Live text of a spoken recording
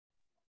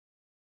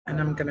And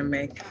I'm going to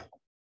make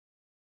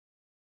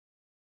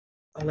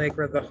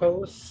Allegra the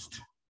host.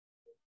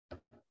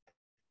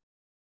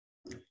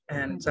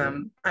 And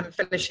I'm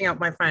finishing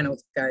out my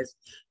finals, guys.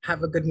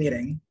 Have a good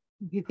meeting.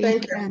 Okay,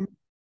 Thank you. you.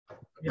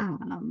 Yeah.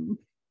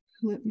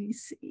 Let me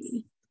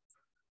see.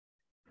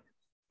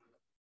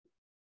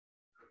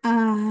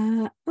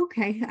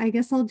 Okay, I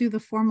guess I'll do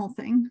the formal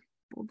thing.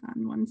 Hold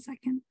on one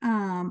second.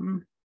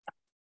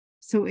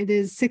 So it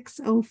is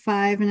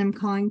 6:05 and I'm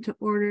calling to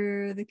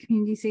order the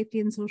Community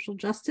Safety and Social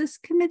Justice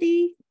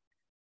Committee.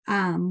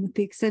 With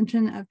the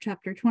extension of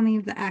Chapter 20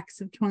 of the Acts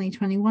of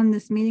 2021,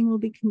 this meeting will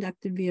be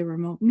conducted via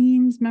remote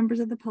means. Members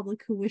of the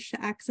public who wish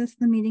to access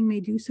the meeting may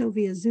do so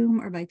via Zoom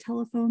or by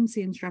telephone.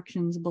 See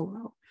instructions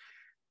below.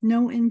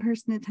 No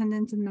in-person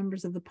attendance and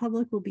members of the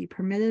public will be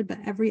permitted, but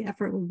every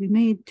effort will be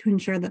made to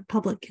ensure that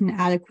public can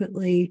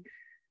adequately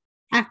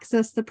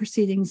access the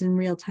proceedings in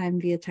real time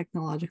via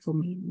technological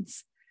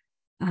means.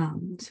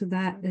 So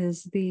that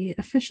is the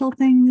official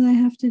thing that I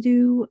have to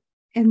do.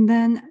 And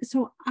then,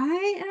 so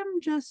I am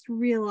just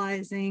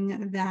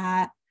realizing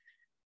that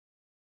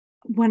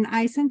when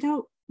I sent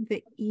out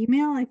the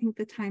email, I think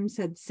the time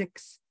said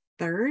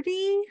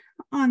 6:30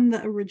 on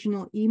the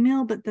original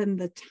email, but then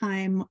the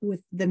time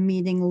with the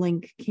meeting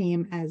link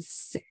came as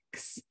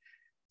 6.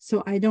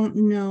 So I don't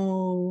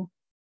know.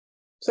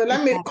 So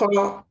let me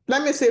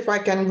see if I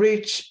can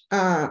reach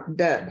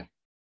Deb.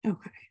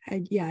 Okay.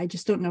 I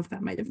just don't know if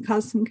that might have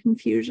caused some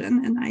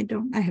confusion, and I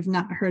have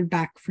not heard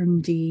back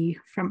from Dee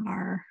from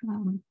our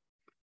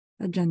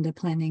agenda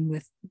planning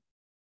with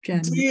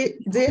Jen.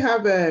 They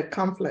have a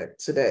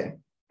conflict today.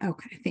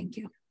 Okay, thank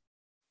you.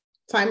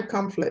 Time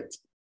conflict.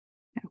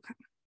 Okay.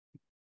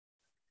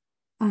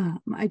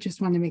 I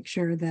just want to make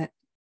sure that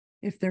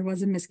if there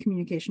was a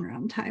miscommunication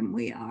around time,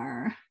 we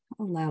are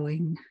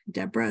allowing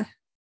Deborah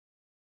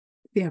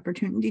the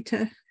opportunity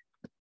to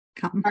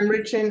come. I'm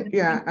reaching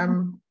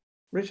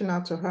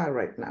out to her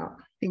right now.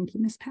 Thank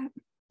you, Ms. Pat.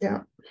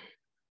 Yeah.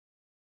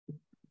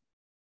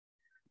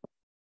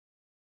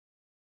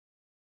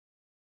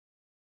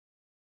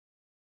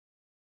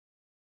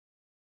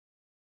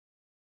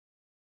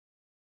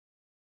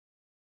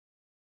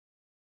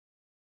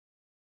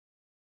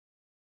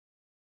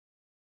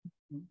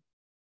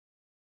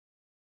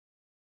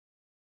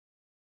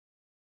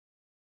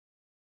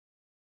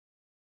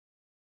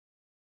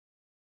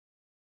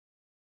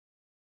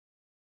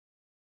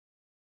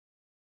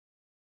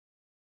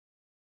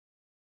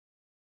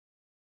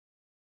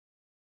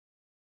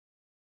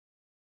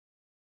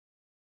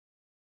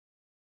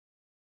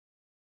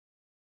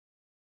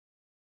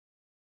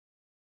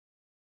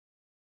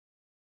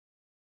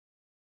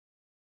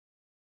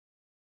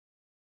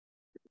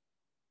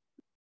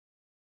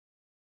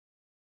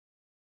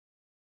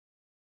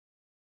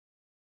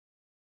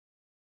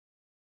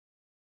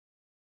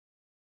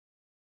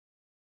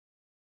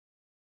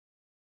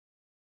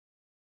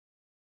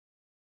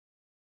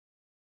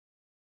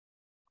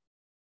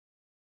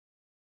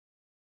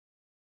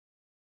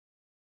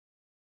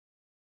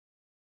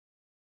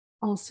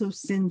 Also,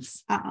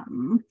 since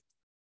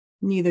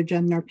neither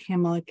Jen nor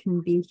Pamela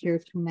can be here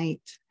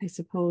tonight, I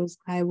suppose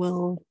I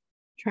will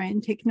try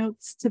and take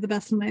notes to the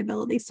best of my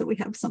ability so we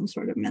have some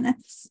sort of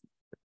minutes.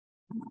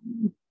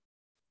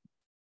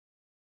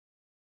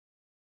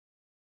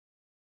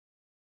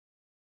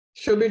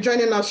 She'll be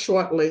joining us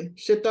shortly.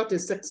 She thought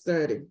it's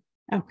 6:30.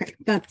 Okay,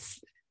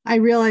 I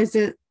realized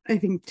it, I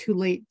think, too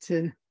late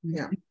to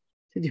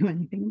do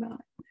anything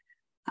about it.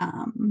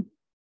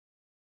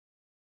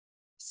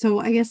 So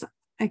I guess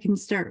I can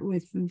start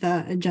with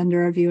the agenda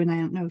review, and I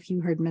don't know if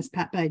you heard Ms.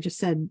 Pat, but I just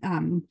said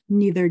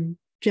neither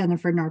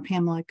Jennifer nor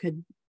Pamela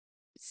could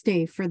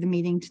stay for the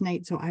meeting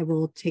tonight, so I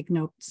will take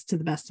notes to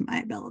the best of my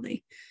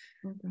ability.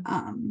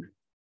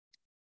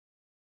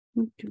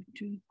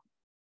 Okay.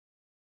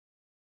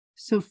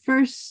 So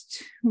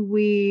first,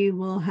 we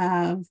will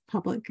have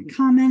public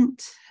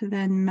comment,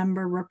 then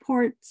member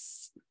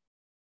reports.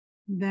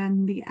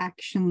 Then the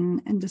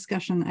action and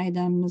discussion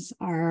items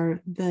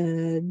are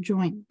the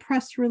joint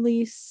press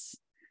release,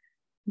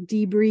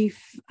 debrief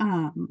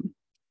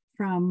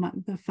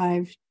from the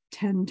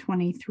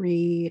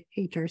 5/10/23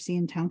 HRC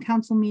and Town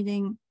Council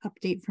meeting,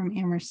 update from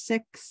Amherst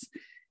 6,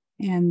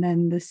 and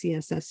then the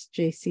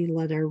CSSJC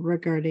letter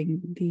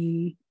regarding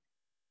the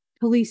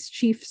police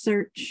chief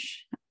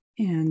search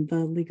and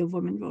the League of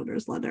Women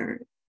Voters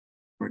letter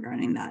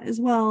regarding that as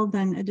well.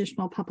 Then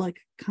additional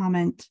public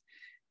comment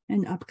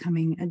and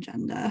upcoming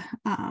agenda.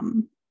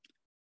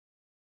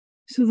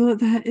 So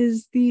that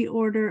is the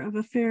order of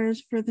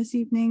affairs for this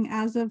evening.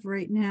 As of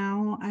right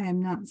now, I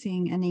am not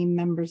seeing any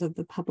members of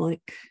the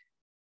public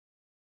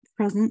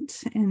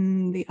present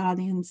in the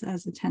audience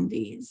as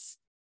attendees.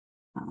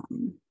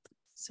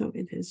 So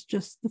it is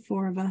just the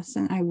 4 of us,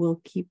 and I will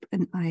keep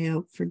an eye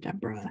out for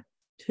Deborah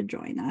to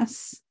join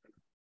us.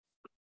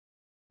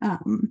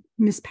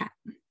 Ms. Pat.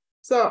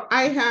 So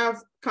I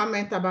have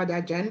comment about the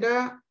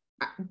agenda.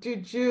 I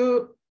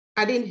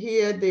didn't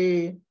hear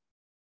the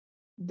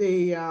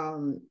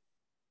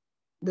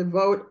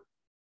vote,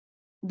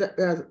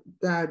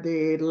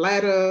 the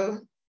letter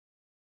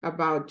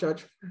about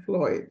George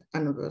Floyd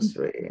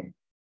anniversary.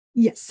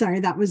 Yes, sorry,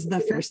 that was the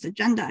first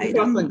agenda It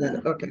item. wasn't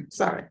good. Okay,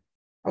 sorry.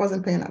 I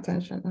wasn't paying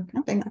attention. Okay,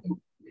 Nope. thank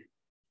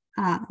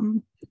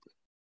you.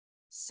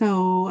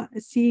 So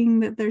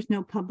seeing that there's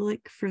no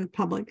public for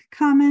public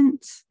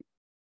comment,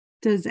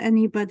 does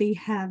anybody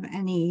have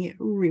any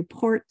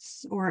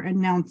reports or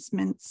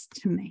announcements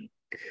to make?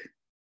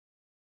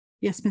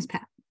 Yes, Ms.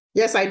 Pat.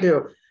 Yes, I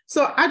do.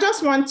 So I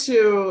just want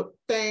to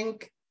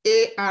thank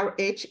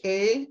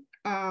ARHA,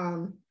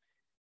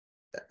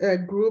 a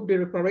group, the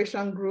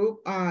reparation group.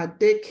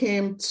 They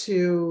came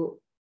to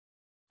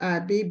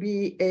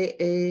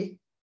BBAA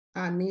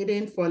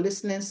meeting for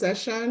listening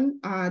session.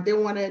 They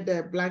wanted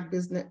the Black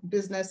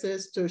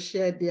businesses to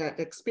share their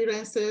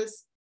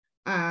experiences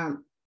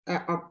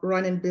of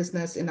running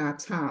business in our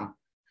town.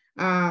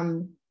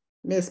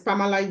 Ms.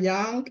 Pamela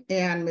Young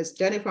and Ms.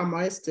 Jennifer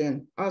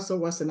Morrison also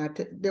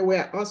they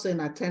were also in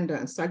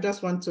attendance. I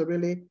just want to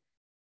really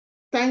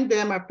thank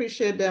them,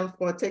 appreciate them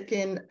for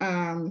taking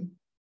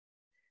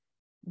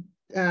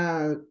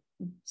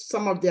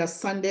some of their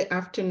Sunday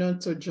afternoon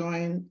to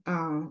join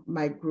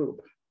my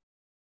group.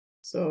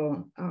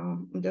 So I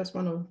just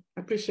want to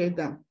appreciate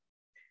them.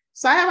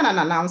 So I have an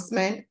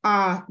announcement.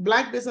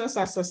 Black Business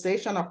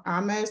Association of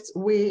Amherst,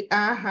 we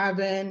are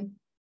having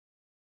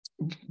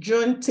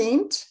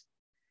Juneteenth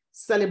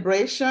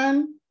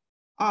celebration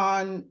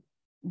on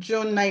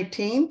June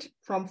 19th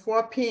from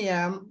 4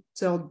 p.m.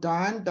 till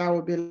dawn. There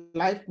will be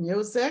live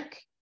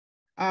music,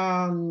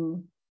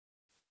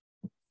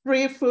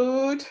 free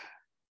food,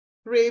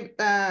 free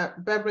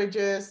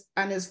beverages,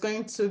 and it's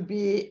going to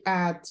be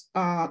at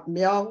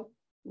Mill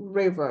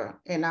River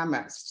in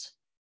Amherst.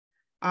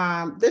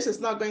 This is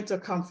not going to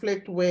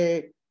conflict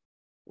with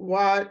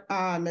what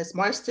Ms.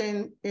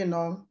 Marston,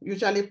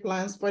 usually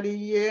plans for the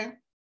year.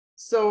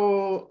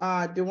 So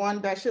the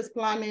one that she's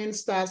planning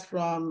starts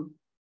from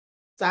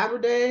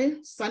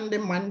Saturday, Sunday,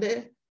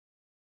 Monday.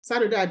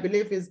 Saturday, I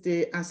believe, is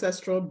the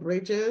Ancestral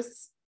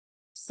Bridges.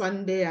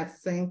 Sunday, I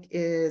think,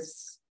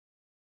 is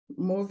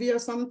movie or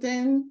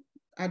something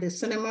at the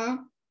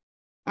cinema.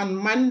 On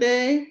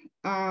Monday,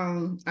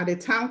 at the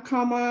Town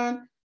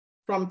Common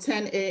from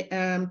 10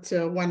 a.m.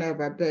 till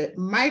whenever. But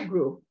my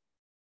group,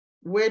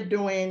 we're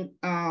doing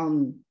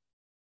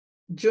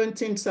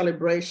Juneteenth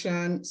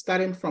celebration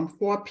starting from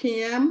 4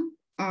 p.m.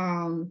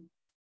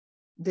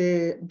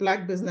 The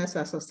Black Business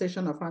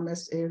Association of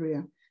Amherst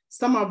area.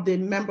 Some of the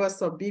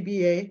members of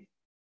BBA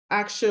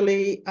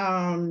actually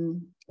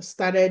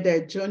started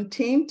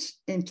Juneteenth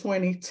in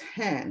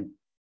 2010,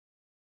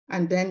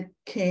 and then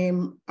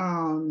came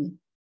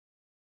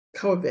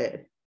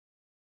COVID.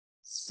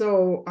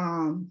 So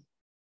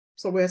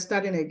so we're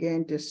starting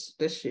again this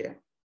year.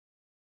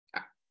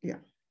 Yeah.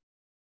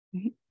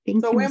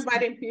 So we're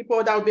inviting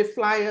people. There will be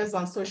flyers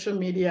on social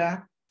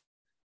media.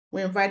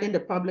 We're inviting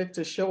the public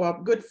to show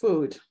up. Good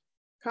food.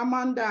 Come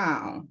on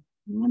down.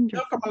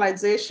 Wonderful. No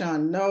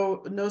commercialization,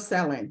 no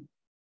selling.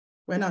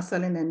 We're not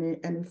selling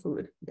any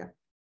food. Yeah.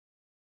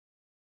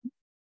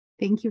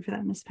 Thank you for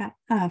that, Ms. Pat.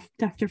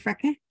 Dr.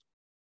 Freke?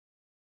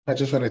 I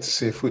just wanted to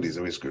say food is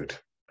always good.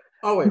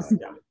 Always,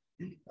 yeah.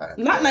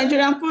 Not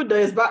Nigerian food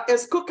though, but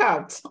it's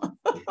cookout.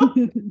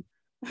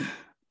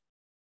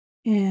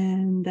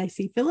 And I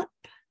see Philip.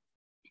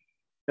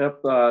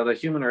 Yep, the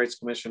Human Rights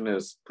Commission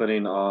is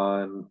putting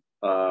on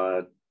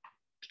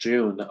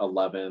June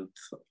 11th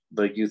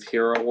the Youth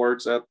Hero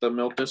Awards at the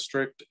Mill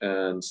District,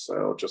 and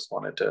so just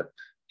wanted to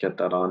get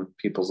that on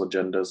people's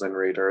agendas and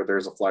radar.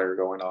 There's a flyer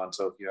going on,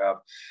 so if you have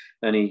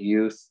any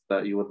youth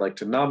that you would like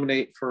to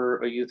nominate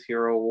for a Youth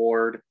Hero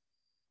Award,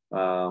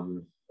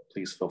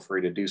 please feel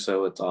free to do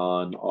so. It's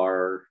on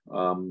our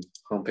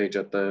homepage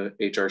at the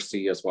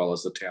HRC as well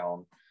as the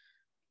town.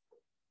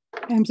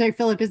 I'm sorry,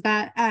 Philip, is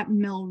that at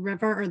Mill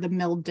River or the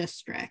Mill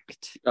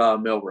District?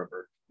 Mill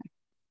River.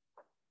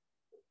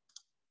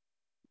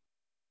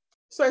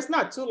 So it's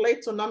not too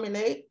late to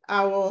nominate.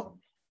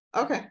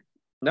 Okay.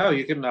 No,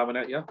 you can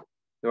nominate, yeah.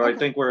 Okay. I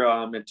think we're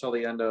until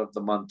the end of the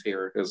month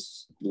here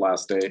is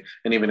last day.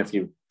 And even if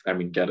you,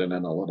 get it in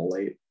a little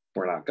late,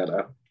 we're not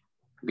gonna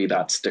be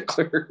that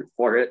stickler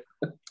for it.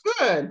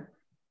 Good.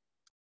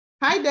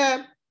 Hi,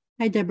 Deb.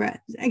 Hi,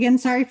 Deborah. Again,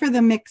 sorry for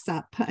the mix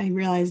up. I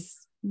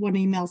realized one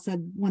email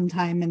said one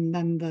time and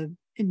then the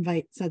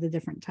invite said a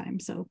different time.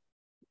 So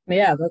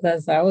yeah,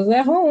 because I was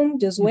at home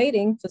just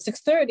waiting for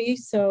 6:30.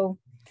 So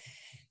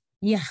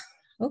yeah,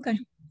 okay.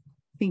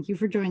 Thank you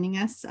for joining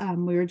us.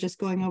 We were just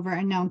going over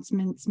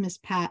announcements. Ms.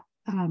 Pat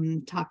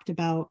talked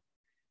about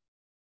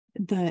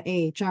the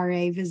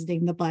AHRA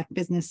visiting the Black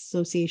Business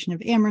Association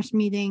of Amherst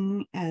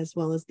meeting, as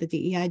well as the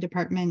DEI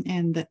department,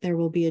 and that there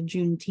will be a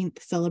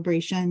Juneteenth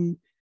celebration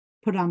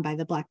put on by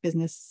the Black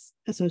Business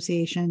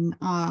Association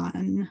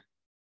on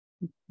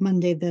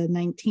Monday, the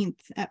 19th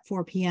at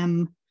 4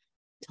 p.m.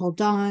 till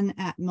dawn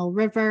at Mill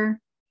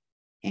River.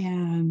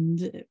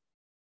 And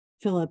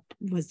Philip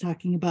was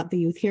talking about the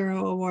Youth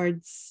Hero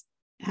Awards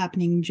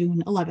happening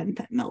June 11th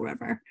at Mill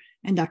River.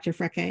 And Dr.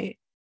 Freke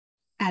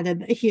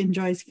added that he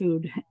enjoys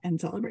food and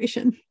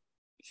celebration.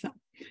 So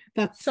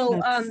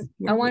So I where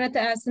we- wanted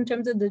to ask in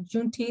terms of the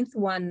Juneteenth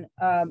one,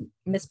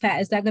 Ms.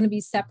 Pat, is that going to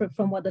be separate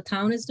from what the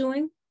town is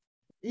doing?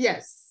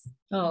 Yes.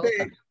 Oh,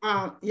 But,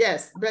 okay.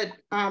 yes, but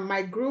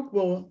my group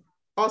will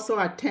also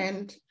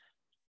attend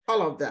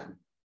all of them.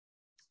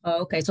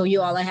 Oh, okay. So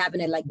you all are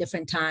having it like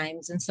different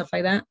times and stuff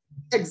like that?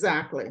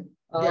 Exactly.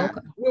 Oh, Yeah.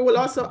 okay. We will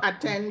also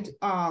attend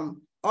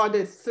all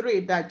the 3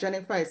 that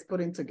Jennifer is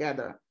putting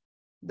together.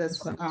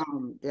 This Okay.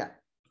 yeah.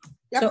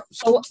 Yep.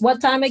 So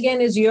what time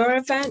again is your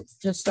event?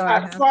 Just so I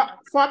At have,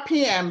 4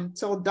 p.m.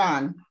 till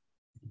dawn.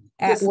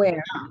 at this-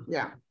 where?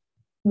 Yeah.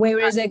 Where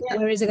is it?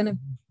 Where is it gonna?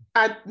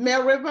 At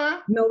Mill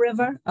River. Mill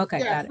River? Okay,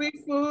 Yeah, got it.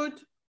 free food,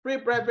 free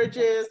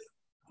beverages,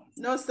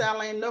 no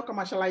selling, no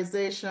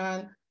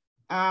commercialization,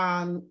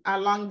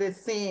 along the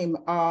theme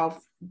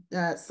of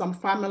some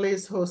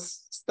families who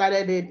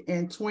started it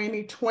in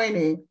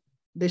 2020,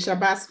 the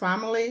Shabazz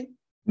family,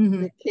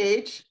 Mhm, the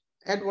Cage,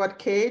 Edward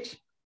Cage,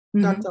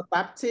 mhm. Dr.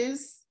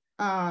 Baptist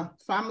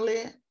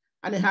family,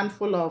 and a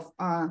handful of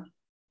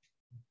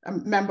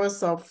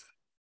members of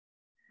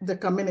the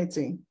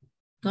community.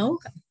 Oh,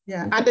 okay.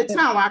 Yeah, and the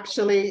town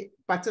actually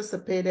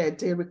participated,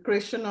 the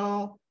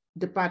recreational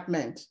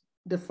department,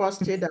 the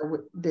first year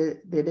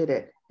that they did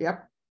it.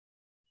 Yep.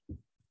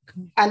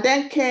 And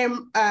then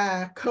came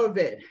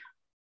COVID.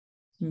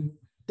 Mhm.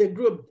 The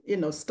group,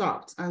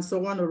 stopped, and so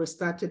want to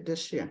restart it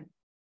this year.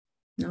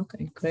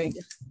 Okay, great.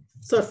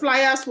 So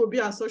flyers will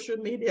be on social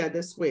media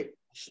this week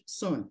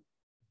soon.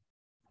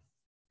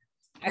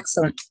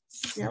 Excellent.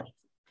 Yep.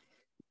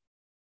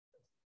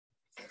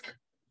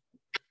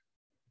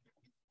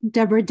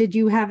 Deborah, did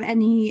you have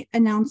any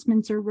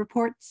announcements or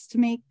reports to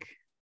make?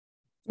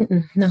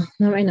 No,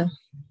 not right now.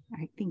 All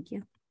right, thank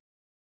you.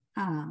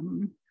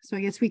 So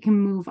I guess we can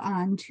move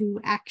on to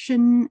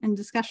action and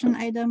discussion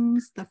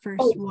items. The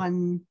first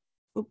one.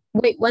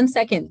 Wait 1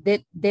 second.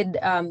 Did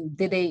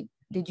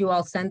you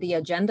all send the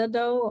agenda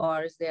though,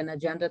 or is there an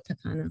agenda to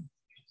kind of?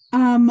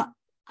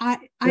 I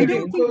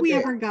don't think we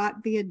ever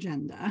got the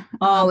agenda.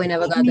 Oh, we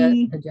never let got the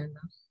me agenda.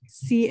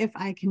 See if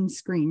I can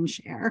screen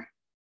share.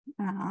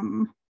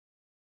 And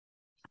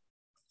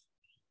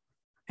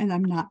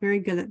I'm not very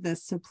good at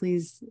this, so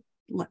please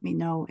let me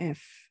know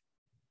if,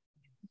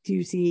 do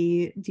you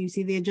see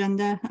the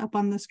agenda up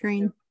on the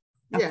screen?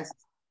 Yes.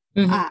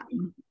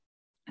 Mhm.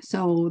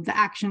 So the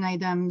action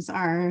items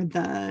are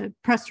the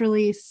press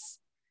release,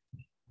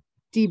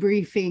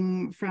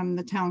 debriefing from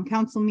the town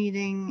council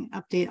meeting,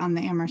 update on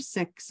the Amherst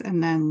 6,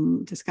 and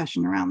then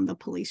discussion around the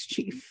police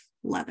chief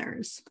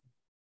letters.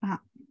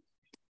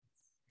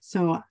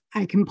 So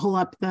I can pull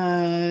up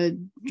the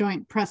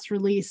joint press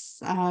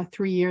release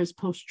 3 years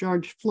post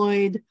George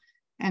Floyd,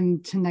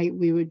 and tonight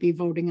we would be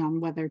voting on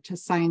whether to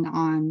sign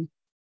on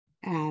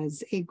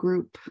as a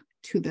group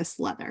to this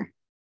letter.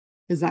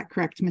 Is that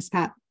correct, Ms.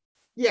 Pat?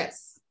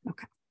 Yes.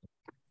 Okay.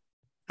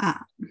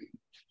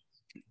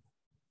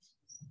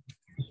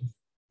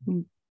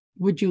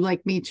 Would you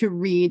like me to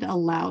read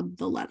aloud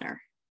the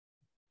letter?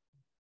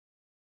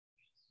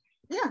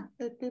 Yeah.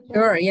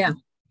 Sure, yeah.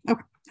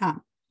 Okay.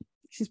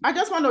 I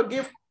just want to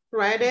give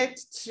credit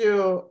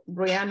to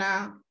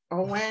Brianna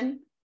Owen,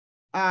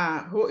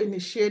 who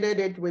initiated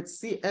it with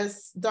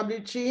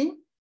CSWG,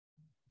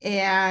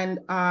 and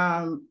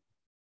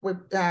we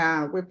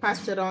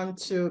passed it on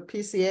to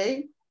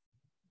PCA,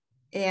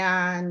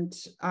 and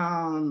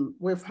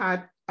we've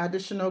had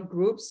additional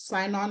groups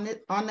sign on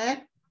it.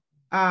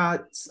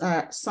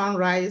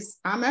 Sunrise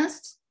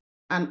Amherst,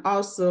 and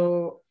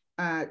also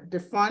the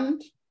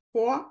fund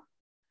for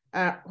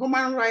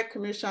Human Rights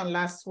Commission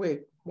last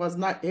week was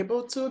not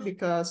able to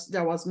because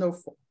there was no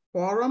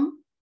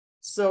forum.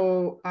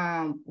 So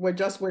we're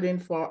just waiting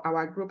for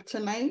our group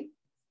tonight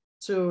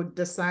to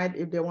decide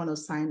if they want to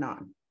sign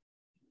on.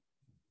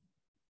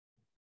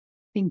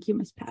 Thank you,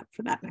 Ms. Pat,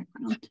 for that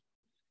background.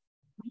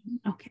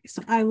 Okay,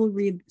 so I will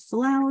read this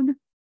aloud.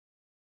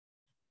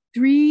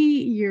 3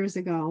 years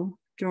ago,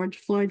 George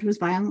Floyd was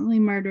violently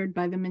murdered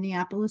by the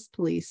Minneapolis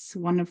police,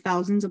 one of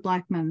thousands of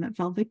Black men that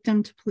fell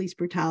victim to police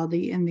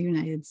brutality in the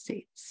United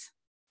States.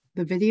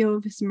 The video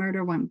of his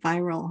murder went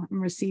viral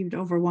and received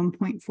over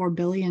 1.4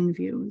 billion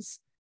views.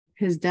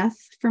 His death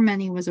for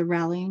many was a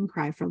rallying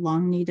cry for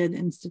long-needed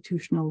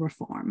institutional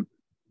reform.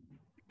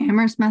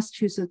 Amherst,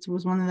 Massachusetts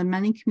was one of the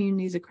many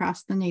communities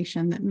across the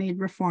nation that made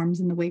reforms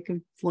in the wake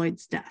of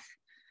Floyd's death.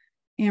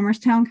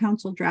 Amherst Town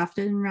Council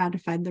drafted and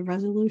ratified the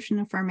resolution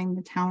affirming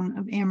the town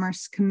of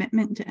Amherst's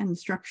commitment to end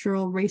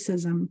structural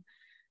racism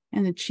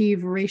and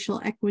achieve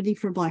racial equity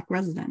for Black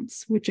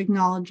residents, which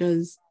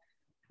acknowledges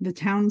the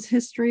town's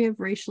history of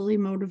racially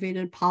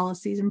motivated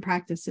policies and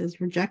practices,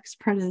 rejects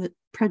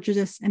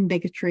prejudice and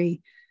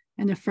bigotry,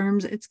 and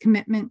affirms its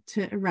commitment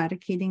to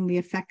eradicating the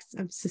effects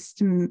of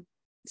systemically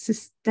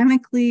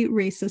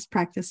racist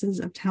practices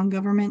of town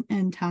government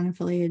and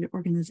town-affiliated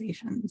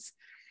organizations.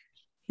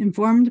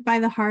 Informed by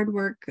the hard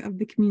work of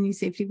the Community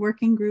Safety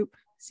Working Group,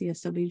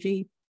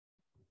 CSWG,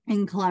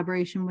 in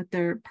collaboration with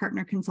their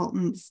partner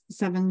consultants,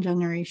 7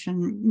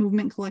 Generation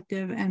Movement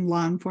Collective and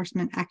Law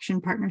Enforcement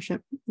Action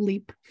Partnership,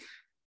 LEAP,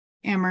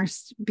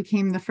 Amherst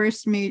became the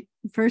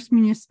first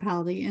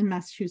municipality in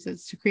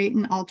Massachusetts to create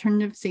an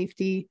alternative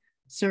safety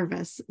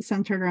service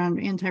centered around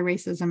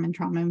anti-racism and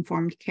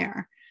trauma-informed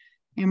care.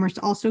 Amherst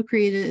also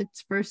created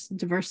its first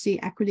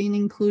diversity, equity, and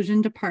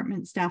inclusion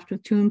department staffed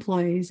with 2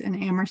 employees, and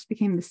Amherst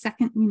became the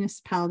second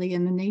municipality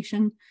in the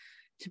nation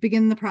to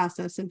begin the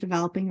process of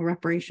developing a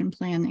reparation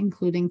plan,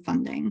 including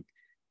funding.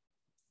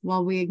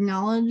 While we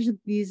acknowledge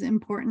these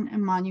important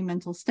and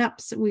monumental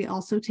steps, we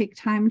also take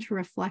time to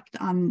reflect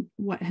on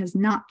what has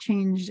not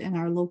changed in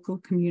our local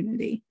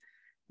community.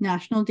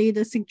 National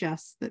data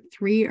suggests that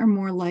 3 or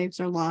more lives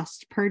are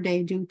lost per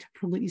day due to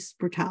police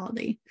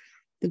brutality.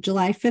 The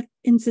July 5th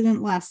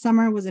incident last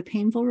summer was a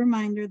painful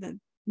reminder that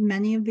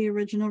many of the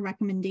original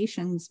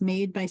recommendations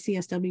made by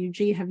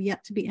CSWG have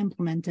yet to be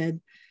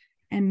implemented,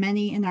 and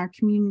many in our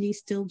community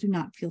still do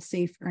not feel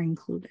safe or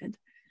included.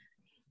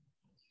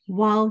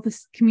 While the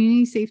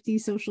Community Safety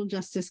Social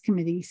Justice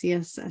Committee,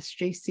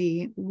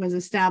 CSSJC, was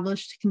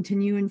established to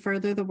continue and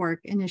further the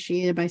work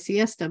initiated by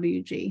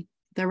CSWG,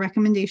 their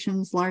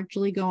recommendations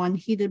largely go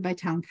unheeded by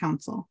Town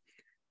Council.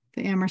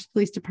 The Amherst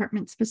Police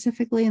Department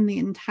specifically and the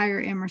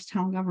entire Amherst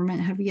town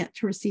government have yet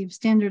to receive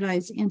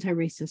standardized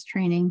anti-racist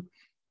training,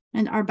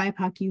 and our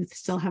BIPOC youth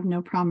still have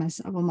no promise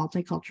of a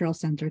multicultural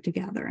center to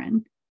gather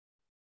in.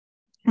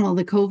 While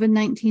the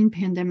COVID-19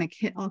 pandemic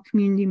hit all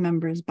community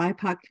members,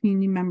 BIPOC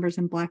community members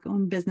and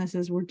Black-owned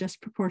businesses were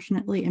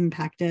disproportionately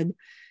impacted.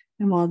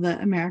 And while the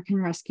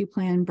American Rescue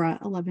Plan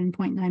brought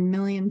 $11.9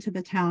 million to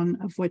the town,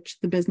 of which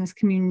the business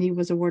community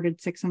was awarded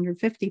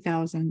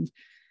 $650,000,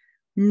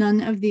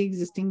 none of the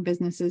existing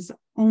businesses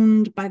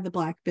owned by the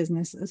Black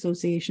Business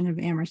Association of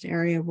Amherst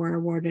area were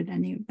awarded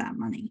any of that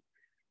money.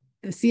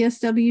 The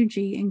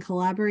CSWG, in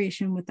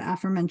collaboration with the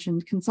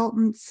aforementioned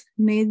consultants,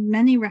 made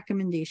many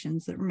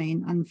recommendations that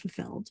remain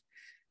unfulfilled.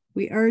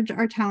 We urge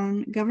our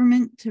town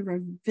government to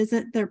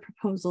revisit their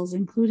proposals,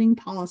 including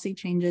policy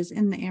changes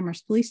in the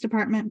Amherst Police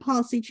Department,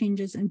 policy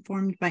changes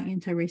informed by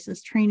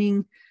anti-racist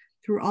training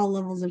through all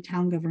levels of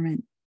town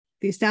government,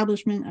 the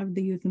establishment of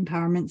the Youth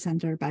Empowerment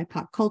Center,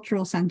 BIPOC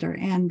Cultural Center,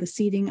 and the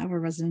seating of a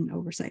resident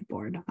oversight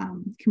board,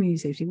 Community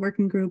Safety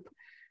Working Group,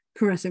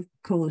 Progressive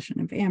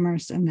Coalition of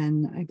Amherst, and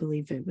then I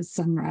believe it was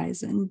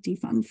Sunrise and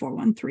Defund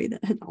 413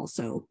 that had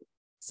also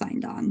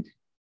signed on.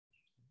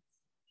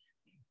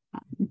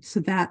 So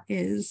that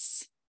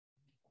is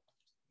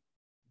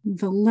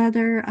the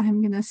letter.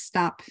 I'm going to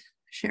stop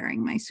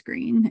sharing my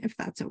screen if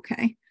that's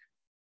okay.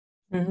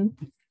 And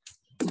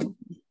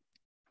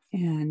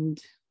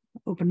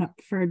open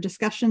up for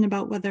discussion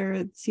about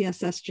whether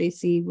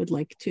CSSJC would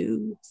like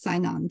to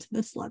sign on to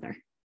this letter.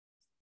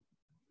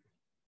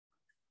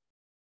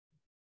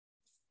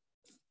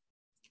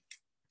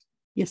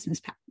 Yes,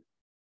 Ms. Pat.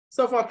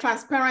 So for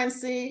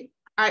transparency,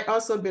 I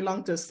also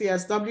belong to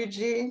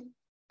CSWG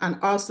and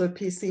also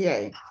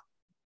PCA.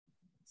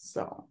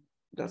 So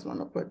just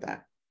want to put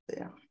that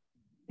there.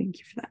 Thank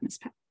you for that, Ms.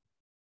 Pat.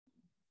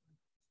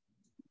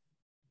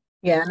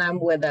 Yeah, and I'm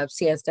with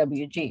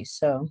CSWG,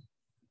 so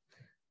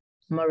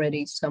I'm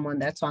already someone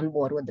that's on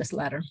board with this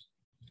letter.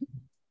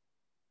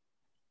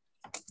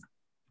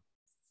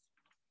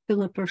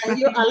 Philip or And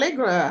you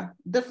Allegra,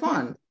 the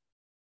fund.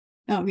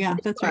 Oh yeah,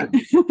 that's right.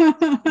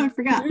 I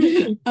forgot.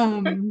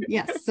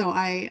 Yes, so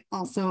I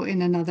also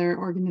in another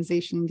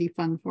organization,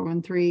 Defund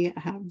 413,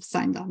 have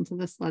signed on to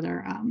this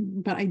letter.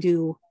 But I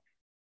do,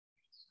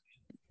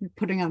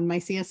 putting on my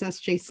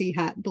CSSJC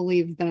hat,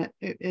 believe that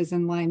it is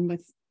in line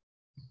with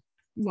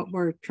what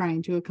we're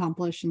trying to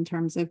accomplish in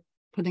terms of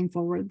putting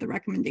forward the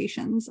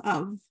recommendations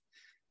of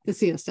the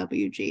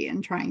CSWG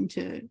and trying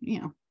to,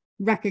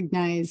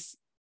 recognize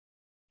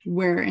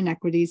where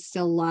inequities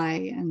still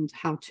lie and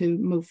how to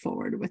move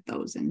forward with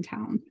those in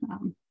town.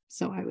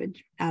 So I would,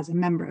 as a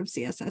member of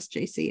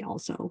CSSJC,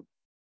 also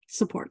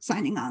support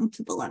signing on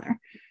to the letter.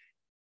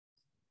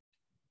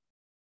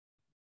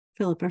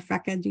 Philip or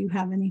Freka, do you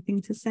have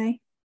anything to say?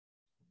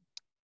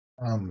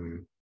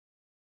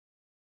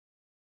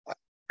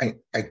 I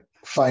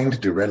find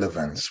the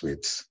relevance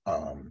with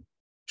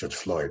George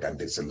Floyd, and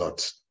there's a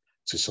lot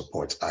to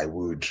support. I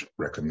would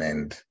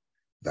recommend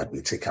that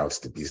we take out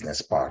the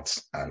business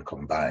parts and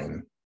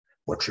combine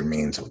what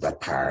remains of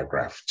that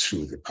paragraph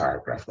to the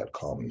paragraph that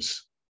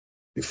comes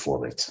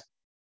before it.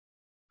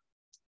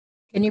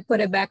 Can you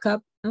put it back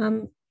up,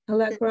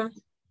 Allegra?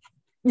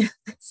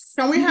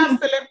 Can we have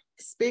Philip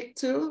speak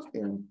too?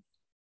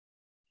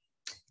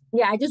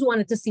 Yeah, I just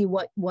wanted to see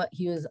what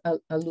he was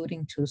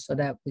alluding to so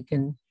that we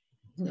can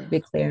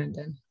be clear. And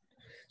then,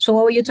 so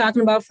what were you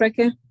talking about,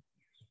 Freka?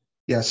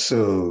 Yeah,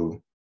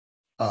 so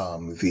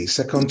the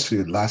second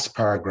to last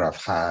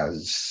paragraph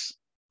has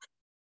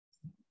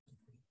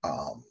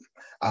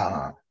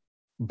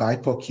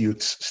BIPOC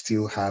youths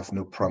still have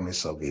no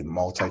promise of a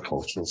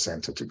multicultural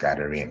center to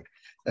gather in.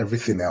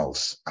 Everything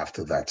else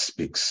after that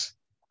speaks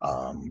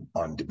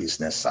on the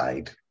business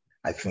side.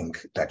 I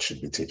think that should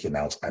be taken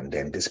out, and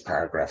then this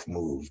paragraph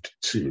moved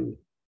to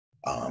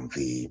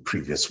the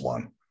previous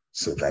one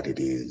so that it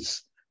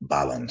is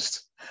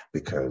balanced,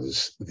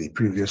 because the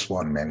previous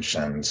one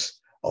mentions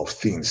of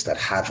things that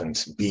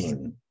haven't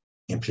been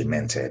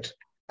implemented.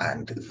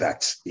 And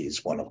that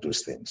is one of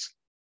those things.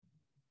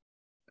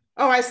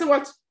 Oh, I see.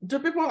 Do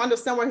people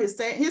understand what he's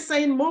saying? He's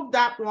saying move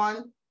that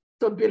one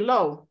to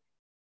below.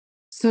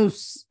 So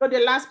the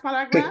last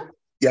paragraph?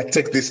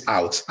 Take this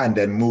out and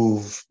then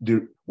move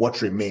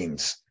what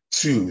remains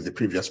to the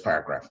previous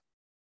paragraph.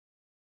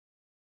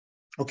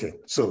 Okay,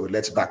 so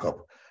let's back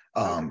up.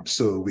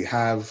 So we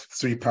have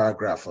three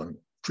paragraphs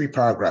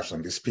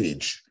on this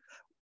page.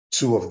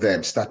 Two of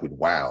them start with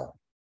while.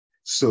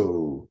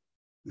 So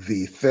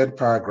the third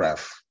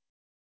paragraph,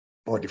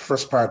 or the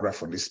first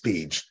paragraph on this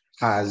page,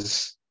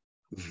 has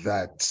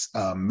that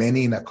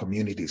many in a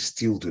community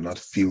still do not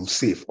feel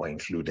safe or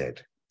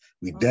included.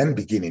 We then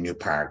begin a new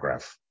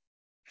paragraph.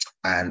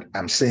 And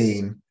I'm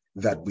saying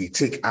that we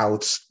take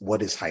out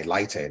what is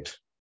highlighted,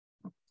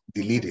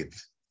 delete it,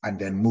 and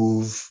then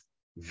move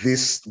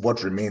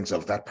what remains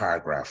of that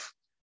paragraph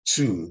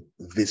to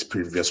this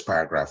previous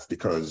paragraph,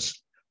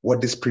 because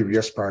what this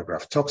previous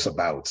paragraph talks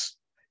about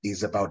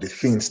is about the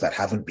things that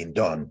haven't been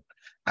done.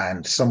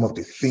 And some of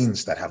the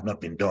things that have not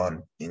been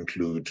done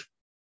include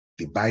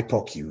the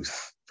BIPOC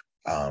Youth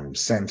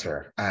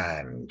Center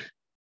and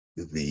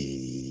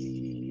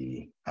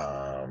the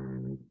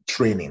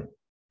training,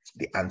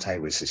 the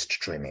anti-racist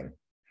training.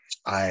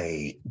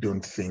 I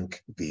don't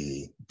think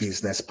the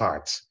business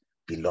part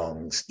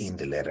belongs in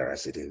the letter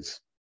as it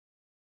is.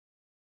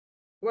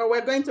 Well,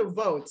 we're going to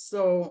vote,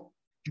 so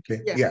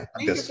okay. Thank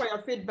you for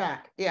your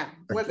feedback. Yeah,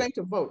 we're going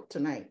to vote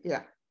tonight.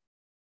 Yeah.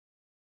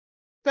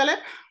 Philip?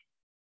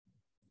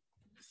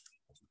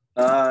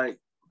 I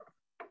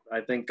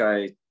think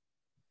I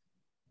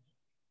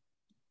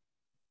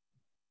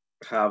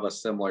have a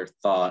similar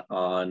thought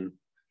on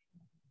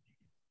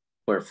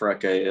where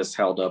Freke is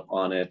held up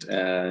on it,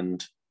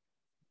 and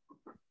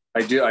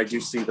I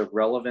do see the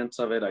relevance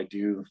of it.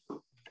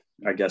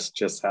 I guess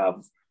just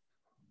have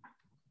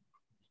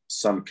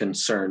some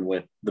concern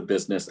with the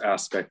business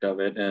aspect of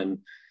it, and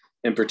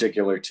in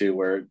particular too,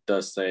 where it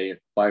does say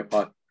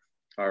BIPOC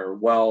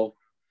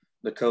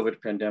the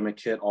COVID pandemic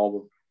hit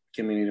all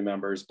community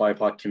members,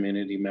 BIPOC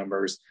community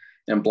members,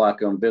 and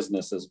Black-owned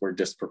businesses were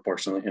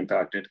disproportionately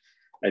impacted.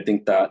 I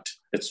think that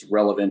it's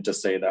relevant to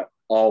say that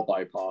all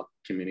BIPOC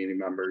community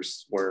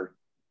members were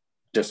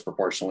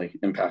disproportionately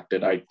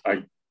impacted. I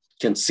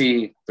can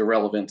see the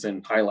relevance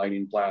in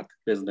highlighting Black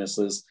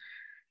businesses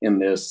in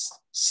this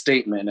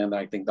statement, and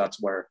I think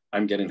that's where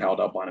I'm getting held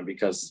up on it,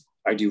 because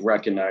I do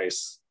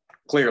recognize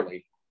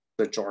clearly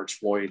the George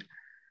Floyd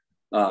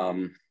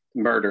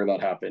murder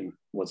that happened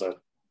was a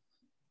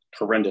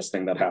horrendous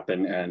thing that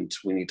happened, and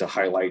we need to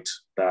highlight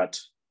that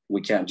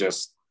we can't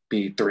just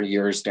be 3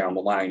 years down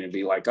the line and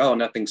be like, oh,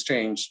 nothing's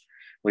changed.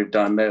 We've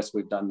done this,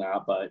 we've done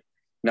that, but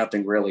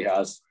nothing really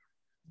has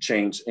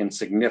changed in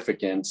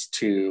significance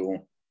to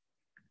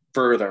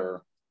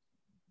further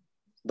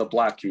the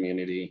Black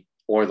community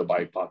or the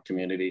BIPOC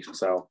community.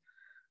 So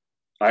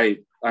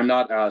I'm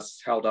not as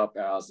held up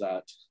as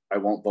that I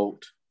won't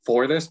vote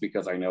for this,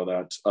 because I know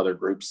that other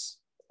groups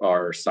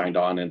are signed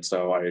on. And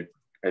so I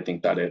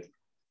think that it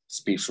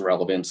speaks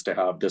relevance to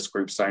have this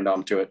group signed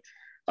on to it.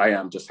 I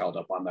am just held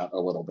up on that a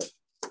little bit.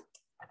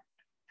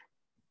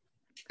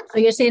 So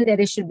you're saying that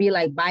it should be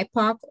like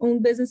BIPOC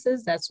owned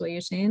businesses? That's what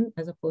you're saying,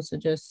 as opposed to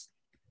just...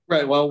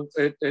 Right, well,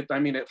 it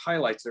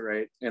highlights it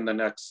right in the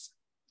next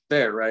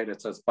there, right?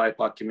 It says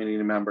BIPOC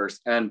community members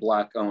and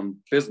Black owned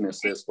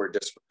businesses were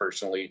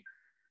disproportionately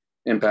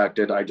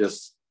impacted. I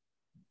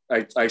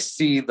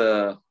see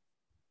the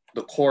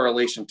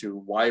correlation to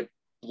why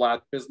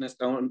Black business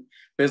owned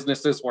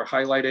businesses were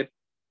highlighted.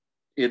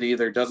 It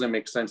either doesn't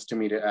make sense to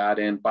me to add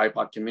in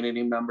BIPOC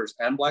community members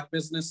and Black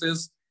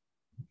businesses,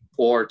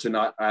 or to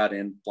not add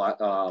in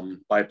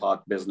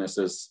BIPOC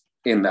businesses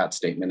in that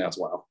statement as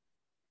well.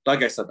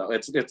 Like I said, though,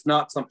 it's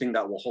not something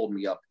that will hold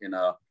me up in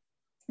a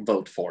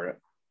vote for it.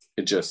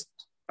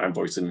 I'm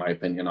voicing my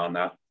opinion on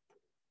that.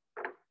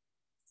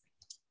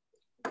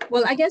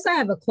 Well, I guess I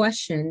have a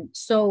question.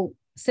 So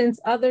since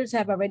others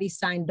have already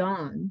signed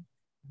on,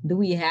 do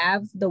we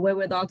have the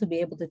wherewithal to be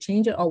able to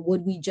change it, or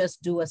would we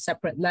just do a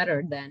separate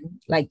letter then?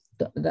 Like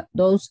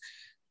those,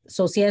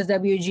 so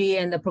CSWG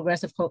and the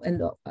Progressive and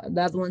the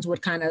other ones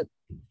would kind of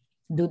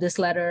do this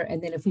letter,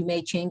 and then if we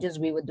made changes,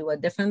 we would do a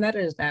different letter.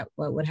 Is that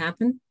what would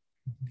happen?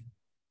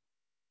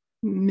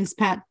 Ms.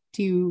 Pat,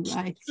 do you?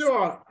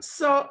 Sure.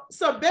 So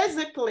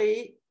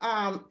basically,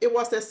 it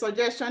was a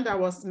suggestion that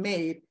was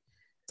made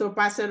to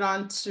pass it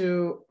on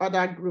to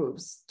other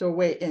groups to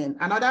weigh in,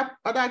 and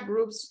other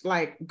groups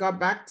like got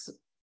back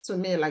to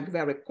me like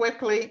very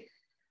quickly.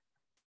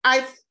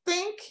 I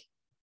think,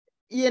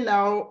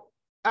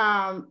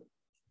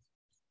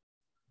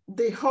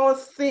 the whole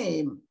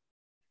theme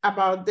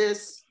about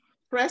this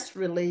press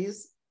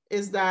release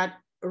is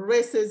that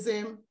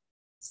racism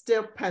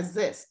still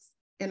persists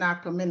in our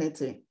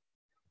community.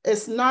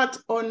 It's not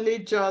only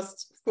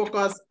just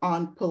focused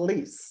on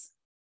police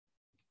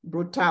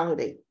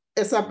brutality.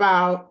 It's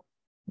about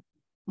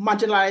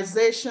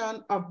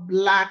marginalization of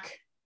Black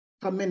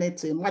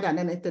community more than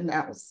anything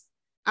else.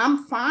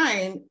 I'm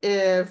fine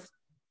if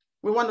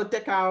we want to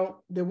take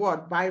out the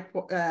word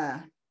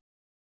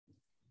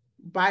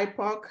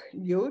BIPOC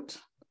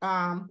youth.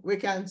 We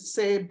can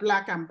say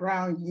Black and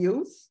Brown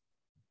youth,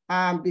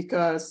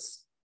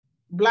 because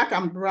Black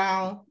and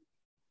Brown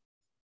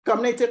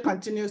community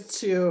continues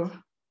to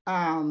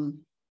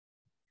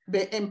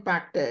be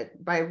impacted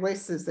by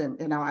racism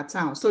in our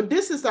town. So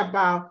this is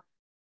about,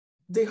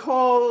 the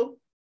whole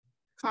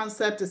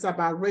concept is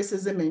about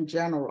racism in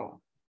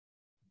general.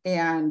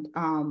 And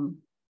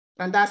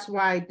that's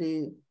why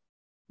the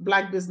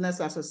Black Business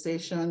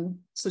Association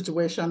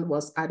situation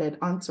was added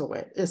onto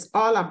it. It's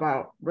all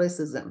about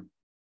racism.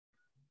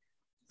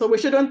 So we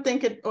shouldn't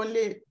think it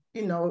only,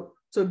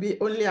 to be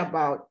only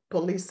about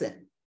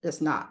policing.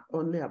 It's not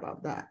only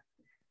about that.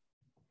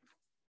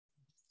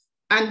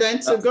 And then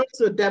to go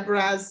to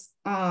Deborah's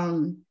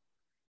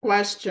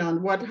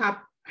question, what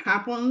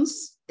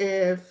happens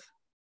if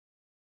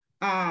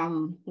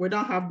we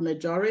don't have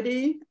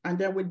majority? And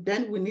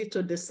then we need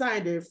to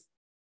decide if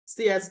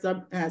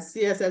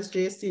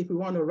CSSJC, if we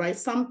want to write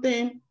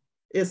something,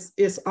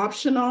 is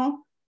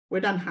optional.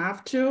 We don't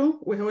have to.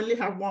 We only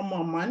have 1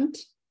 more month.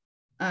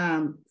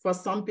 For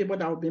some people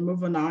that will be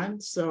moving on.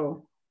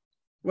 So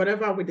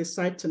whatever we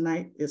decide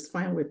tonight is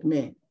fine with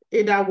me.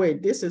 Either way,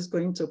 this is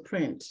going to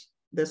print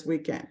this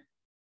weekend.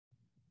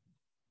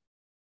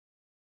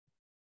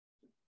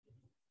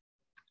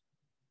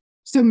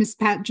 So Ms.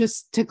 Pat,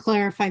 just to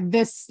clarify,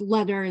 this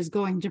letter is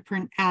going to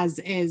print as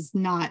is,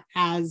 not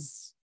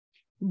as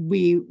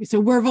so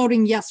we're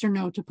voting yes or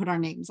no to put our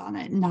names on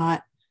it,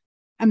 not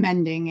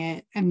amending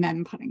it and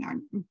then putting our.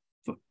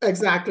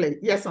 Exactly,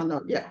 yes or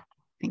no, yeah.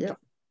 Thank you.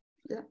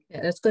 Yeah,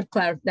 that's good.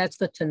 That's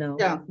good to know.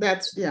 Yeah,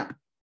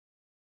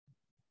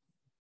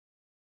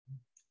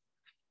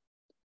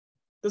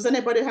 Does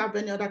anybody have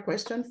any other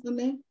questions for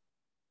me?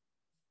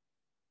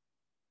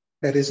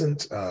 That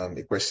isn't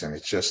a question,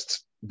 it's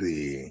just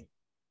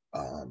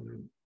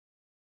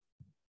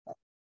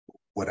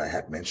what I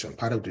had mentioned.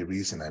 Part of the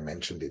reason I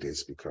mentioned it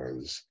is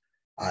because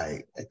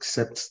I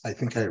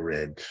think I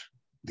read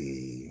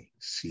the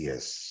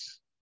CSWG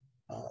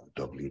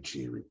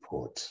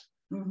report.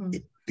 Mm-hmm.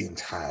 It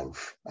didn't have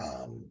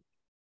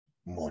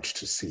much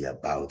to say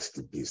about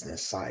the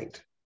business side.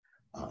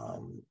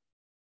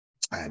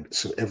 And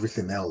so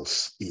everything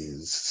else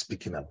is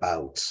speaking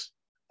about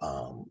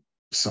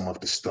some of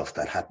the stuff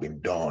that had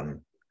been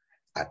done,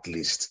 at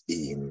least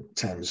in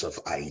terms of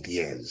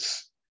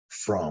ideas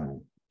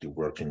from the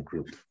working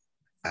group.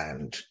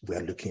 And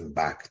we're looking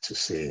back to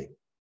say,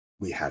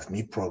 we have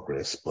made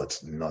progress, but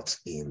not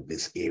in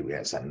these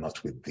areas and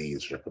not with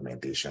these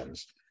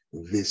recommendations.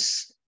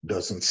 This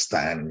doesn't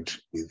stand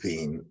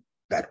within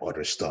that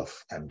other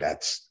stuff. And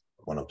that's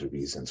one of the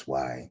reasons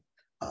why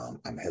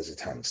I'm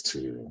hesitant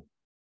to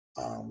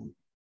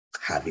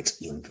have it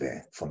in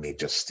there. For me, it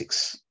just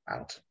sticks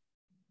out.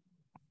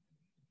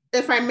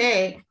 If I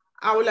may,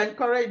 I will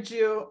encourage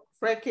you,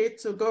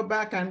 Freki, to go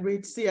back and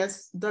read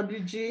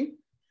CSWG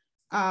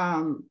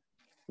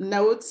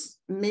notes,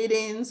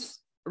 meetings,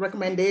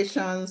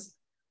 recommendations.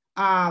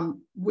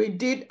 We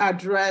did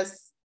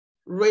address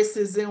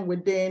racism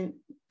within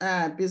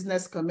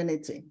business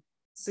community,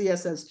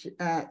 CSWG.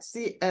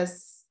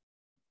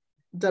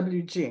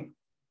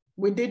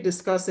 We did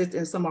discuss it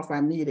in some of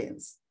our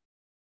meetings.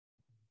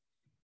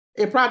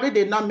 It probably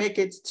did not make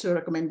it to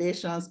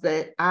recommendations,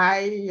 but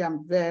I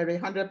am very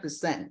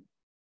 100%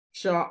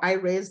 sure I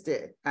raised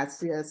it at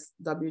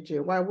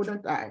CSWG. Why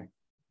wouldn't I?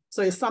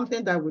 So it's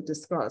something that we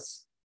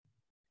discuss.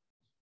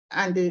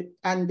 And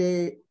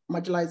the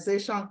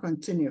marginalization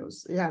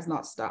continues. It has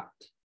not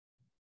stopped.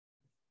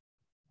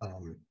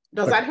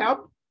 Does that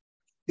help?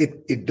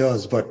 It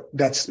does, but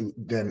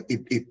then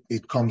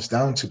it comes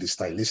down to the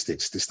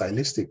stylistics. The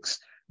stylistics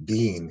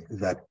being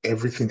that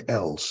everything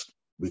else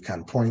we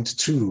can point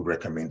to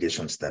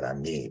recommendations that are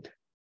made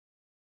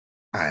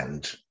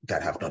and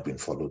that have not been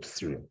followed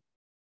through.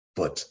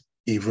 But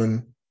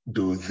even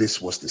though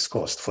this was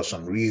discussed, for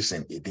some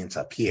reason it didn't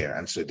appear.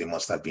 And so there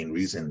must have been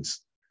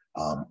reasons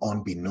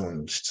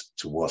unbeknownst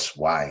to us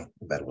why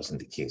that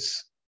wasn't the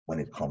case when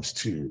it comes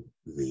to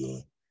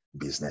the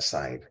business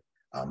side.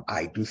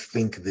 I do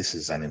think this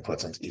is an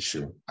important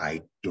issue.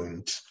 I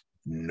don't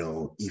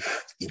know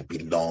if it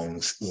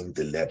belongs in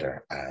the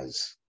letter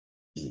as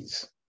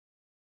is.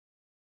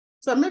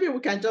 So maybe we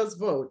can just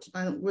vote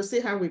and we'll see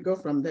how we go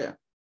from there.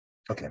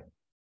 Okay,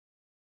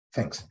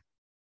 thanks.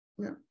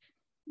 Yeah.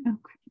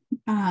 Okay.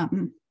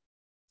 I'm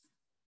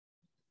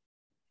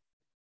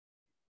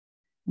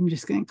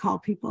just going to call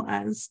people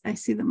as I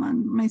see them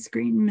on my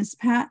screen. Ms.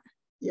 Pat?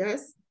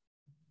 Yes.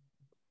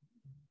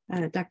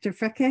 Dr.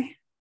 Freki?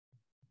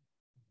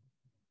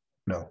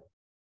 No.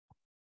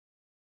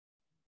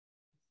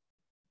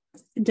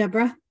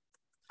 Deborah?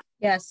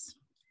 Yes.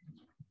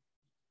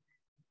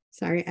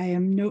 Sorry, I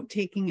am note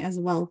taking as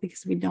well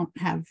because we don't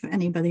have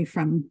anybody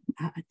from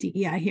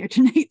DEI here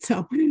tonight,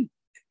 so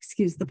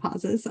excuse the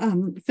pauses.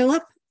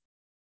 Philip?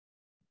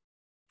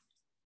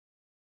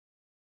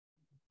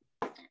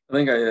 I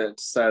think I had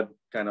said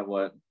kind of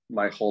what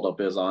my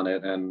holdup is on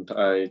it, and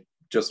I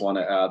just want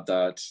to add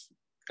that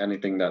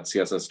anything that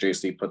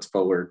CSSJC puts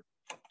forward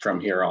from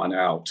here on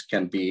out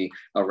can be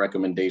a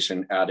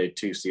recommendation added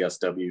to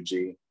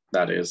CSWG.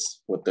 That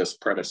is what this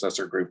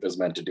predecessor group is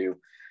meant to do.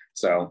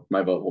 So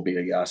my vote will be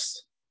a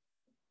yes.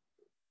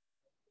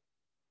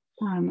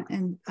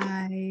 And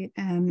I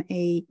am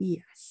a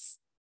yes.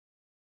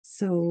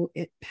 So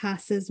it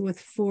passes with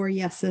 4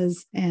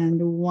 yeses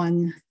and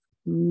 1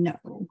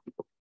 no.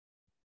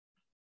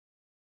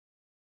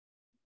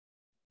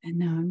 And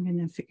now I'm going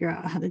to figure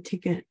out how to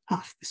take it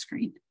off the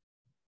screen.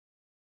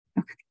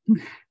 Okay.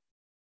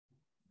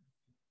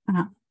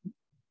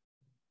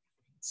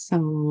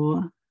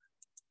 So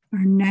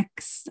our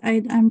next,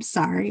 I'm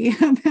sorry,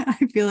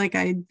 I feel like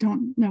I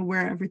don't know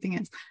where everything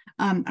is.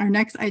 Our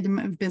next item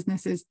of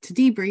business is to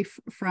debrief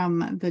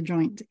from the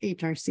joint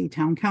HRC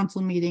Town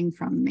Council meeting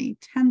from May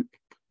 10th.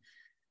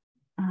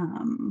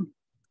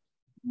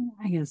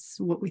 I guess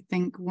what we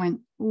think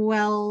went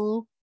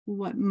well,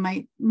 what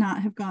might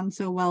not have gone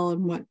so well,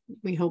 and what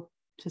we hope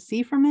to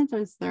see from it.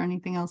 Is there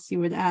anything else you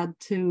would add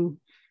to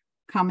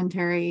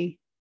commentary,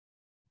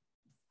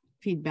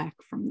 feedback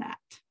from that?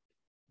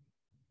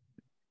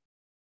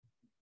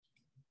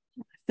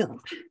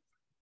 Philip.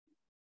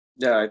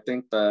 Yeah, I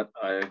think that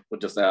I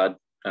would just add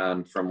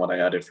from what I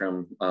added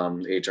from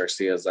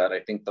HRC is that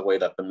I think the way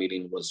that the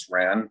meeting was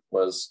ran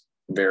was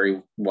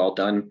very well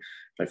done.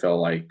 I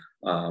feel like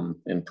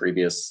in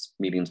previous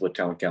meetings with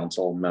town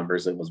council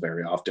members, it was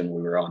very often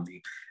we were on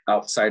the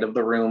outside of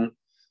the room,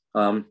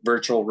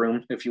 virtual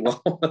room, if you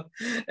will.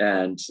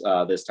 And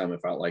this time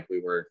it felt like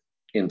we were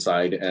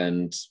inside,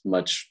 and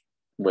much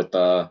with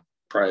the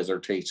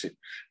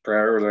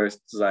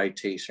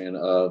prioritization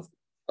of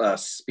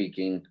us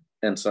speaking.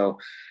 And so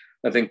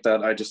I think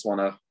that I just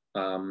want to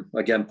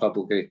again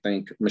publicly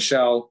thank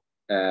Michelle,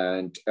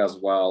 and as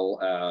well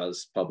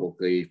as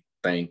publicly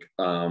thank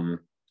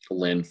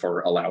Lynn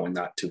for allowing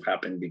that to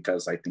happen,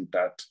 because I think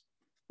that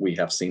we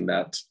have seen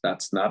that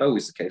that's not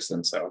always the case.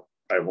 And so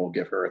I will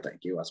give her a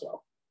thank you as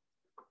well.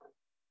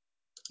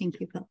 Thank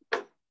you, Phil.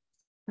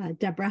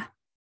 Deborah.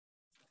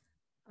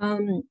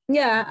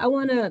 Yeah, I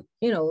want to,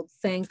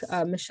 thank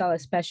Michelle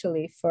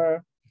especially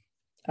for,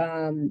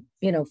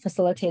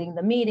 facilitating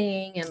the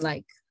meeting. And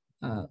like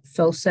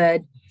Philip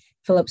said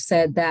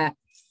that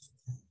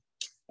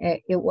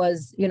it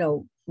was,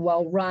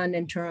 well run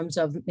in terms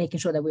of making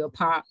sure that we were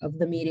part of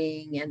the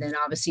meeting, and then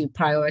obviously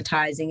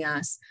prioritizing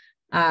us.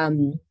 I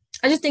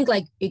just think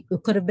like it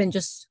could have been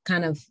just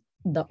kind of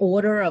the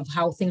order of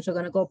how things were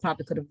going to go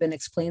probably could have been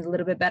explained a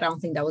little bit better. I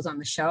don't think that was on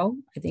the show.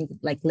 I think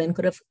like Lynn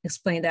could have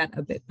explained that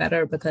a bit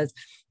better, because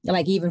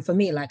like even for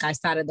me, like I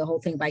started the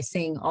whole thing by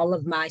saying all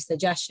of my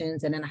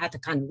suggestions, and then I had to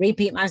kind of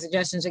repeat my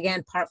suggestions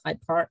again, part by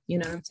part, you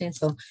know what I'm saying?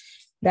 So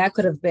that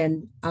could have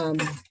been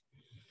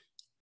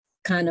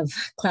kind of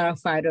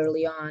clarified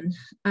early on.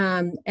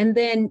 And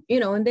then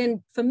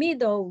for me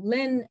though,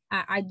 Lynn,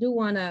 I do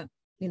want to,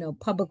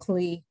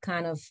 publicly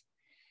kind of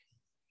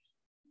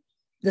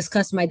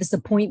discuss my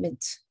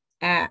disappointment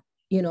at,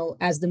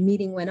 as the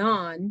meeting went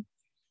on,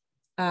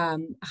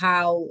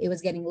 how it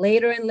was getting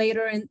later and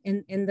later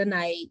in the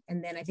night.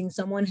 And then I think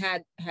someone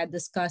had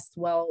discussed,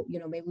 well,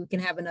 maybe we can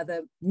have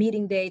another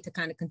meeting day to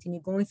kind of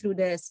continue going through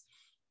this.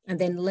 And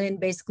then Lynn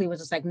basically was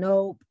just like,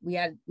 no, we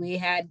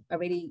had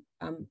already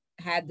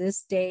had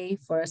this day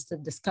for us to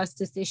discuss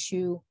this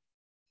issue.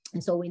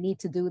 And so we need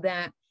to do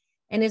that.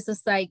 And it's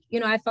just like,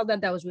 I felt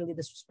that was really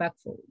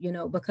disrespectful,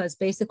 because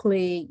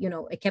basically,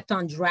 it kept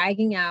on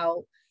dragging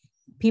out.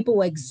 People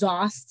were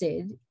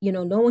exhausted,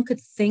 no one could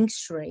think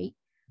straight.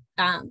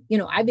 I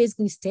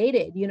basically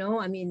stated,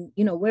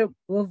 we're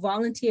a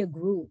volunteer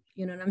group,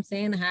 you know what I'm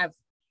saying? I have,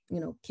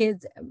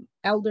 kids,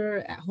 elder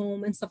at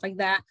home and stuff like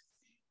that.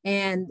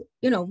 And,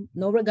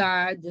 no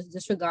regard, just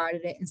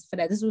disregarded it. And for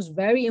that, this was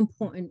very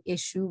important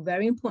issue,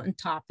 very important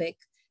topic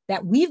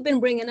that we've been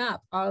bringing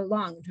up all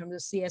along in terms of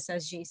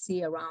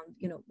CSSJC around,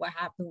 what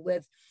happened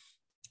with,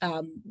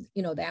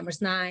 the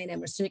Amherst 9,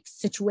 Amherst 6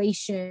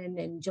 situation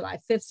and July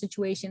 5th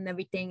situation and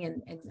everything,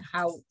 and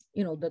how,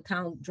 the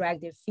town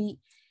dragged their feet.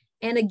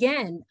 And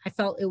again, I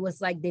felt it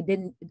was like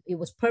it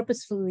was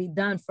purposefully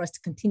done for us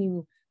to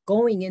continue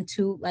going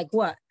into like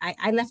what?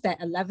 I left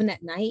at 11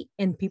 at night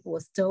and people were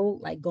still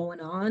like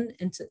going on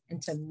into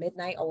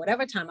midnight or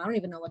whatever time. I don't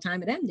even know what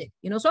time it ended,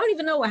 so I don't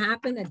even know what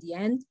happened at the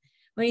end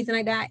or anything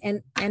like that.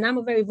 And I'm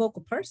a very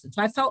vocal person.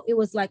 So I felt it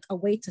was like a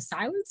way to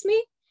silence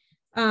me,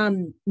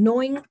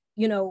 knowing,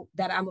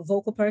 that I'm a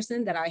vocal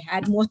person, that I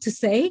had more to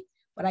say,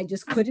 but I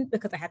just couldn't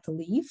because I had to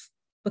leave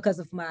because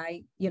of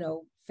my,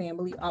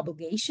 family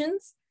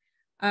obligations.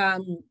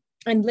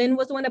 And Lynn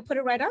was the one that put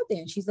it right out there.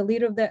 And she's the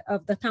leader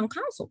of the town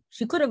council.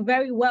 She could have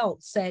very well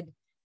said,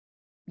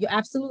 you're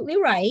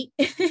absolutely right.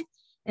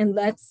 And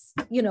let's,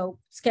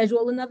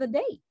 schedule another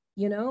date.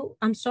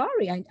 I'm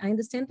sorry. I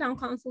understand town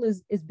council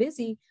is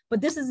busy,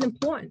 but this is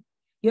important.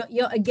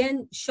 You're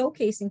again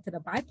showcasing to the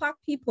BIPOC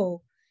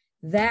people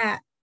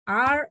that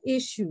our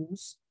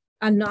issues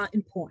are not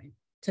important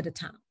to the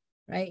town,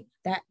 right?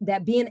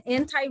 That being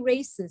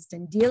anti-racist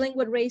and dealing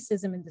with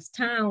racism in this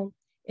town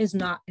is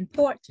not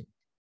important.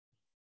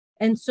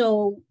 And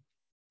so,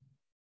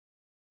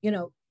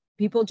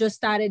 People just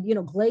started, you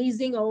know,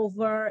 glazing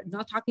over,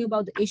 not talking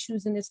about the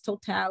issues in its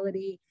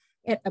totality,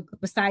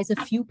 besides a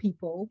few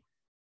people.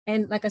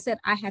 And like I said,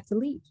 I had to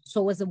leave.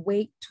 So it was a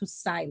way to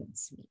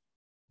silence me.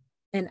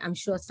 And I'm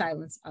sure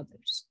silence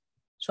others.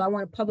 So I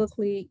want to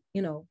publicly,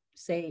 you know,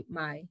 say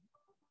my,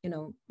 you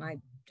know, my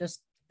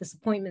just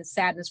disappointment,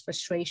 sadness,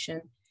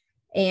 frustration,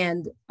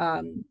 and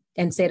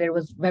say that it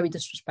was very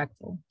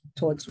disrespectful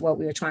towards what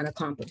we were trying to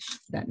accomplish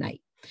that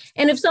night.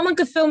 And if someone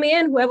could fill me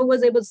in, whoever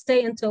was able to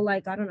stay until,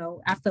 like, I don't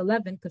know, after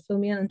 11 could fill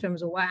me in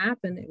terms of what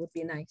happened, it would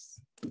be nice.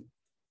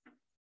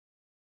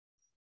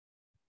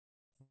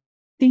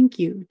 Thank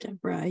you,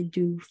 Deborah. I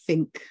do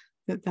think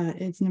that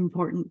that is an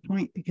important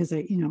point, because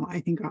I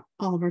think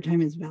all of our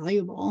time is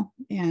valuable,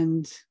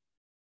 and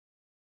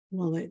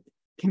while it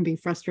can be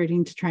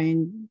frustrating to try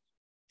and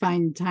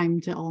find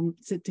time to all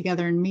sit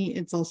together and meet,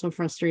 it's also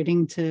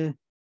frustrating to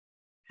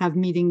have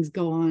meetings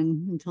go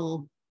on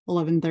until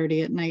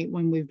 11:30 at night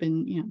when we've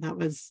been, you know, that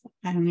was,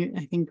 I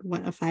think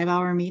what, a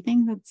 5-hour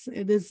meeting.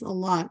 It is a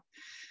lot.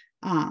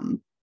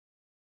 And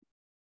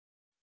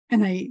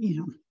I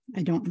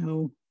don't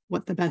know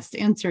what the best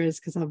answer is,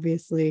 because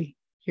obviously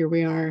here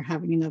we are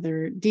having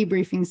another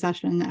debriefing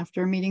session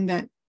after a meeting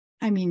that,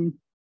 I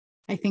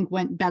think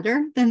went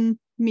better than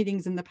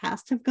meetings in the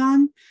past have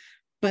gone,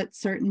 but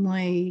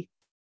certainly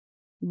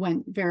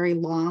went very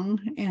long.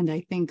 And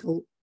I think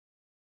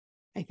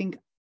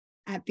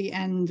at the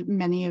end,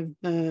 many of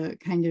the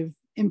kind of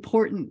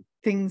important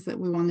things that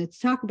we wanted to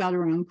talk about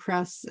around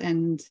CRESS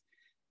and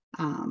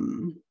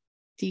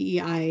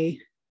DEI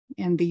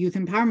and the Youth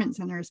Empowerment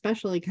Center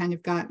especially kind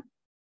of got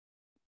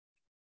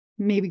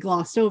maybe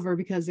glossed over,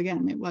 because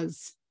again, it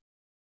was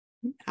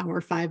hour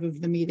 5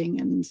 of the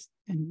meeting and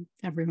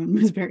everyone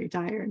was very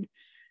tired.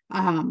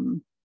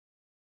 I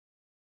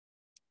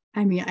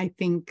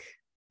think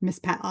Ms.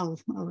 Pat, I'll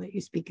let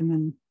you speak, and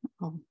then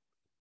I'll.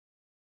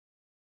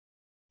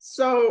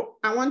 So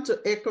I want to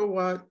echo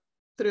what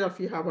 3 of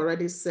you have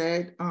already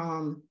said.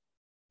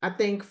 I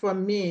think for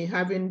me,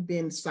 having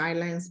been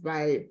silenced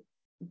by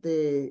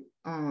the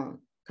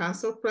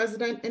council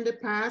president in the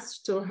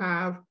past, to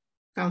have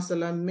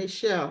Councillor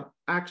Michelle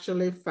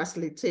actually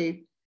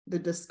facilitate the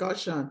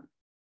discussion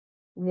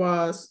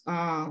was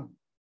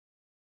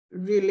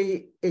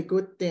really a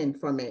good thing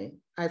for me.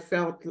 I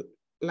felt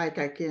like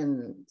I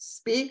can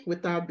speak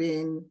without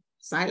being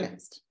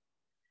silenced.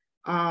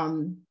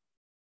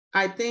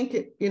 I think,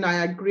 I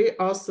agree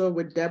also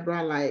with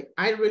Deborah, like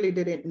I really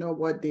didn't know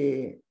what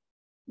the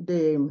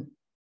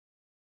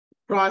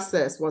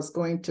process was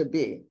going to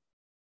be.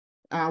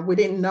 We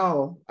didn't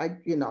know,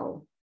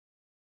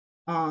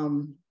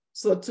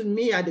 so to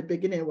me at the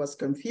beginning it was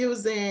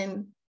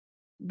confusing,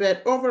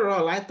 but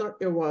overall I thought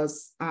it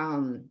was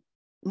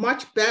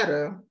much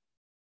better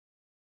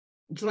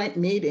joint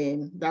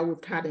meeting that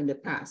we've had in the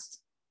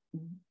past.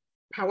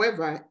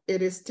 However,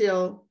 it is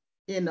still,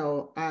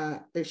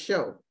 a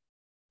show,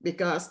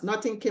 because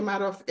nothing came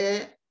out of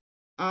it.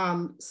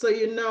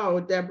 So,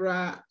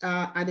 Deborah,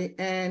 at the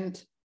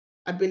end,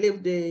 I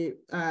believe the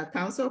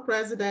council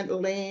president,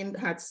 Lane,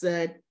 had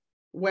said,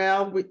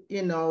 well,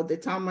 the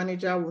town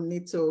manager will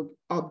need to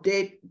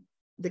update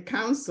the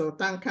town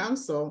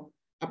council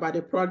about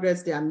the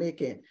progress they are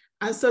making.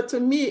 And so to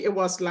me, it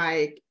was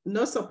like,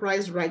 no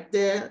surprise right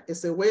there.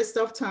 It's a waste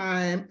of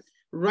time,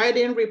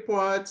 writing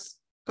reports,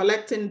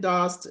 collecting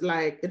dust,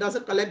 like it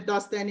doesn't collect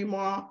dust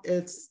anymore.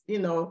 It's,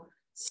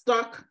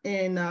 stuck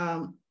in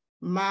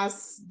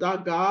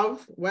mass.gov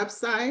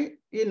website,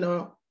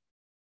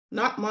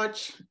 not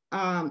much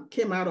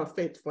came out of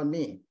it for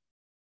me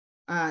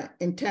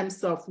in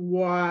terms of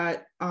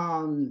what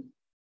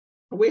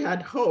we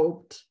had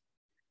hoped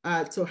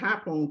to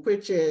happen,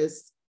 which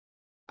is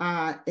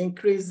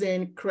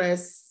increasing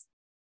CRESS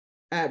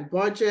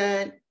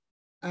budget,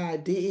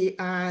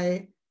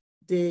 DEI,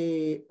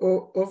 the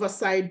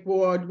oversight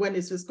board, when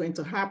is this going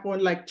to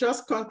happen? Like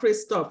just concrete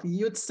stuff,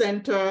 youth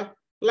center,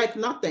 like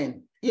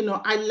nothing.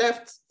 I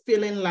left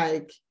feeling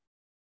like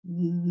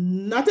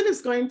nothing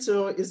is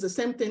the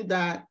same thing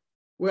that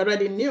we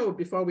already knew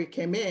before we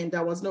came in.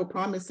 There was no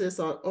promises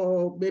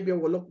or maybe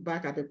we'll look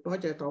back at the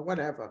budget or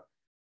whatever.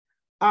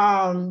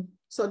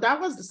 So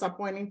that was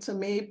disappointing to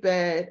me,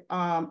 but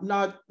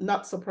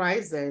not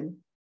surprising.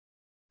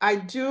 I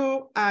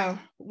do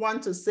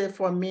want to say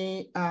for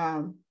me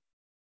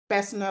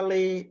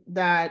personally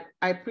that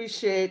I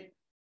appreciate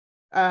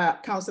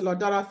Councillor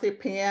Dorothy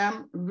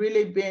PM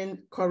really being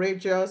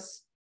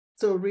courageous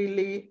to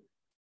really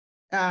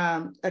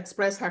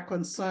express her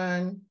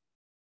concern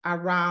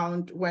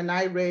around when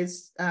I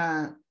raised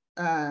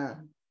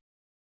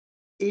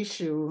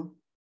issue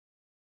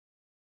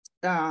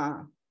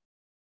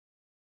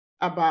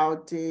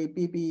about the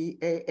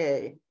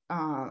BBAA,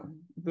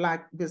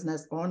 Black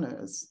business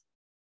owners.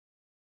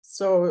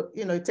 So,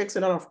 it takes a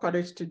lot of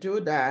courage to do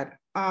that.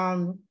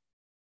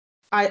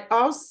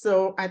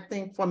 I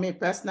think for me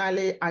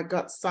personally, I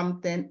got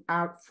something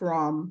out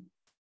from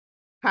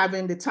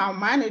having the town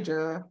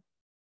manager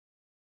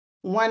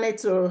wanted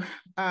to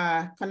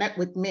connect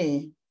with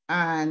me,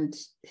 and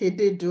he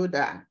did do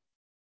that.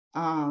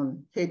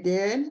 He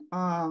did.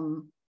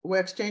 We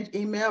exchanged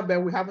email,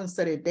 but we haven't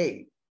set a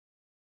date.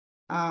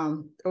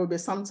 It will be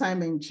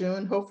sometime in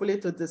June, hopefully,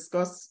 to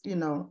discuss,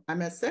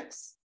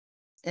 MS6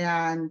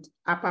 and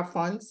APA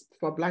funds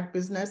for Black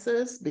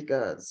businesses,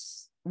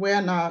 because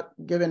we're not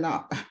giving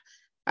up.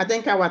 I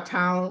think our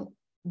town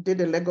did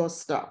illegal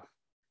stuff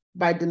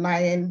by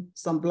denying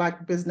some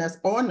Black business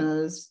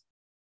owners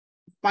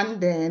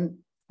funding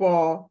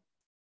for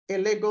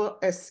illegal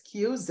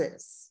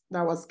excuses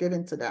that was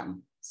given to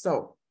them.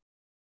 So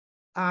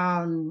I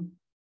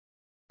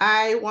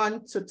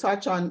want to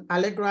touch on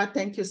Allegra.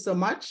 Thank you so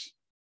much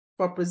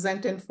for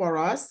presenting for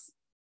us,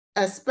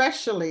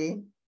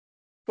 especially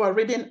for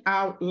reading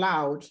out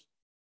loud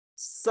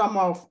some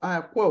of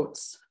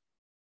quotes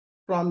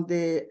from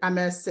the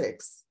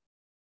MS6.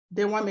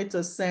 They want me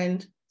to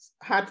send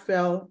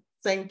heartfelt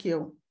thank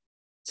you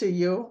to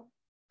you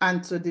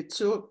and to the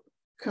two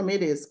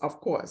committees, of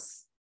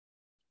course.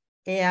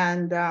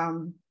 And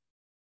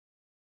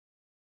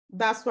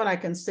that's what I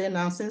can say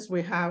now, since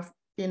we have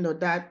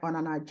that on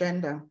an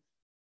agenda.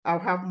 I'll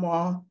have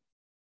more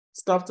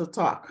stuff to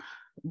talk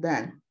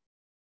then.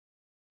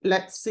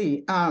 Let's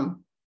see.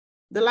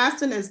 The last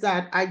thing is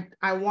that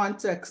I want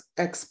to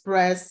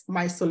express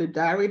my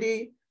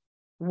solidarity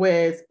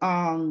with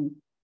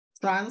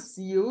trans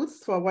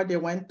youth for what they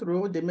went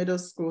through, the middle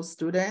school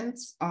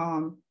students,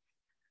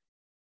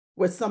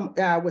 with some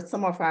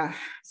of our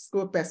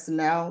school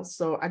personnel.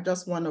 So I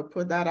just want to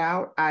put that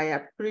out. I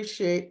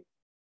appreciate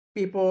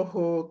people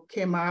who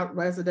came out,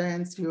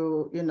 residents,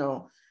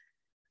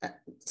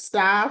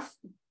 staff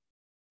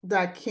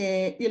that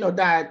came,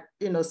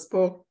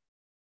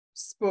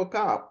 spoke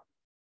up,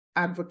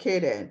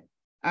 advocated,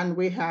 and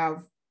we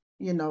have,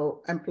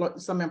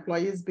 some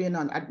employees being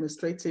on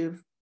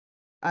administrative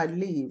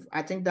leave.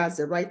 I think that's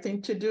the right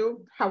thing to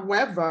do.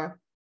 However,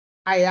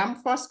 I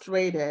am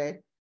frustrated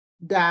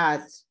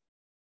that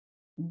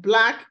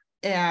Black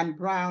and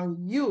brown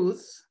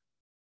youth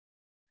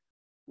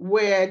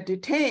were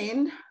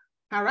detained,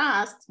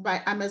 harassed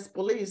by MS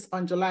police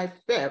on July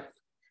 5th,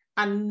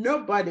 and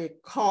nobody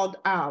called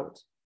out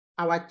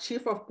our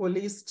chief of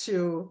police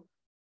to,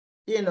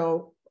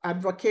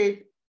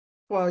 advocate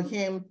for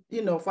him,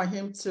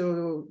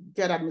 to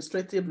get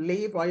administrative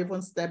leave or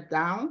even step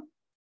down.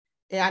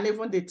 And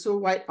even the two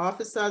white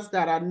officers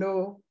that are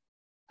no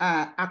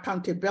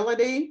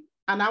accountability.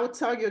 And I will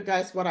tell you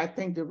guys what I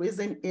think the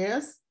reason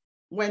is.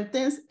 When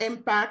things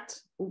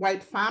impact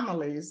white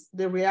families,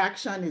 the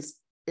reaction is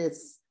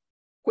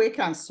quick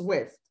and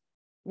swift.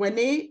 When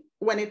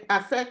it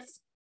affects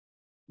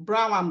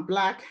brown and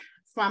Black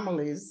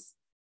families,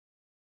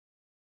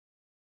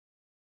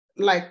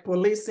 like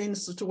policing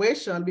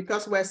situation,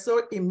 because we're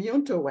so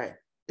immune to it.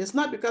 It's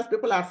not because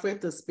people are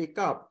afraid to speak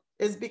up.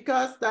 It's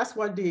because that's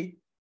what the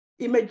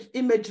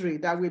imagery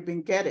that we've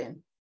been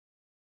getting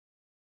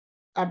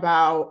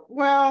about,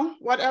 well,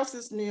 what else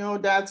is new?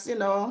 That's,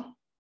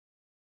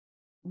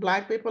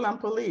 Black people and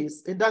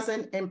police. It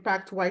doesn't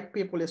impact white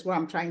people is what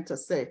I'm trying to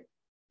say.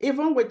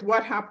 Even with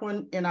what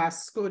happened in our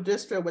school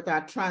district with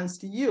our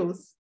trans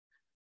youth,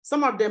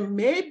 some of them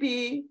may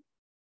be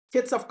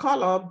kids of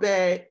color,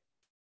 but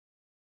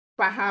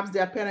perhaps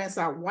their parents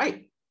are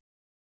white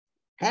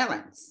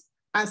parents.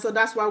 And so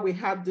that's why we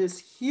have this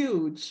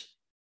huge,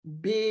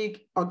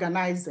 big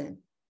organizing.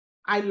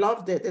 I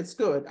loved it, it's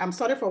good. I'm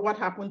sorry for what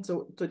happened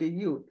to the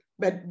youth,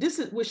 but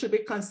we should be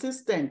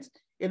consistent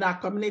in our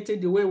community,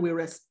 the way we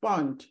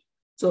respond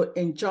to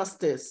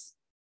injustice,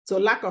 to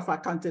lack of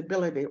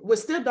accountability. We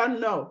still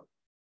don't know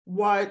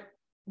what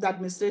the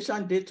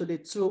administration did to the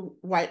two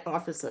white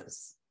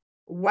officers.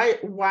 Why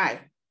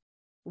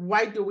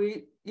do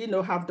we,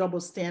 have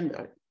double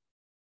standard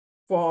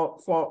for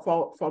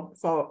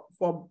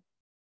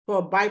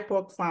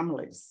BIPOC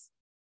families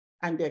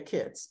and their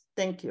kids?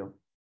 Thank you.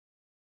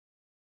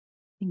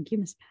 Thank you,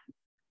 Ms. Pat.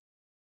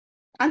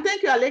 And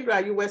thank you,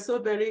 Allegra. You were so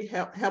very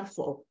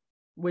helpful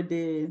with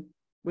the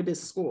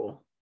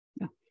school.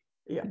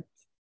 Yeah.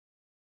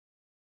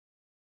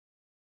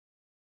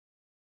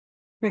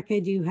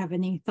 Rebecca, do you have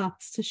any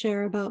thoughts to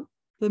share about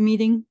the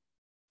meeting?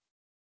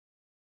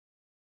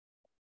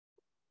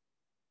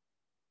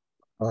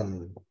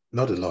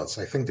 Not a lot.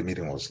 I think the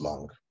meeting was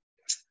long.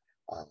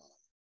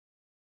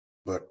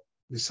 But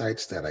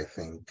besides that, I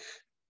think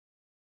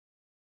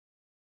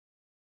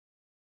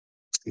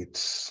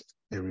it's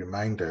a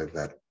reminder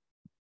that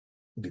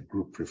the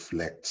group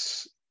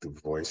reflects the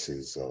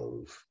voices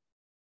of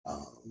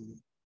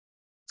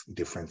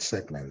different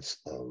segments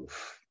of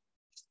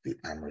the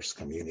Amherst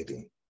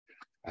community.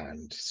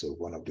 And so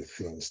one of the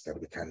things that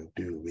we can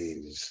do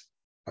is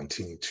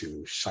continue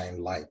to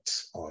shine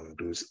light on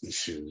those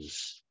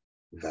issues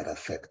that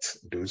affect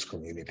those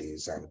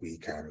communities, and we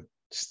can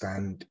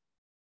stand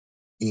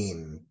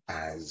in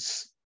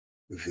as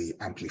the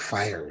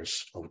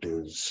amplifiers of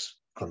those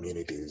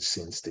communities,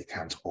 since they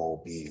can't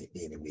all be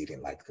in a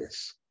meeting like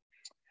this.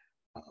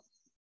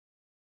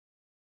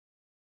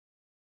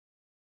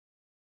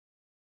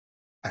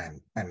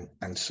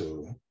 And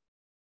so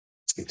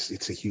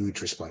it's a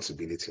huge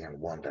responsibility, and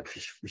one that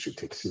we should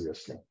take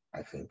seriously,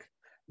 I think.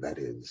 That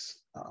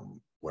is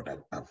what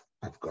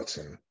I've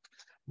gotten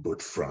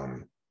both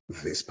from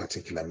this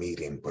particular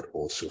meeting, but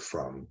also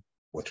from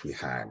what we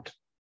had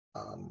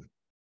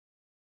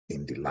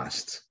in the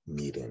last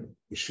meeting.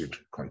 We should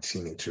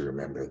continue to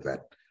remember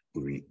that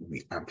we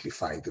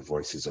amplify the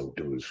voices of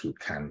those who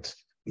can't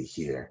be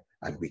here,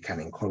 and we can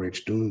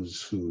encourage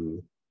those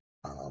who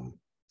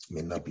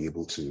may not be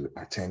able to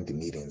attend the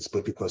meetings,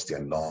 but because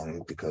they're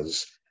long,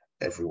 because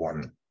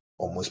everyone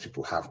or most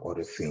people have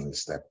other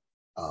things that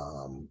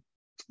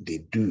they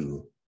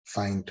do,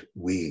 find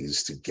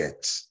ways to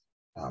get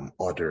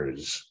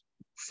others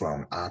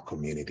from our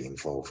community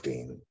involved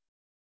in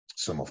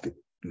some of the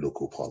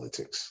local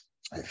politics.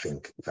 I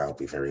think that'll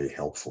be very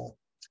helpful.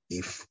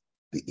 If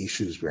the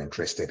issues we're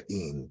interested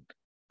in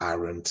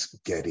aren't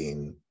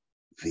getting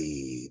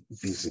the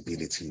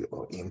visibility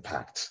or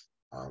impact,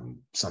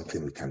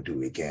 something we can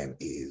do again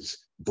is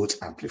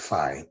both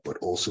amplify, but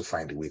also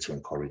find a way to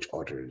encourage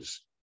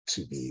others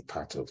to be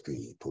part of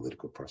the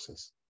political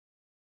process.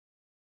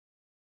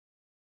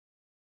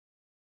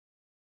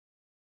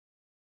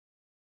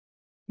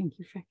 Thank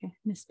you, Freke.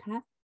 Ms.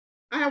 Pat?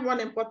 I have one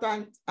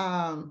important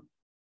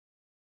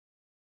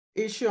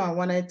issue I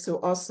wanted to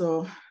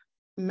also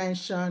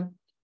mention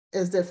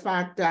is the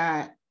fact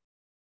that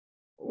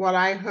what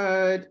I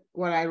heard,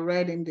 what I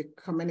read in the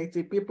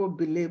community, people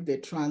believe the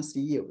trans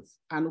youth.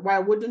 And why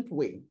wouldn't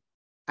we?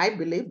 I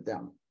believe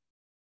them.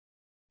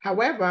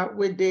 However,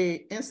 with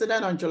the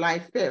incident on July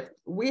 5th,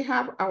 we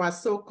have our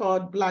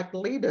so-called Black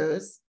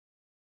leaders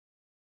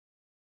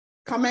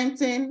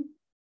commenting,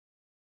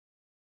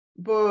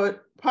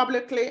 but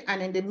publicly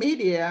and in the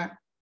media,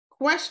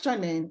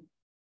 questioning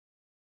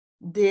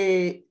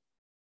the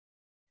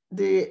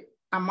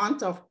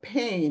amount of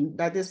pain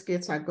that these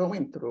kids are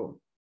going through.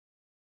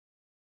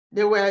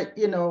 They were,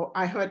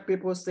 I heard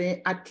people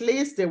say, at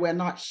least they were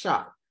not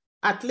shot.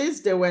 At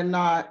least they were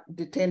not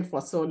detained for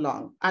so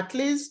long. At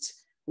least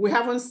we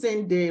haven't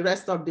seen the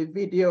rest of the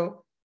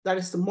video. There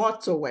is more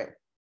to it.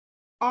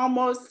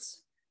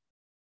 Almost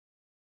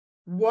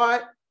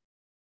what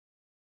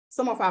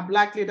some of our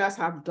Black leaders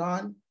have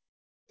done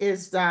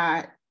is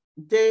that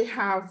they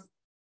have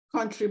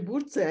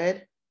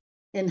contributed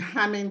in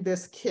harming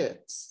these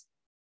kids.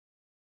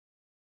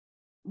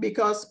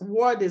 Because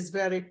word is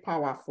very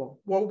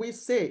powerful. What we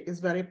say is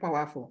very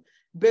powerful.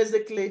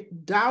 Basically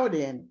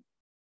doubting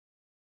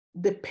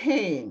the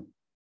pain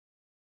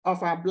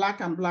of our Black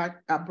and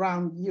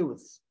brown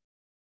youth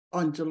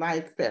on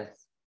July 5th.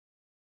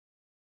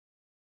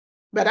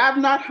 But I've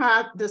not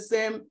had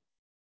the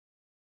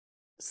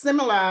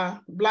similar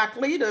Black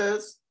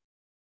leaders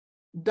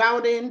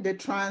doubting the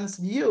trans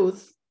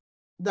youth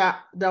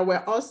that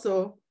were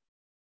also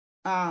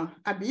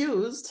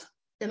abused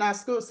in our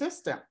school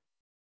system.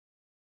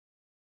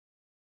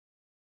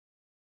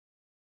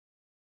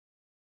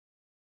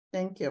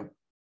 Thank you.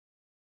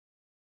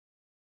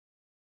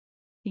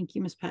 Thank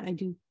you, Ms. Pat. I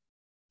do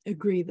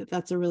agree that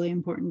that's a really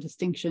important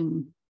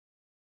distinction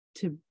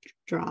to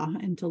draw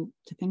and to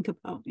think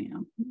about,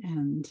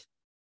 and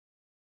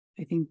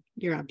I think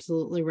you're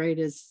absolutely right,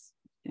 is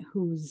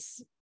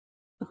who's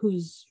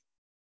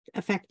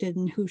affected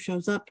and who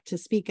shows up to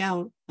speak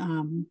out,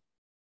 and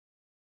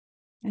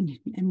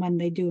when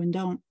they do and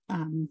don't,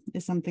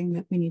 is something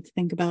that we need to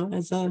think about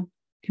as a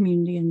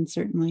community. And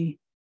certainly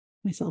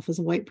myself as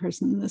a white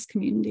person in this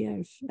community,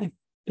 I've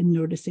been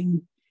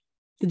noticing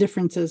the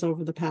differences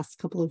over the past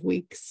couple of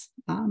weeks.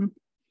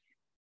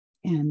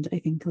 And I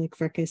think, like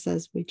Freke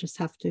says, we just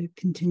have to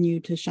continue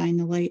to shine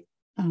the light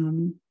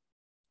on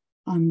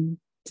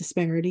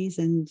disparities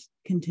and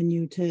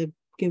continue to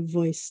give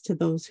voice to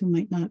those who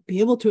might not be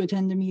able to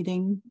attend a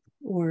meeting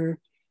or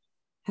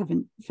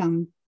haven't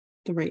found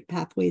the right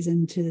pathways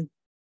into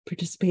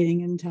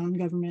participating in town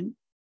government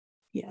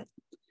yet.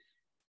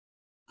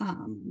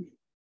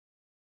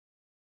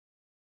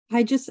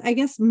 I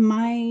guess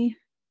my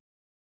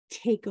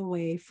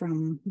takeaway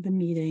from the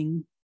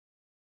meeting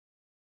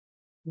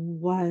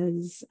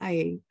was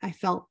I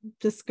felt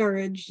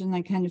discouraged, and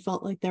I kind of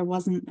felt like there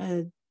wasn't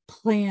a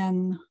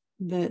plan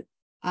that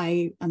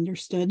I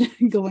understood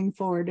going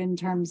forward in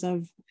terms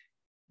of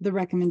the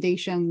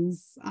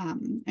recommendations.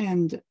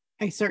 And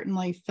I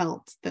certainly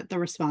felt that the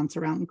response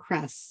around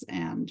CRESS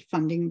and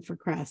funding for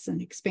CRESS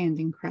and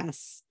expanding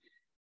CRESS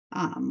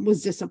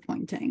was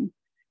disappointing.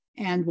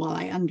 And while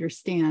I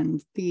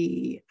understand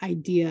the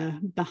idea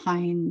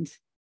behind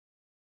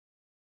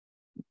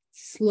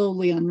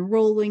slowly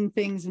unrolling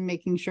things and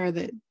making sure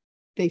that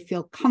they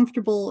feel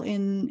comfortable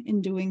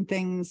in doing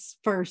things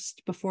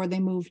first before they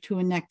move to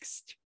a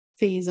next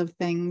phase of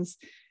things,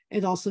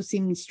 it also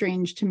seemed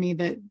strange to me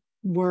that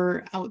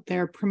we're out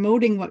there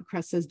promoting what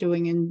CRESS is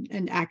doing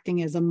and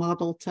acting as a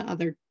model to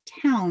other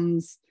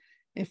towns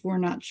if we're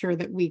not sure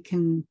that we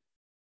can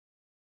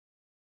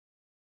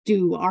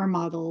do our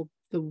model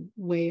the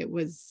way it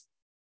was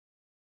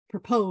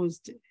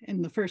proposed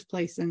in the first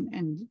place.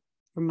 And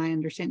from my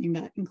understanding,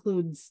 that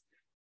includes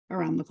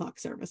around-the-clock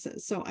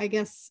services. So I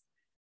guess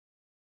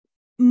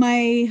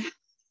my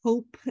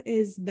hope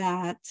is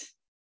that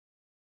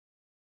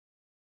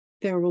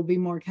there will be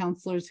more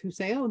counselors who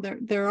say, oh,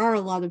 there are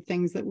a lot of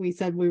things that we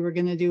said we were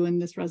going to do in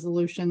this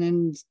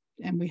resolution,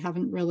 and we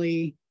haven't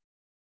really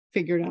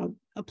figured out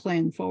a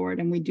plan forward,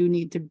 and we do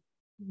need to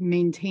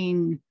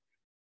maintain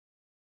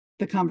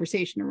the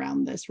conversation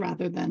around this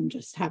rather than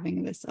just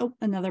having this, oh,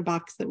 another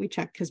box that we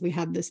check because we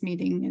had this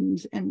meeting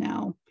and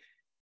now,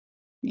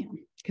 you know,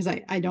 because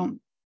I don't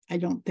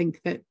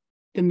think that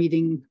the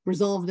meeting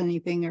resolved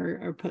anything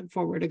or put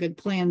forward a good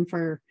plan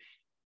for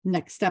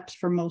next steps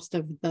for most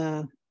of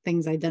the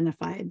things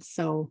identified.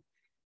 So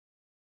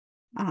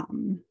I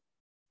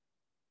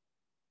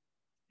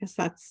guess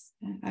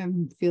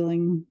I'm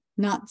feeling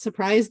not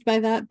surprised by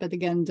that, but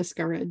again,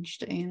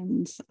 discouraged.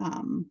 And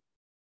I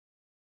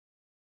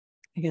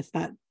guess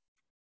that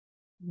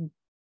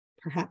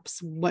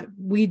perhaps what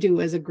we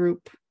do as a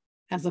group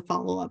as a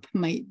follow-up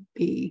might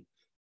be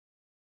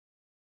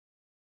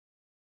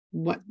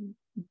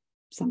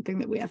something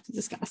that we have to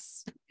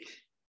discuss.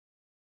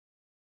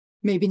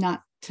 Maybe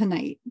not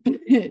tonight, but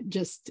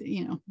just,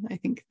 you know, I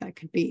think that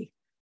could be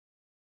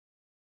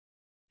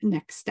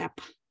next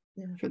step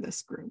for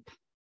this group.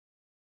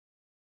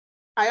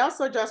 I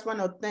also just want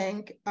to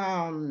thank,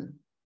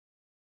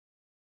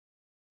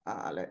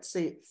 let's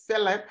see,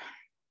 Philip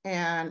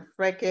and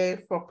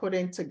Freke for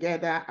putting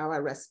together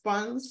our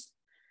response.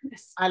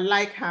 Yes. I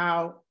like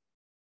how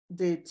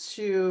the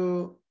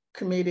two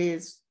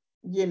committees,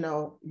 you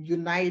know,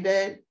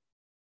 united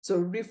to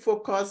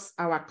refocus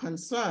our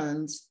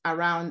concerns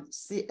around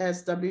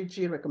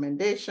CSWG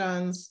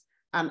recommendations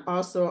and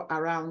also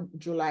around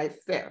July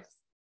 5th.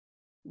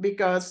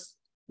 Because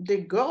the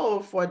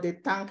goal for the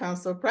town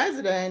council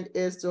president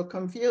is to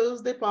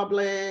confuse the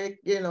public,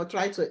 you know,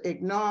 try to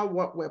ignore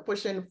what we're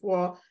pushing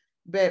for,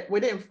 but we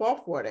didn't fall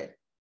for it.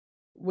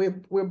 We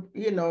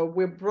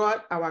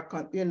brought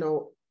our, you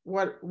know,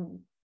 what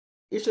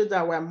issues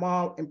that were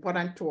more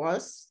important to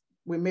us.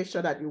 We made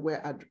sure that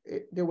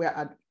they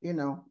were, you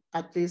know,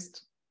 at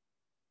least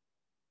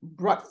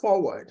brought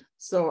forward.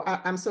 So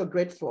I'm so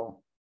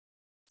grateful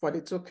for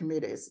the two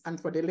committees and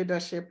for the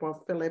leadership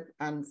of Philip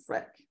and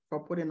Freck for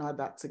putting all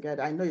that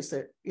together. I know it's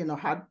a, you know,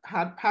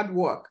 hard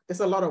work.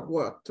 It's a lot of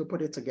work to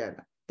put it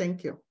together.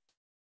 Thank you.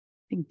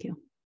 Thank you.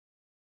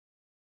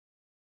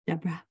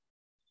 Deborah.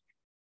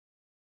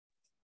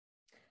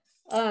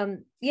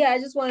 Yeah, I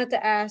just wanted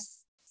to ask,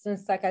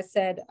 since like I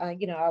said,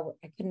 you know, I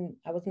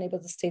wasn't able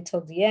to stay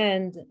till the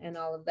end and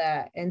all of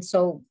that. And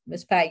so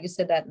Ms. Pat, you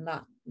said that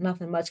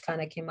nothing much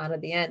kind of came out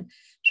of the end.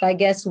 So I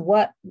guess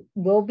what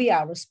will be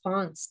our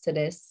response to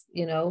this,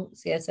 you know,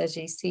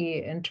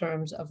 CSSJC, in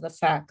terms of the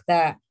fact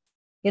that,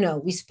 you know,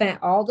 we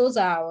spent all those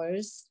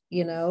hours,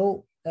 you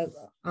know,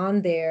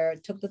 on there,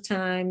 took the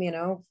time, you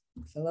know,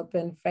 Philip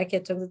and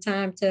Freckett took the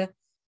time to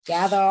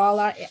gather all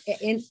our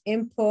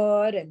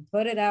input and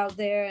put it out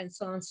there and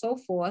so on and so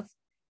forth.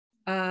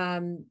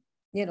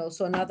 You know,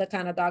 so another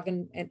kind of dog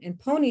and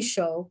pony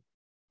show,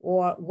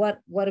 or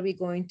what's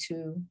going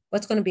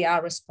to be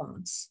our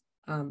response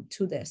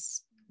to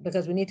this?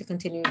 Because we need to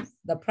continue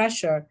the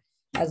pressure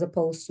as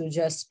opposed to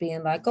just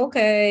being like,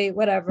 okay,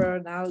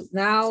 whatever. Now,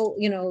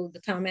 you know, the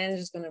town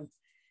manager is going to,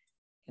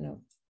 you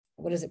know,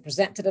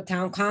 present to the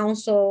town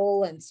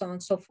council and so on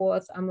and so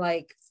forth. I'm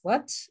like,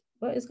 what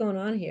is going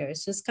on here?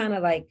 It's just kind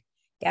of like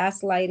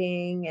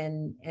gaslighting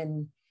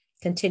and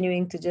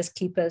continuing to just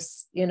keep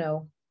us, you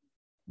know,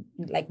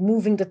 like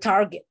moving the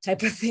target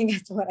type of thing.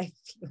 That's what I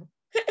feel.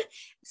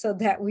 So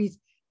that we,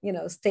 you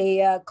know,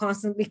 stay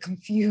constantly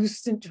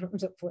confused in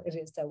terms of what it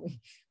is that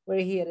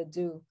we're here to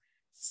do.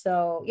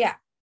 So yeah,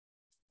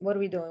 what are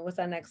we doing? What's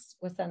our next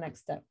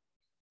step?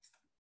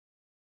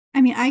 I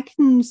mean, I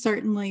can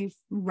certainly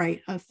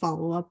write a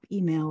follow-up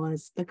email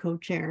as the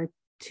co-chair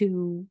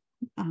to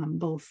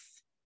both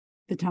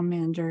the town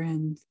manager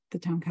and the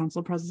town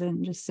council president,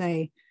 and just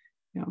say,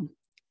 you know,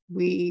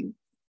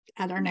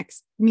 at our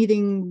next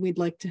meeting, we'd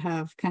like to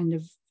have kind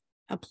of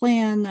a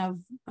plan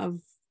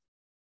of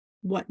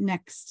what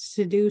next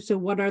to do. So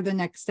what are the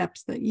next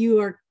steps that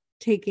you are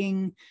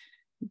taking?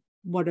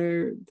 What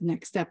are the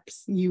next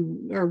steps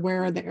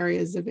where are the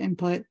areas of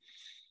input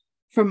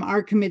from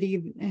our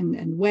committee,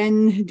 and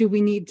when do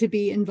we need to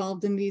be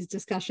involved in these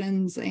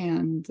discussions,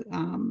 and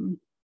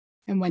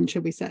when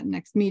should we set a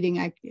next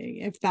meeting?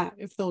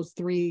 If those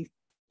three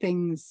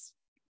things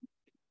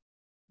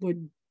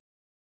would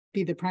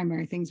be the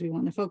primary things we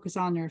want to focus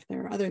on, or if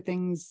there are other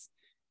things.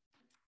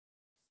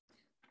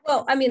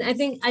 Well, I mean, I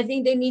think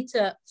they need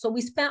to, so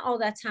we spent all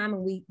that time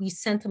and we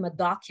sent them a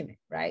document,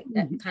 right?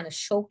 That kind of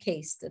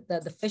showcased the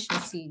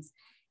deficiencies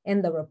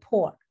in the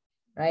report,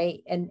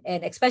 right? And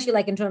especially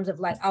like in terms of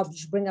like, I'll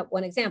just bring up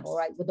one example,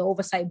 right? With the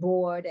oversight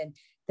board and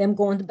them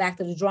going back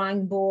to the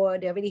drawing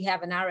board, they already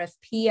have an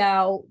RFP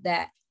out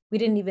that we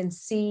didn't even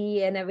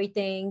see and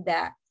everything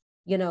that,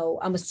 you know,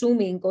 I'm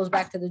assuming goes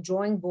back to the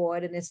drawing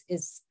board and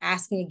is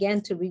asking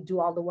again to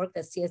redo all the work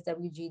that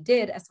CSWG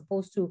did, as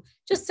opposed to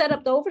just set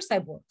up the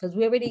oversight board, because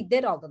we already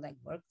did all the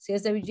legwork.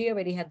 CSWG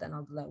already had done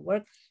all the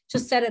legwork.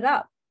 Just set it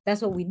up.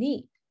 That's what we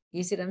need.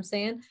 You see what I'm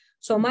saying?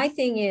 So my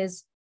thing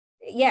is,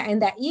 yeah,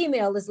 and that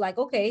email is like,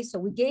 okay, so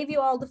we gave you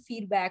all the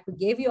feedback, we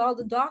gave you all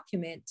the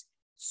document.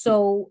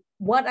 So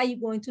what are you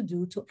going to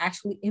do to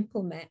actually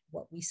implement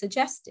what we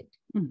suggested?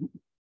 Mhm.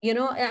 You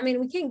know, I mean,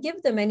 we can't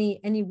give them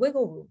any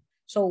wiggle room.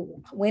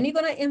 So when are you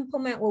going to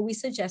implement what we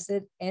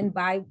suggested, and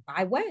by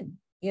when?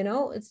 You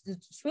know, it's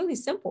really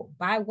simple.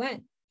 By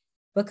when?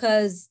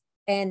 Because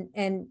and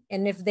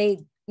if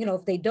they, you know,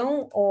 if they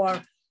don't,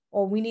 or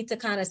we need to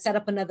kind of set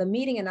up another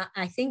meeting. And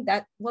I think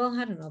that, well,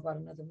 I don't know about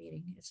another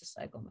meeting. It's just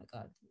like, oh my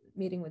God,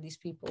 meeting with these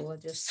people are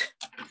just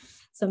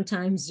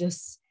sometimes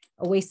just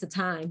a waste of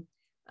time.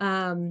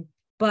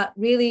 But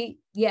really,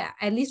 yeah,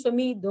 at least for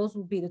me, those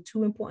would be the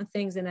two important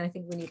things. And I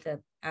think we need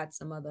to add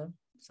some other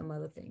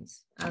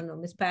things. I don't know,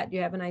 Ms. Pat, you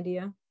have an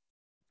idea?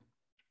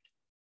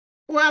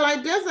 Well,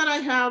 ideas that I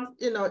have,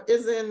 you know,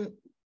 isn't,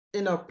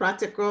 you know,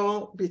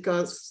 practical,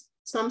 because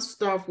some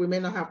stuff we may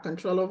not have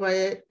control over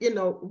it. You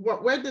know,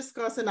 what we're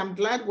discussing, I'm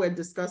glad we're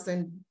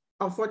discussing.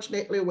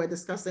 Unfortunately, we're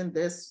discussing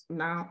this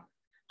now.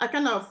 I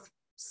kind of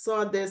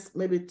saw this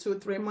maybe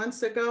 2-3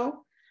 months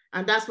ago.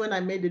 And that's when I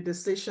made the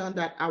decision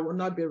that I will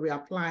not be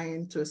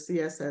reapplying to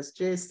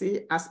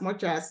CSSJC, as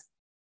much as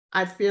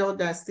I feel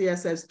that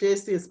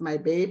CSSJC is my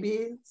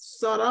baby,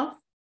 sort of.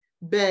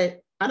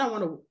 But I don't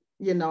want to,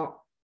 you know,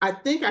 I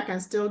think I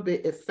can still be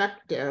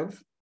effective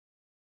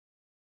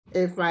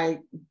if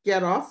I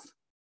get off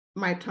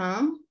my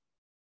term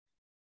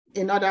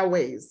in other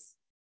ways.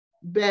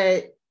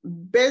 But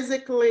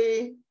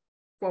basically,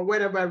 for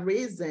whatever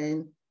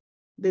reason,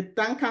 the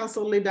Town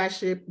Council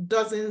leadership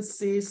doesn't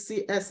see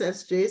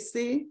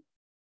CSSJC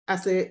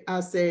as a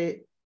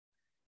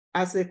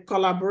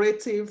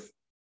collaborative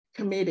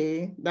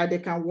committee that they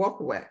can work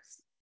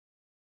with.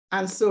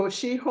 And so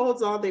she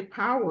holds all the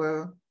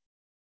power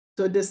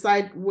to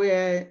decide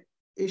where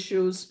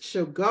issues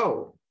should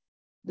go,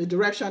 the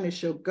direction it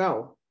should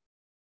go.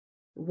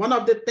 One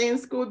of the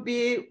things could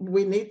be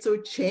we need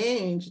to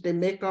change the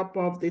makeup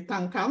of the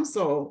Town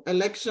Council.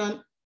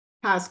 Election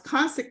has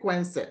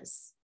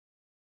consequences.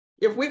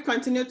 If we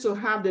continue to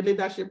have the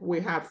leadership we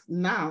have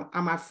now,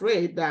 I'm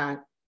afraid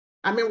that,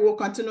 I mean, we'll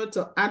continue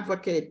to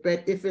advocate,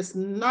 but if it's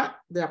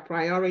not their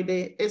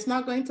priority, it's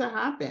not going to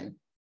happen.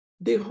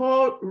 The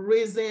whole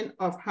reason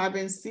of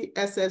having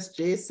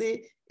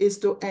CSSJC is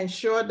to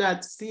ensure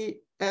that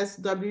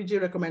CSWG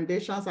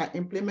recommendations are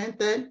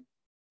implemented.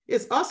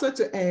 It's also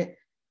to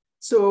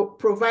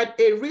provide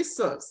a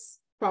resource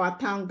for our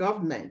town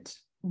government.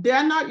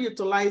 They're not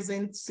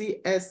utilizing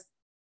CSSJC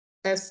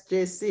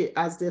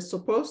as they're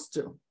supposed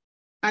to.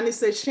 And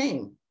it's a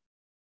shame.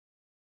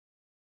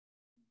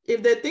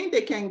 If they think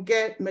they can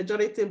get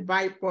majority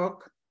BIPOC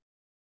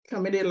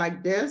committee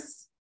like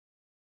this,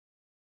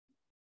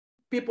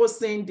 people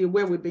seeing the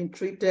way we've been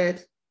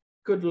treated,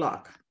 good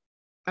luck.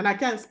 And I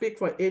can't speak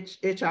for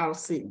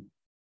HRC.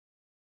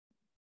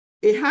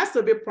 It has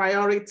to be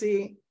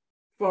priority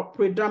for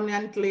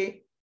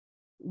predominantly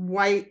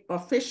white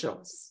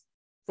officials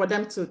for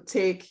them to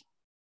take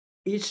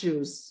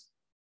issues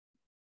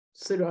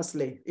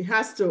seriously. It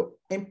has to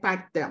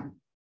impact them.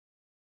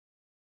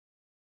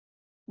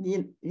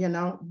 You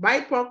know,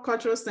 BIPOC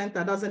Cultural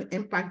Center doesn't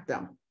impact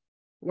them.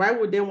 Why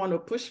would they want to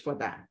push for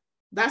that?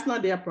 That's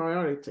not their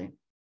priority.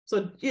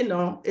 So, you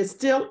know, it's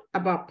still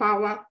about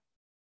power.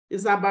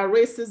 It's about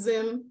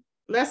racism.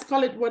 Let's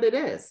call it what it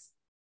is.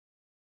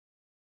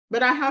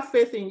 But I have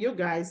faith in you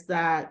guys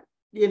that,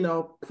 you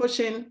know,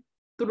 pushing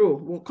through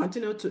will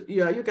continue to,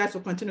 you guys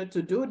will continue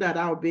to do that.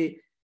 I'll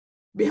be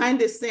behind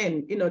the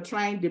scene, you know,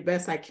 trying the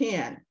best I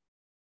can.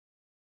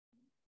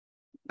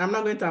 I'm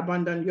not going to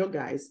abandon you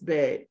guys,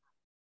 but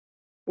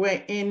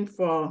we're in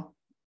for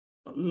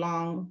a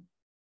long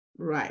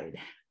ride,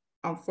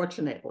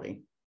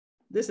 unfortunately.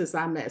 This is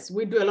our mess.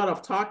 We do a lot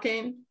of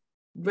talking,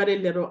 very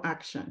little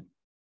action.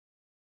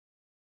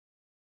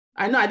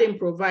 I know I didn't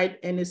provide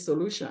any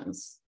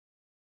solutions.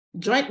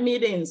 Joint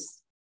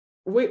meetings,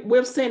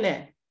 we've seen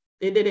it.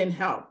 It didn't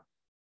help.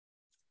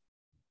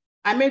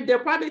 I mean, they'll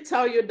probably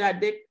tell you that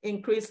they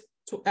increased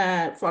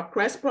for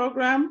CREST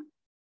program.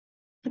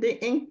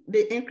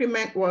 The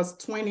increment was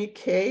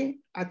 20K.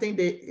 I think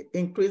they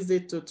increased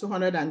it to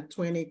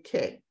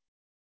 220K.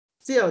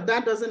 Still,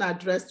 that doesn't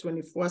address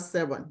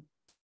 24/7.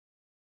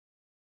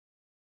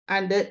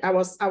 And then I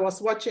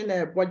was watching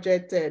a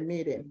budget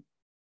meeting,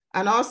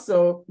 and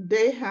also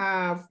they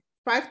have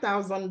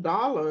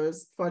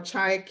 $5,000 for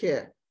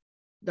childcare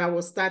that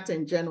will start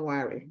in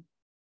January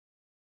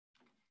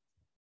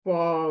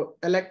for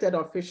elected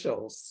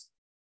officials.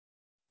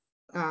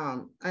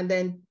 And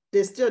then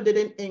they still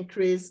didn't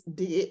increase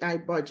DEI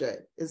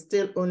budget. It's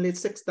still only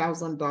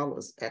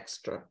 $6,000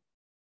 extra.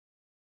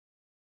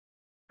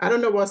 I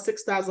don't know what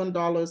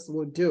 $6,000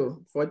 will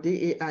do for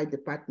DEI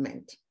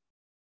department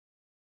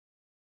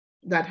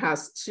that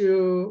has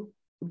 2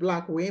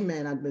 Black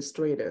women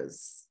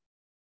administrators.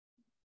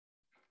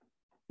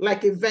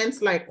 Like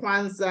events like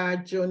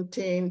Kwanzaa,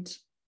 Juneteenth,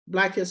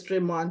 Black History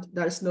Month,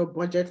 there's no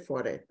budget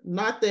for it.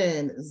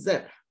 Nothing,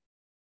 zip,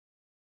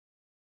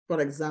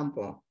 for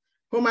example.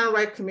 Human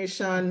Rights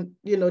Commission,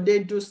 you know,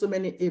 they do so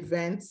many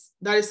events.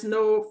 There is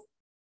no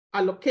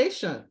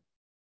allocation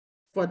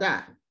for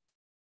that.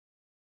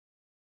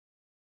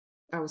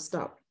 I will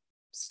stop.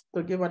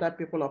 to give other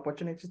people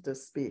opportunity to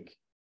speak.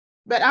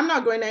 But I'm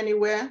not going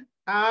anywhere.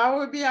 I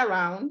will be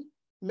around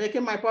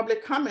making my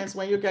public comments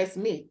when you guys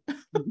meet.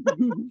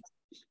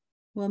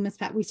 Well, Ms.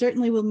 Pat, we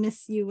certainly will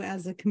miss you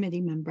as a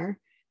committee member.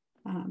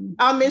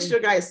 I'll miss you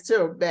guys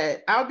too,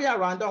 but I'll be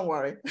around, don't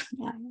worry.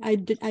 I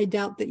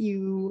doubt that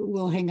you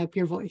will hang up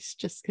your voice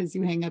just because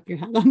you hang up your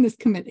hat on this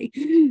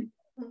committee.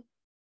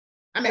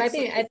 I'm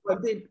excited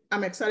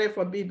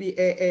for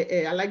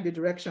BBAAA. I like the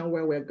direction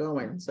where we're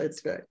going, so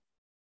it's good.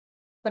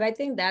 But I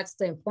think that's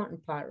the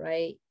important part,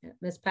 right,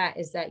 Ms. Pat,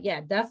 is that, yeah,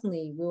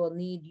 definitely we will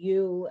need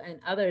you and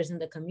others in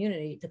the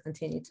community to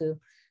continue to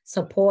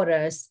support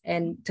us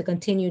and to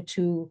continue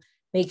to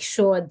make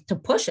sure to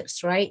push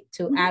us, right,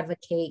 to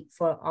advocate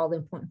for all the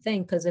important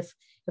things. Because if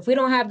we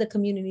don't have the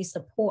community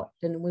support,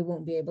 then we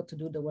won't be able to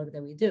do the work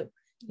that we do.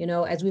 You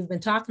know, as we've been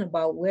talking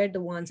about, we're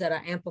the ones that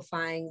are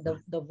amplifying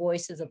the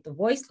voices of the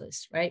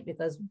voiceless, right?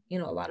 Because, you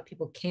know, a lot of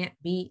people can't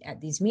be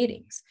at these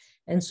meetings.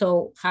 And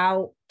so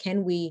how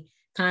can we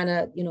kind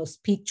of, you know,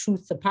 speak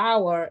truth to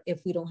power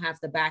if we don't have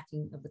the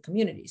backing of the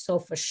community? So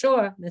for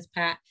sure, Ms.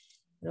 Pat,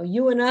 you know,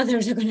 you and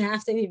others are going to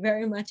have to be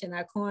very much in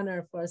our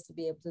corner for us to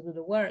be able to do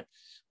the work.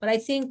 But I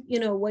think, you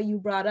know, what you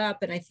brought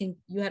up, and I think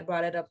you had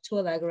brought it up too,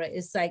 Allegra,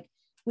 is like,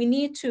 we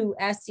need to,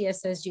 as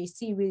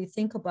CSSJC, really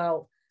think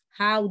about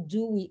how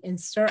do we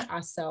insert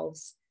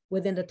ourselves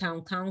within the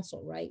town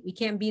council, right? We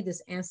can't be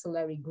this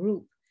ancillary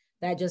group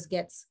that just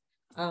gets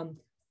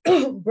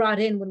brought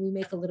in when we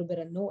make a little bit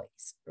of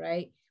noise,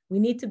 right? We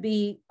need to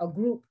be a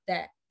group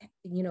that,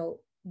 you know,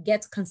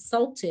 gets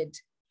consulted,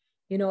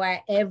 you know,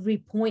 at every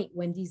point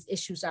when these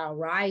issues are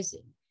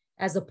arising,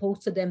 as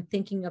opposed to them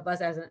thinking of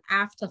us as an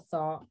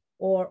afterthought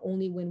or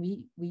only when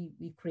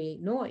we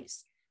create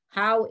noise.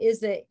 How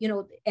is it, you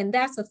know, and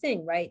that's the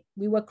thing, right?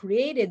 We were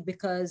created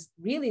because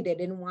really they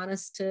didn't want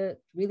us to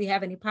really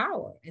have any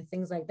power and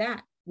things like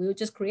that. We were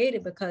just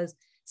created because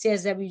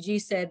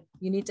CSWG said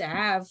you need to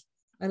have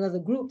another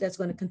group that's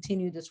going to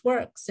continue this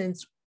work,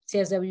 since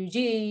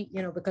CSWG,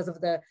 you know, because of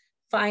the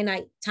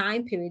finite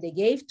time period they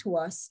gave to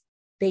us,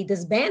 they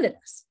disbanded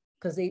us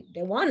because they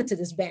wanted to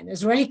disband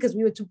us, right? Because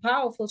we were too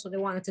powerful, so they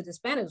wanted to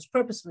disband us. It was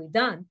purposely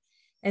done.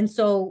 And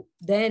so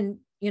then,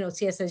 you know,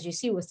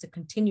 CSSJC was to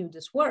continue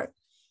this work.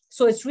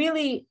 So it's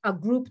really a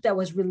group that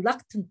was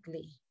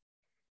reluctantly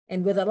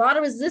and with a lot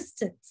of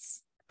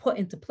resistance put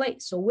into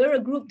place. So we're a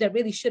group that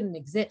really shouldn't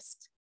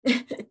exist.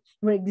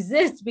 We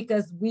exist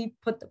because we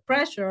put the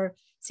pressure,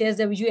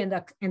 CSWG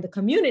and the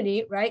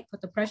community, right, put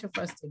the pressure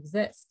for us to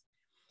exist.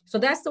 So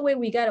that's the way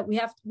we got it. We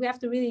have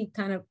to really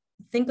kind of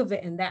think of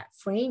it in that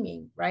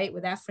framing, right,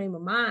 with that frame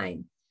of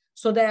mind,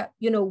 so that,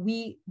 you know,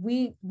 we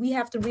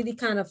have to really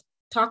kind of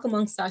talk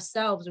amongst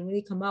ourselves and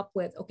really come up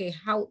with, okay,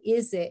 how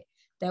is it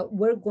that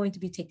we're going to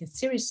be taken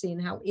seriously, and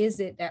how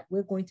is it that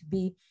we're going to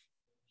be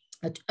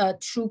a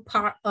true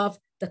part of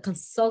the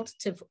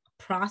consultative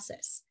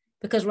process?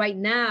 Because right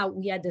now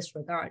we are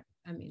disregarded.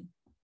 I mean,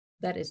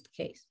 that is the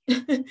case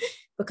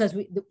because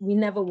we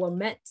never were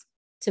meant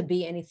to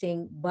be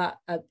anything but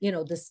you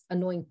know, this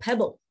annoying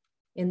pebble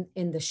in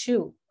the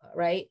shoe,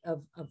 right,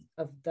 of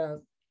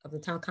the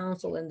town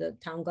council and the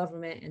town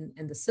government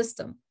and the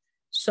system.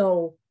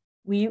 So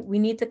we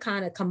need to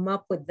kind of come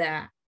up with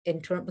that in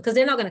terms, because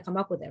they're not going to come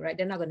up with it, right?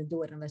 They're not going to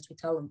do it unless we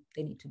tell them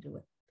they need to do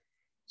it.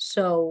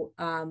 So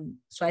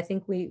so I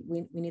think we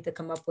need to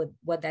come up with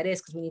what that is,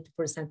 because we need to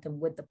present them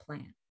with the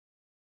plan.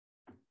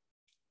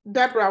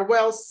 Deborah,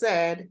 well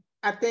said.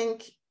 I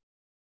think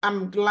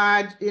I'm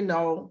glad, you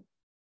know,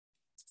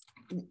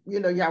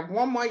 you have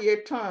 1 more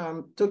year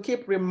term to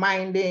keep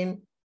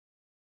reminding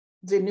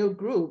the new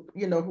group,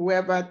 you know,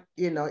 whoever,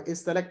 you know,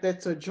 is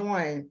selected to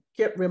join,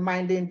 keep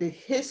reminding the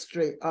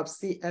history of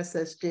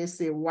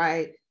CSSJC,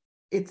 why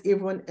it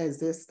even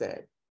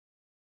existed.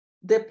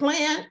 The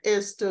plan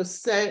is to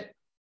set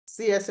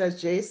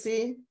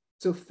CSSJC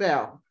to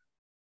fail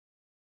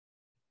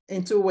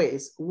in 2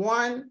 ways.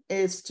 One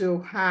is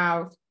to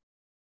have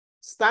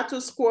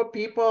status quo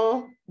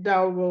people that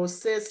will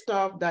say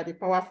stuff that the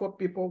powerful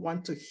people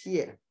want to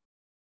hear.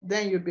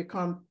 Then you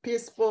become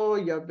peaceful,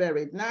 you're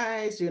very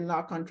nice, you're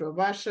not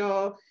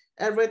controversial.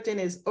 Everything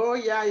is, oh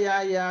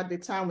yeah, the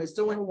town is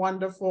doing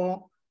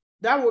wonderful.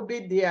 That would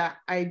be their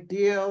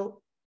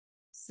ideal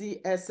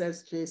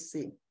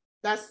CSSJC.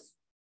 That's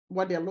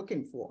what they're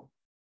looking for.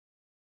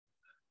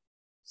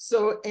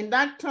 So in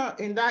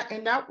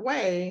that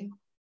way,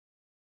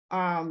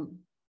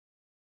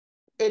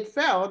 it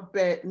failed,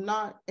 but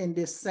not in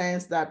the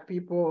sense that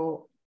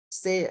people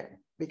say it,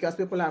 because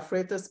people are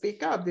afraid to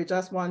speak up. They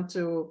just want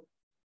to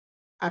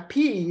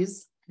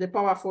appease the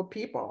powerful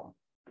people.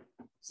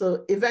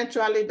 So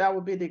eventually that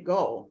will be the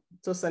goal,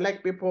 to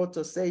select people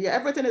to say, yeah,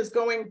 everything is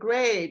going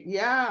great.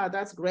 Yeah,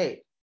 that's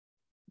great.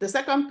 The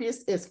second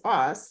piece is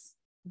us,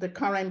 the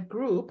current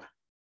group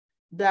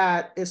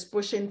that is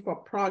pushing for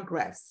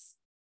progress.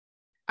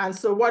 And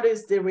so what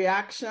is the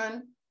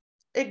reaction?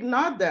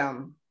 Ignore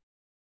them,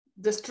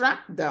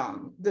 distract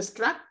them.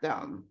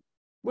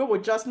 We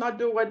will just not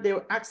do what they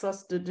ask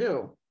us to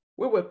do.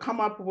 We will come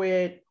up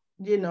with,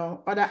 you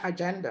know, other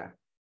agenda.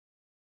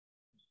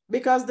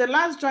 because the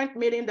last joint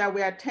meeting that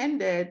we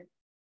attended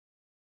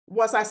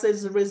was as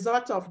a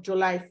result of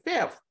July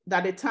 5th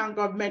that the town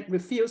government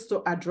refused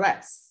to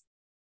address.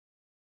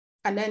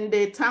 And then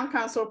the town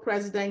council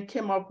president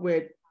came up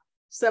with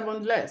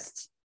 7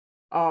 lists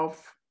of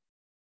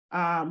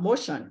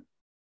motion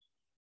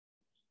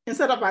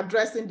instead of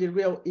addressing the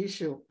real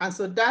issue. And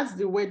so that's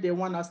the way they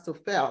want us to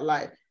feel.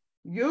 Like,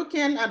 you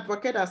can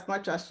advocate as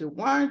much as you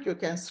want, you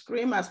can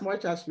scream as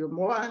much as you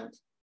want.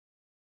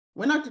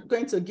 We're not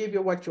going to give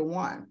you what you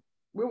want.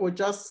 We will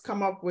just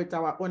come up with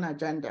our own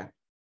agenda.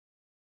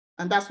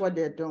 And that's what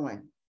they're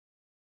doing.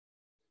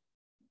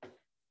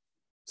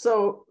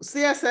 So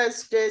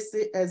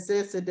CSSJC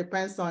exists, it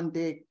depends on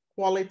the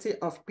quality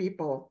of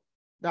people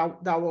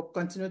that will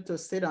continue to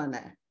sit on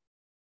it.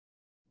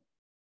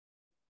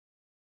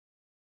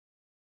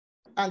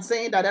 And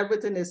saying that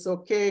everything is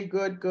okay,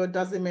 good,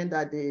 doesn't mean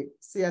that the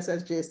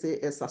CSSJC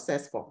is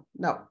successful.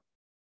 No.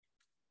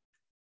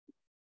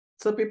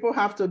 So people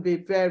have to be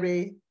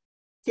very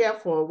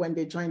careful when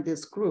they join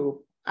this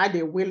group. Are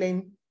they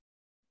willing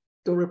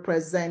to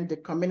represent the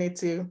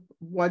community,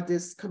 what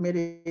this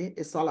committee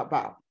is all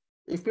about?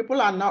 If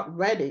people are not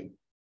ready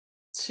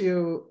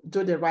to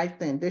do the right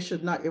thing, they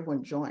should not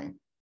even join.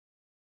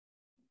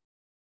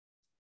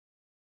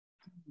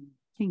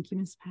 Thank you,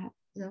 Ms. Pat.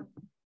 Yeah.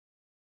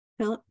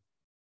 Philip?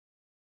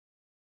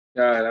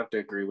 Yeah, I'd have to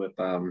agree with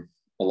a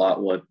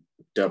lot what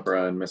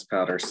Deborah and Ms.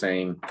 Pat are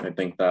saying. I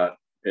think that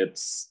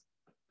it's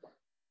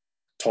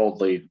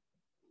totally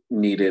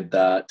needed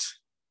that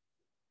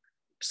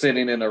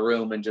sitting in a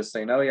room and just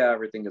saying, oh yeah,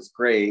 everything is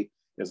great,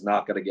 is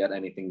not going to get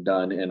anything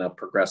done in a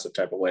progressive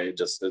type of way. It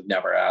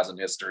never has in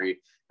history.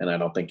 And I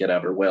don't think it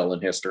ever will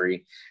in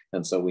history.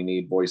 And so we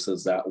need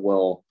voices that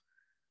will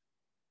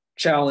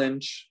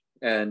challenge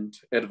and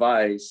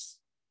advise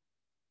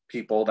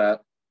people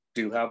that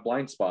do have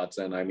blind spots.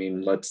 And I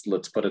mean, let's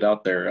put it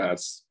out there,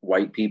 as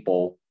white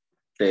people,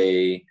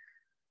 they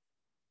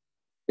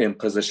in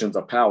positions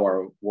of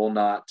power will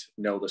not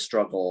know the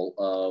struggle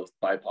of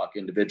BIPOC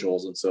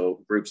individuals. And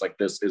so groups like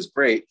this is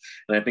great.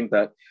 And I think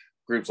that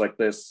groups like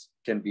this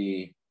can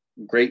be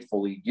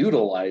gratefully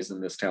utilized in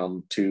this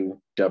town, to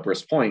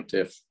Deborah's point.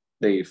 If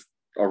they've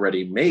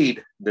already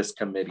made this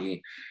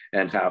committee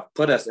and have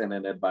put us in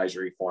an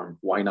advisory form,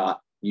 why not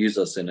use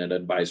us in an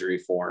advisory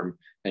form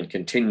and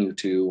continue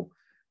to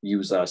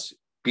use us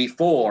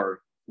before,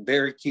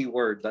 very key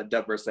word that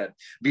Deborah said,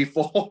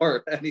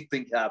 before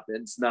anything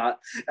happens, not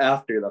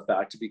after the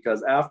fact,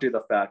 because after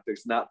the fact,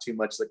 there's not too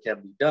much that can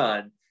be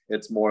done.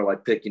 It's more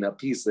like picking up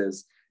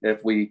pieces.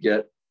 If we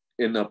get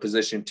in a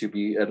position to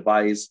be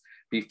advised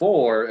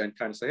before and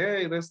kind of say,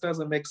 hey, this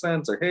doesn't make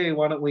sense, or hey,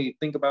 why don't we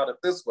think about it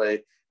this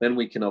way, then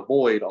we can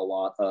avoid a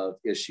lot of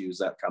issues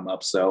that come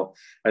up. So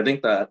I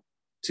think that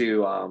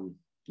to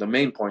the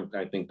main point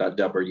I think that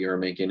Deborah, you're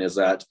making is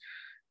that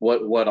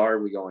what are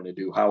we going to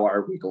do? How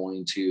are we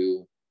going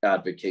to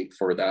advocate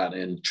for that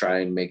and try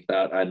and make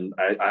that? And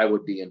I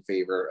would be in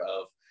favor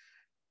of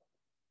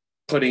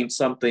putting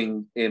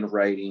something in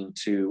writing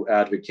to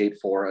advocate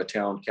for a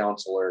town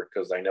councilor,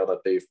 because I know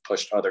that they've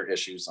pushed other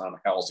issues on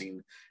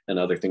housing and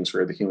other things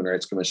for the Human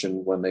Rights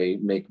Commission when they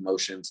make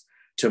motions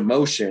to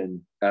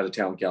motion at a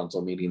town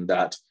council meeting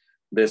that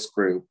this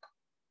group,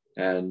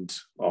 and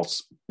I'll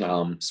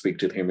speak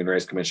to the Human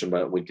Rights Commission,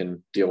 but we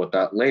can deal with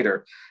that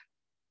later,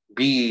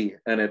 be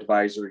an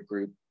advisory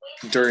group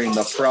during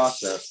the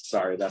process.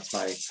 Sorry, that's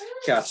my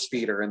cat's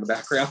feeder in the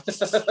background.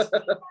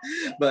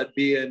 But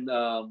be in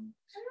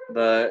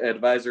the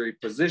advisory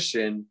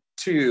position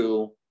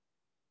to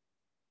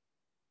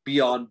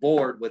be on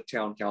board with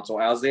town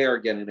council as they are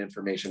getting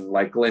information.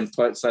 Like Glenn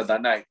said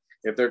that night,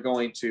 if they're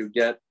going to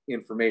get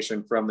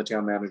information from the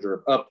town manager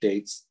of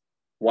updates,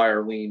 why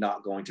are we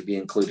not going to be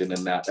included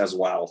in that as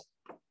well?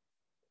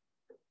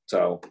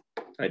 So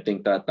I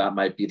think that that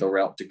might be the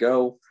route to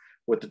go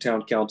with the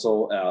town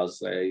council,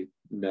 as I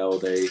know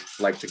they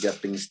like to get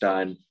things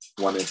done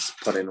when it's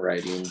put in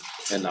writing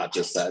and not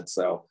just said.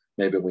 So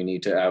maybe we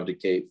need to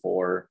advocate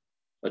for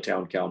a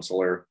town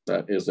councilor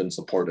that is in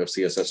support of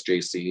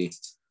CSSJC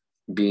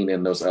being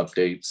in those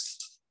updates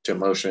to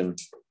motion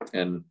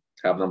and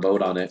have them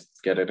vote on it,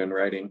 get it in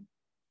writing.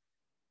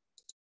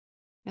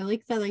 I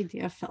like that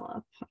idea,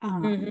 Philip.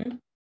 And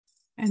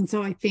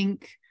so I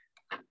think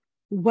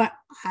what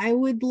I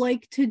would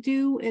like to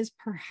do is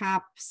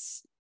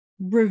perhaps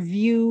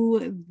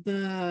review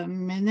the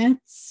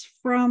minutes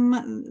from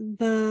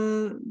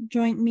the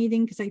joint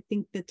meeting, because I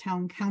think the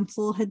town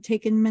council had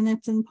taken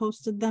minutes and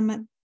posted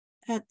them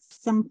at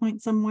some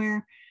point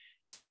somewhere.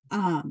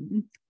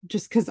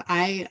 Just because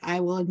I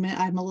will admit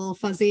I'm a little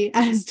fuzzy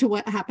as to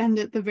what happened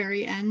at the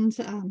very end,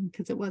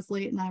 because it was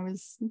late and I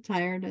was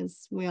tired,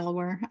 as we all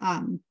were.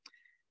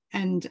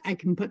 And I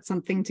can put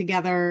something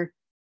together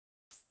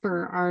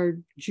for our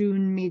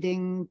June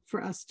meeting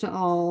for us to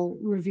all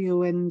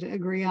review and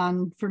agree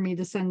on, for me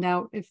to send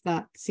out, if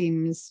that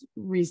seems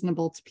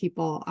reasonable to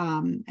people.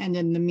 And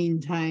in the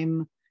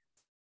meantime,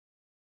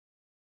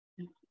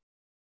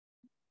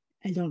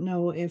 I don't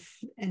know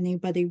if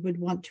anybody would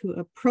want to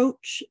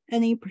approach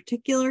any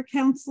particular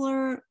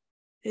counselor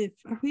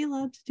are we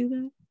allowed to do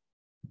that?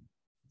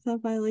 Is that a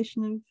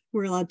violation of,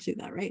 we're allowed to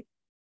do that, right?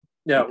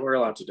 Yeah, we're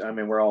allowed to. I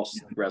mean, we're all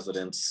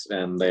residents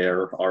and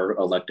they're our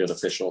elected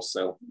officials,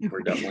 so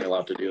we're definitely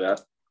allowed to do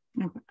that.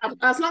 Okay.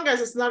 As long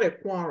as it's not a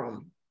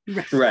quorum.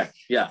 Right. Correct.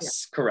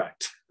 Yes,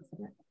 correct.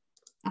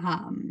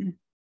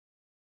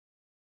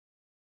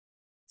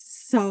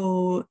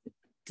 So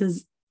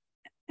does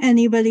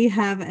anybody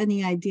have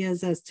any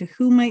ideas as to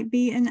who might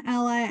be an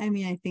ally? I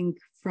mean, I think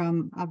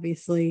from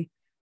obviously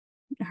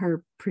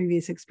her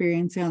previous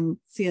experience on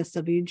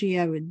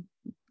CSWG,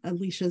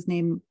 Alicia's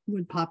name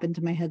would pop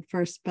into my head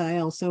first, but I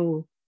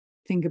also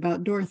think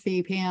about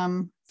Dorothy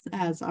Pam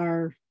as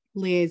our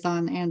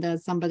liaison and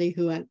as somebody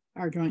who at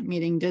our joint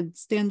meeting did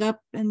stand up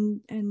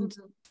and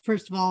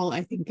first of all,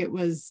 I think it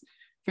was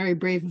very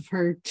brave of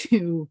her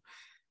to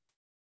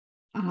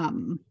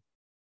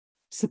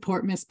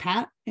support Miss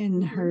Pat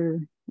in her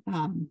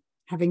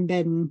having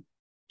been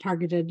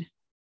targeted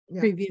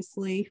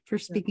previously for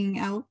speaking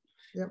out.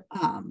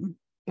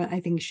 But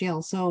I think she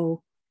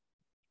also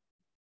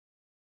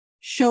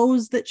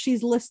shows that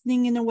she's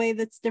listening in a way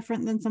that's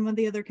different than some of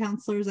the other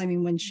counselors. I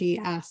mean, when she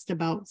asked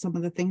about some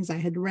of the things I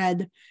had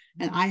read,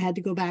 and I had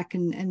to go back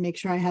and make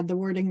sure I had the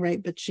wording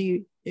right, but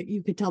you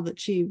could tell that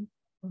she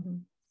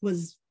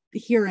was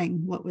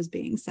hearing what was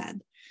being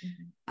said.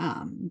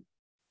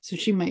 So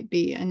she might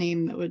be a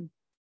name that would,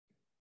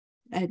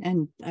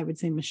 and I would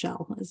say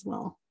Michelle as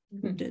well,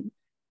 who did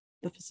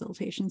the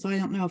facilitation. So I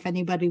don't know if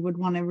anybody would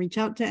want to reach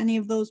out to any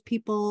of those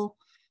people.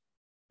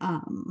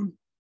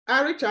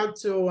 I'll reach out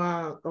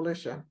to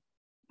Alicia.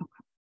 Okay.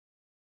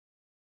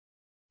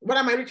 What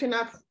am I reaching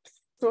out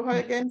to her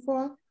again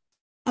for?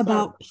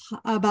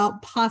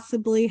 About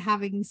possibly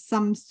having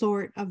some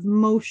sort of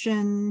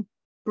motion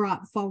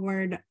brought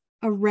forward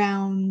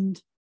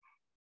around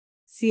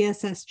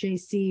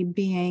CSSJC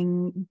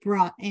being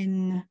brought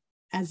in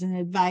as an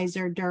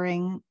advisor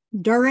during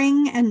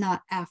and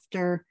not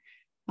after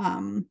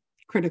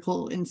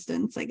critical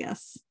instance, I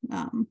guess.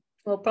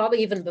 Well,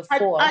 probably even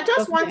before. I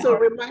just want to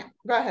remind,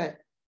 go ahead.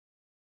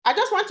 I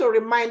just want to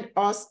remind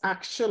us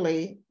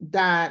actually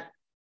that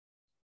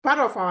part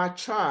of our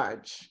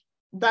charge,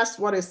 that's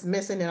what is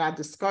missing in our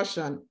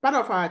discussion. Part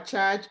of our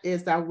charge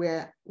is that we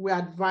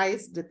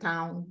advise the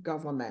town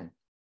government.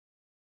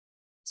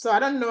 So I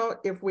don't know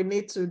if we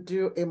need to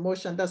do a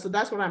motion. So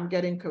that's what I'm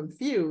getting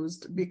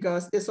confused,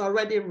 because it's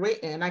already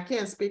written. I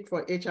can't speak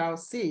for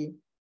HRC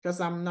because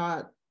I'm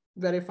not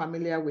very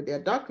familiar with their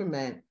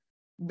document,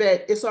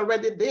 but it's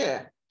already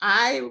there.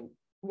 I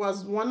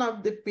was one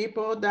of the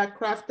people that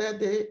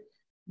crafted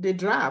the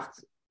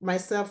draft,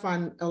 myself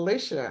and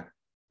Alicia,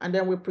 and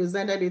then we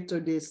presented it to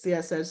the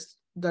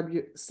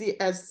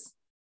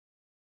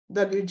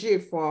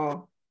CSWG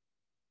for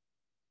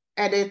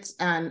edit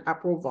and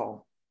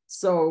approval.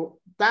 So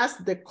that's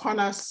the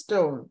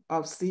cornerstone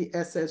of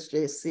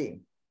CSSJC.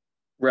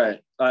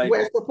 Right.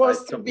 We're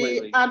supposed to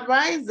be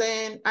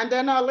advising, and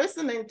they're not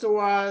listening to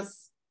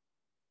us.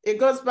 It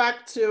goes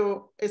back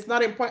to, it's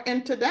not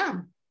important to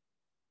them.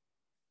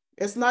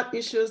 It's not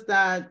issues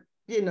that,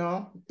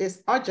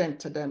 is urgent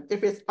to them.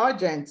 If it's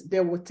urgent, they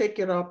will take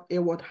it up, it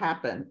would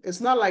happen. It's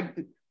not like,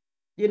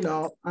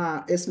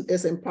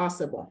 it's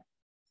impossible.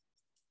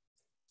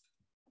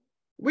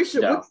 We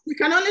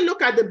can only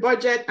look at the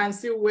budget and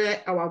see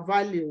where our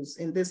values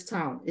in this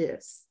town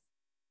is.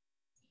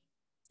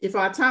 If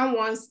our town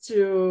wants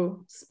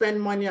to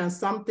spend money on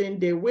something,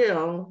 they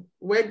will.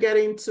 We're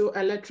getting to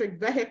electric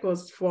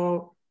vehicles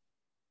for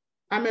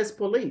Ames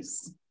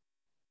Police.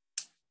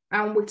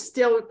 And we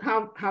still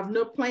have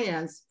no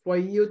plans for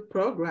youth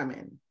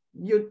programming,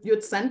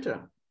 youth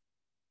center.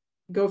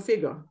 Go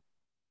figure.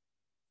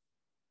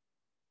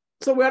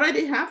 So we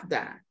already have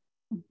that.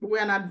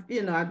 We're not,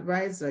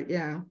 advisor,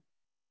 yeah.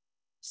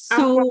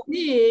 So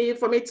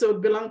for me to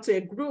belong to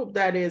a group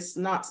that is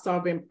not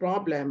solving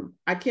problem,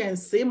 I can't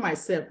see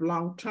myself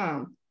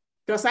long-term,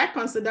 because I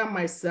consider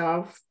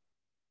myself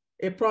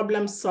a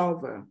problem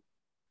solver.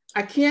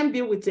 I can't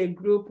be with a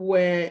group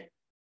where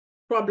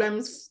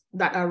problems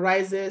that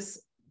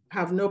arises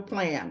have no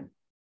plan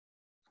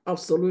of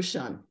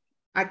solution.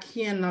 I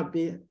cannot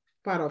be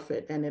part of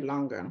it any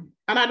longer.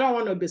 And I don't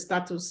want to be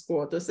status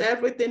quo to say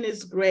everything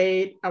is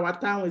great, our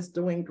town is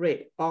doing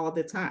great all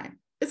the time.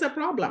 It's a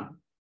problem.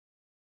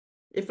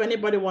 If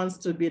anybody wants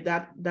to be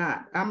that,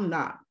 I'm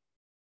not.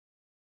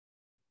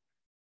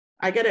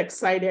 I get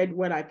excited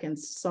when I can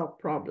solve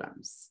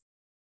problems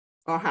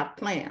or have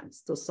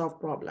plans to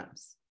solve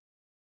problems.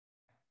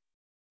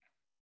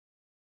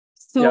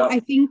 So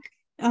I think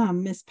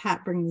Ms.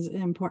 Pat brings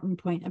an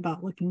important point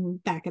about looking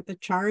back at the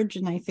charge.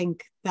 And I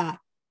think that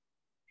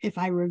if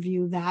I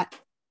review that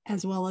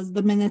as well as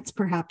the minutes,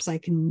 perhaps I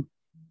can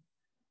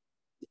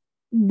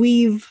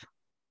weave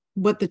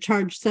what the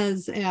charge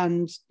says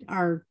and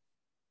our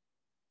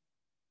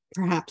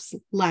perhaps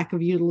lack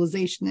of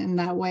utilization in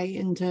that way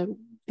into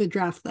the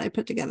draft that I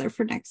put together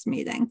for next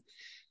meeting.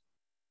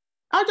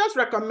 I'll just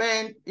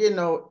recommend,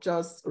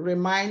 just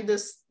remind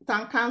this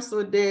town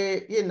council,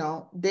 they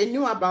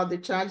knew about the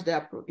charge,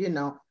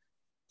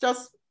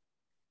 just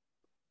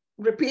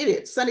repeat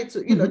it, send it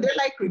to, they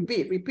like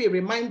repeat,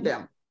 remind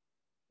them.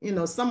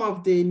 Some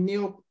of the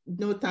new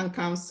town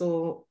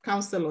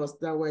councilors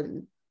that were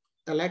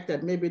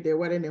elected, maybe they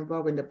weren't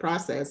involved in the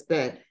process,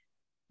 but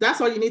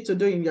that's all you need to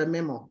do in your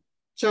memo,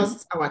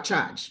 just our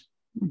charge.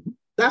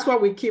 That's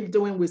what we keep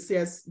doing with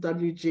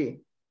CSWG.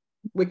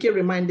 We keep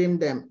reminding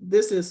them,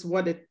 this is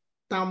what the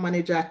town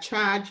manager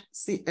charged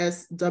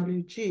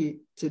CSWG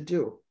to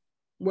do.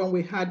 When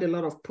we had a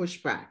lot of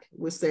pushback,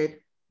 we said,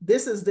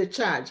 this is the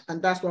charge,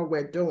 and that's what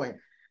we're doing.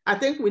 I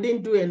think we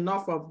didn't do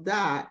enough of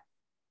that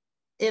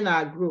in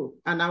our group,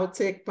 and I'll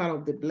take part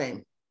of the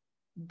blame.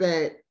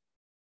 But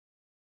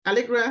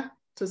Allegra,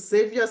 to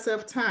save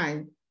yourself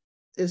time,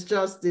 it's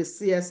just the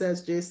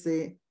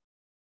CSSJC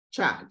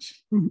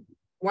charge.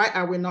 Why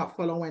are we not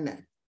following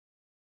it?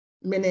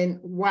 Meaning,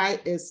 why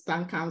is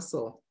town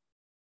council,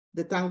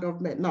 the town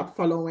government, not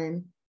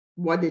following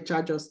what they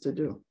charge us to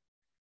do?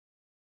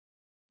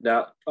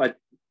 Now,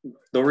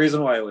 the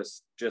reason why I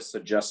was just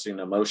suggesting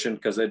a motion,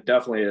 because it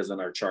definitely is in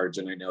our charge,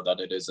 and I know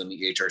that it is in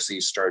the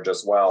HRC's charge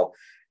as well,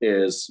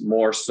 is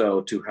more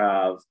so to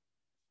have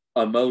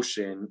a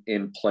motion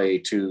in play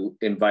to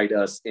invite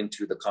us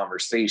into the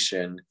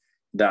conversation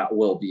that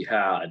will be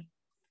had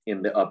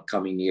in the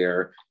upcoming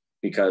year.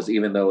 Because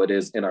even though it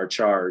is in our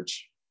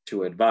charge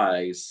to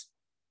advise,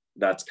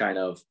 that's kind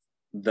of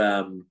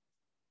them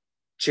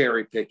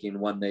cherry picking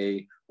when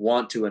they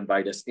want to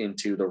invite us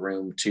into the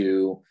room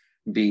to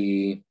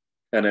be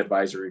an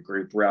advisory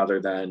group, rather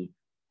than,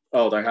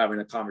 oh, they're having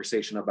a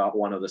conversation about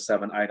one of the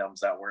 7 items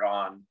that were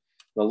on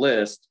the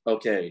list.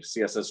 Okay,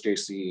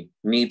 CSSJC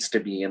needs to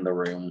be in the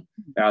room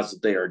as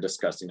they are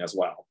discussing as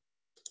well,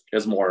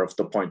 is more of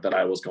the point that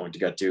I was going to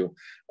get to,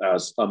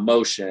 as a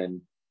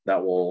motion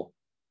that will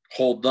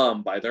hold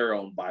them by their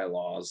own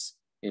bylaws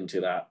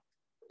into that,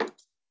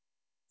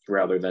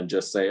 rather than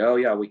just say, oh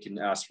yeah, we can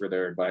ask for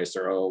their advice,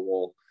 or oh,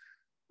 well,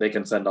 they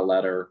can send a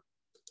letter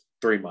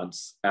 3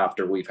 months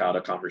after we've had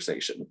a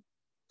conversation.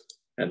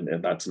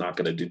 And that's not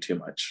going to do too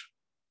much.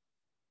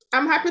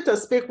 I'm happy to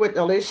speak with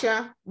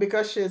Alicia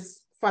because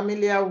she's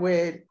familiar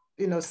with,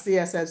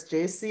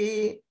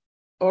 CSSJC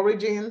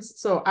origins.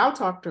 So I'll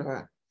talk to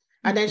her,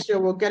 and then she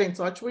will get in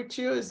touch with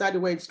you. Is that the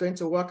way it's going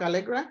to work,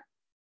 Allegra?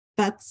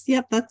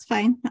 Yep, that's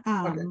fine.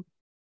 Okay.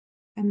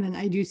 And then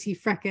I do see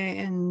Freke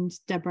and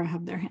Deborah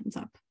have their hands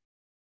up.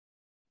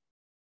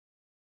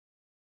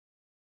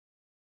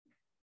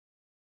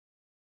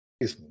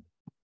 Yes.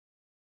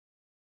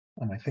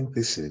 And I think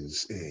this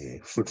is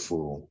a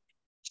fruitful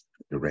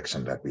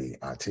direction that we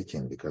are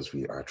taking, because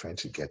we are trying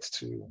to get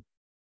to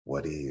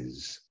what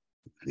is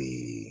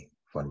the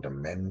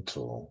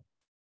fundamental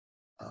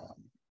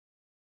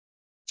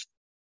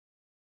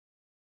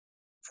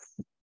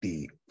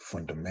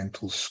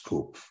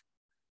scope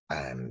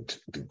and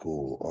the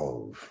goal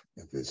of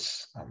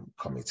this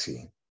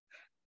committee.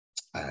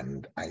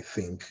 And I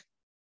think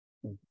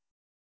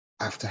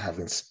after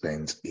having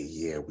spent a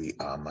year, we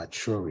are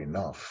mature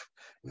enough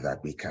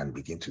that we can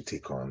begin to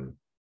take on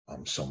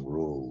some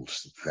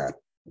roles that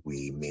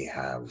we may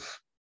have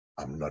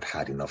not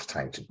had enough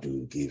time to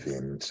do,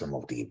 given some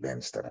of the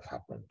events that have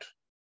happened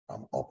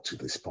up to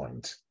this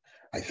point.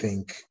 I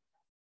think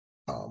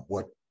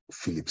what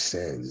Philip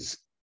says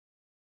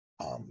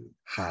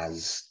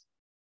has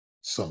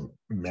some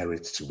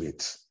merit to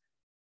it,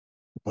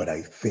 but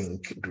I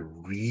think the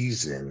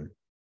reason,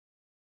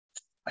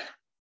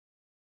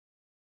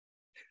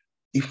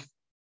 if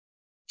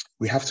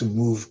we have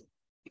to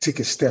take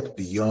a step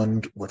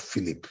beyond what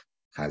Philip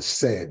has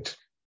said,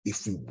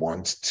 if we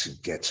want to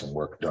get some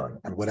work done.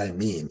 And what I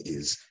mean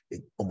is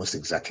almost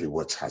exactly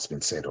what has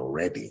been said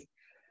already.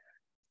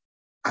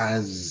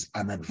 As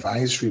an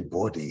advisory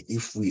body,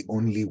 if we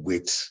only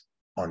wait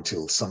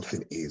until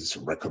something is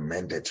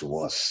recommended to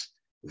us,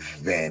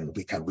 then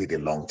we can wait a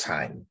long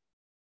time.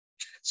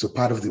 So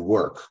part of the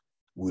work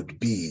would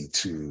be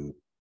to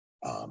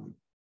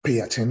pay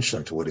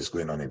attention to what is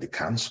going on in the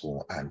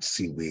council and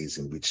see ways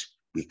in which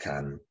we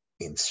can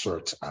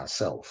insert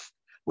ourselves,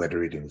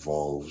 whether it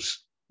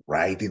involves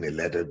writing a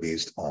letter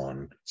based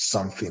on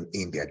something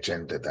in the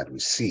agenda that we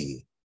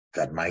see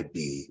that might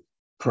be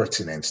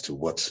pertinent to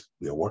what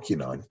we are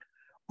working on,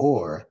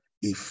 or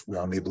if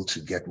we're unable to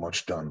get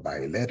much done by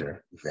a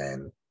letter,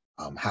 then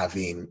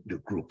having the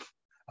group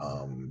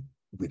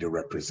with a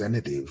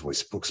representative or a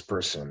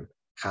spokesperson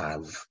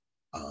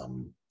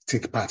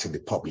take part in the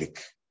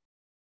public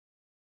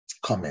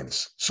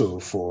comments. So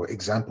for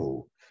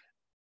example,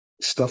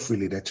 stuff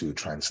related to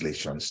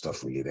translation,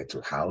 stuff related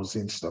to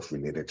housing, stuff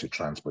related to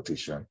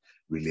transportation,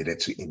 related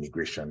to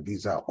immigration.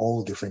 These are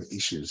all different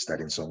issues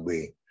that in some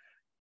way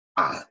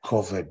are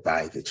covered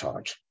by the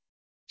charge.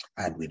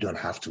 And we don't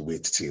have to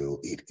wait till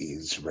it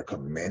is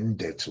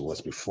recommended to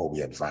us before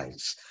we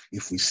advise.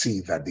 If we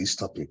see that these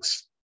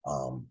topics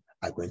are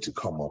going to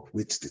come up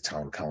with the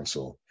town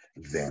council,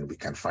 then we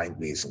can find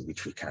ways in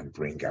which we can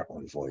bring our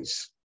own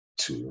voice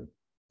to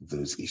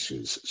those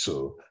issues.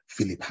 So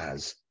Philip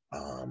has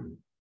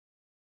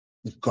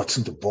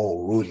gotten the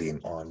ball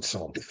rolling on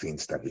some of the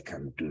things that we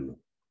can do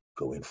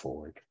going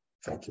forward.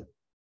 Thank you.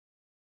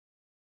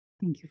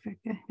 Thank you,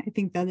 Fecca. I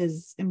think that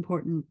is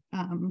important.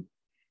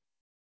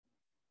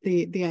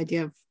 The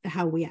idea of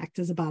how we act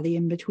as a body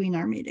in between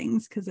our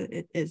meetings, because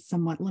it is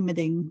somewhat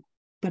limiting,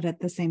 but at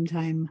the same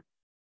time,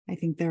 I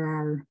think there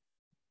are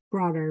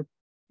broader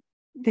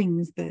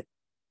things that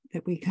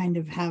we kind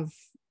of have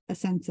a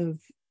sense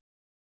of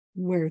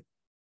where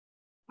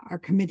our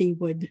committee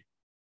would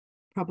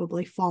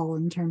probably fall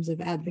in terms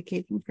of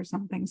advocating for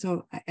something.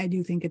 So I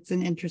do think it's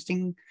an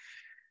interesting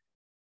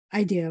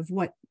idea of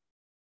what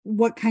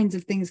kinds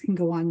of things can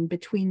go on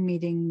between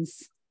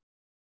meetings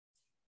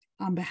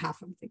on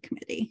behalf of the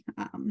committee.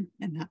 And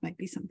that might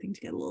be something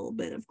to get a little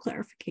bit of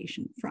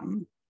clarification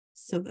from,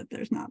 so that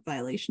there's not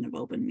violation of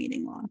open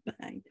meeting law. But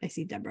I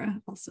see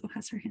Deborah also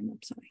has her hand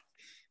up, sorry.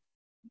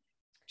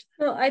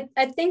 No,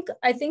 I think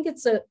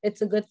it's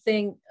a good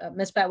thing,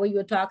 Ms. Pat, what you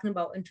were talking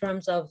about in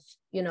terms of,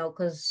 you know,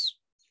 because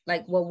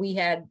like what we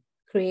had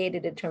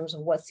created in terms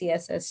of what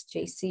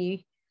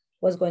CSSJC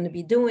was going to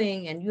be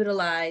doing and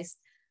utilized.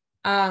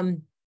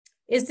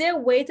 Is there a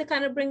way to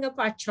kind of bring up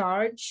our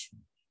charge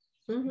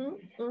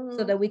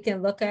so that we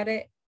can look at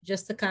it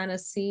just to kind of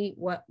see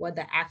what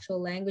the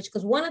actual language,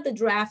 because one of the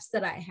drafts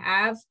that I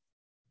have,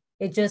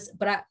 it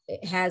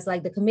has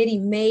like the committee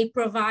may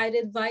provide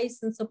advice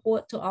and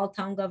support to all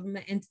town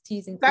government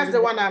entities. That's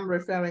the one I'm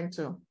referring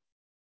to.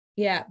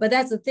 Yeah, but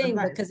that's the thing,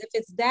 Advice. because if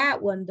it's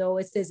that one though,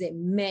 it says it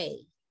may.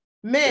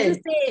 May.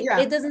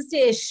 It doesn't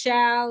say it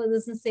shall, it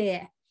doesn't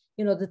say,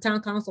 you know, the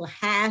town council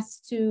has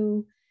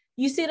to.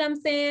 You see what I'm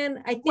saying?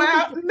 I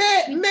think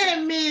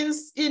may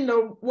means, you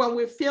know, when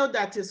we feel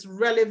that it's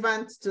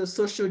relevant to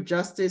social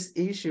justice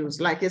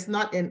issues, like it's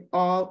not in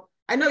all.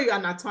 I know you're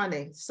an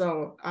attorney,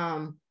 so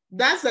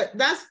that's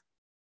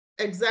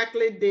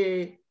exactly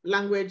the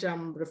language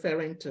I'm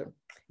referring to.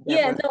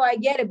 Yeah, no, I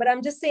get it, but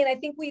I'm just saying, I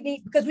think we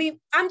need, because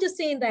I'm just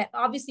saying that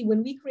obviously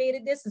when we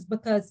created this is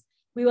because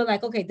we were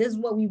like, okay, this is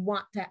what we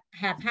want to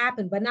have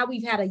happen, but now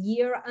we've had a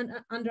year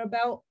under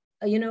belt,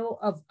 you know,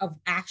 of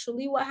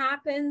actually what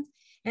happened.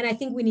 And I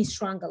think we need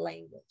stronger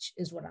language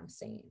is what I'm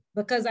saying.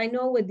 Because I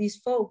know with these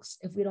folks,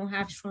 if we don't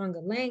have stronger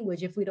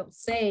language, if we don't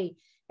say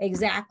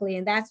exactly,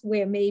 and that's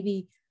where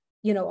maybe,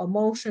 you know, a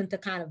motion to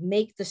kind of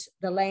make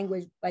the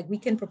language, like we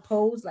can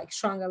propose like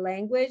stronger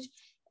language.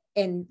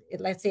 And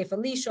let's say if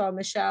Alicia or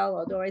Michelle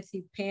or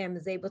Dorothy, Pam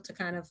is able to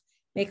kind of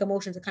make a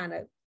motion to kind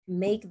of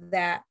make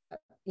that,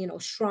 you know,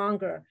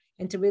 stronger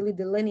and to really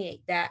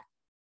delineate that,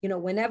 you know,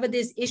 whenever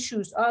there's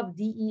issues of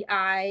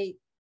DEI,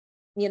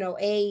 you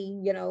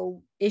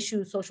know,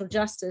 issues, social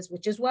justice,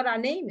 which is what our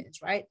name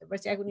is, right?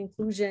 Diversity, equity,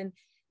 inclusion,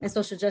 and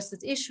social justice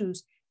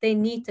issues, they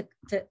need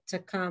to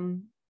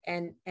come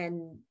and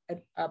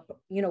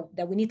you know,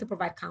 that we need to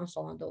provide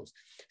counsel on those.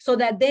 So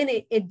that then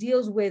it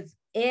deals with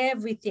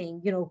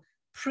everything, you know,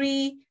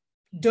 pre,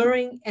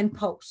 during, and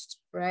post,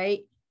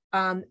 right?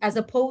 As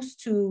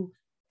opposed to,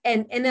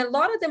 and a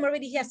lot of them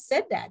already have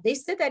said that. They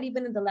said that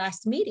even in the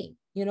last meeting,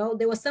 you know,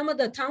 there was some of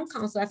the town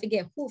council, I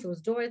forget who, if it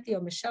was Dorothy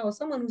or Michelle or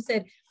someone who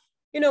said,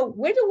 you know,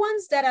 we're the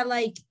ones that are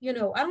like, you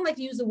know, I don't like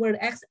to use the word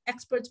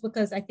experts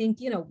because I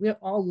think, you know, we're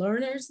all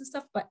learners and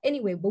stuff, but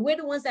anyway, but we're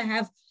the ones that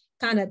have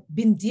kind of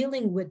been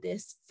dealing with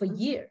this for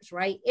years,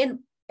 right? In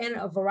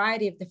a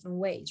variety of different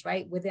ways,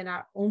 right? Within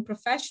our own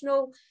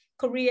professional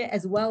career,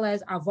 as well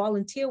as our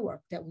volunteer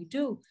work that we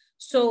do.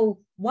 So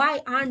why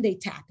aren't they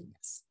tapping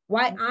us?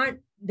 Why aren't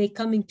they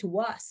coming to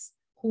us,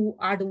 who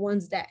are the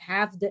ones that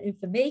have the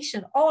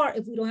information? Or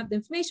if we don't have the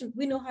information,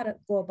 we know how to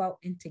go about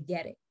and to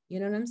get it. You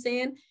know what I'm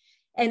saying?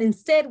 And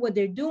instead what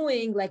they're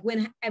doing, like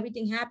when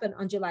everything happened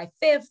on July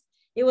 5th,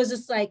 it was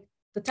just like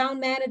the town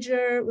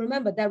manager,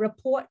 remember that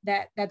report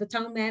that the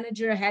town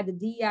manager had the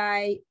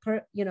DI,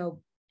 you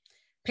know,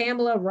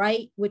 Pamela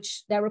Wright,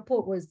 which that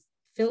report was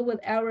filled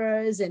with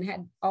errors and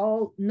had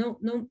no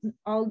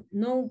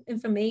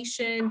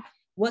information,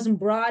 wasn't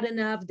broad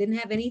enough, didn't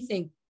have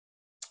anything.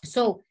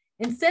 So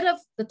instead of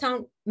the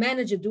town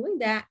manager doing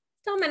that,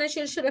 town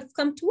manager should have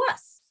come to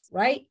us,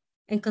 right?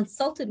 And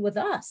consulted with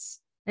us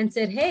and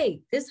said,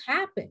 hey, this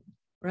happened,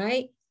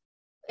 right?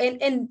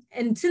 And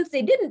since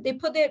they didn't, they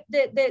put their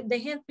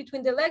hands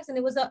between their legs and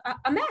it was a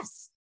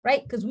mess,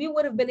 right? Because we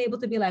would have been able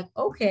to be like,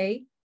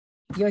 okay,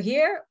 you're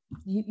here,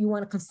 you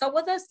want to consult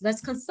with us?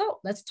 Let's consult.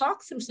 Let's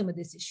talk through some of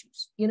these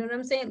issues. You know what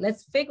I'm saying?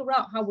 Let's figure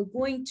out how we're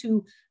going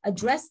to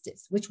address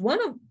this, which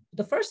one of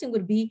the first thing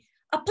would be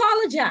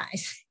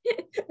apologize,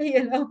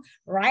 you know,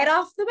 right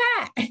off the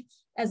bat,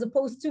 as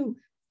opposed to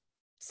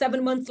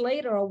 7 months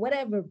later or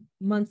whatever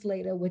months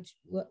later, which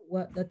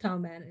what the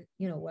town manager,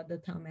 you know, what the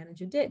town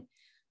manager did.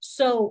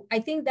 So I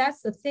think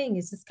that's the thing.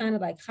 It's just kind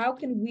of like, how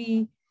can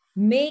we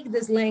make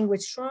this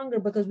language stronger?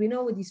 Because we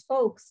know with these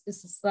folks,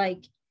 it's just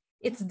like,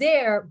 it's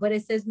there, but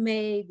it says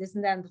May, this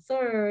and that, and the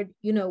third,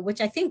 you know, which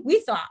I think we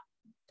thought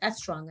that's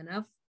strong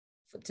enough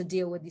to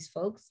deal with these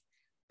folks.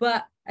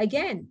 But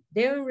again,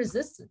 they're in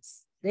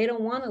resistance. They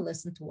don't want to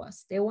listen to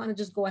us. They want to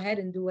just go ahead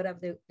and do whatever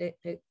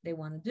they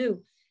want to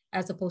do,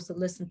 as opposed to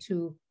listen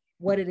to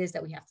what it is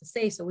that we have to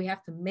say. So we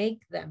have to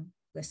make them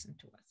listen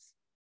to us.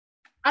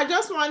 I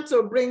just want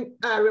to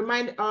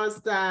remind us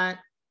that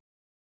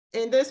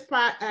in this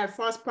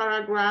first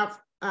paragraph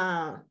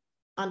on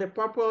the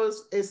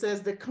purpose, it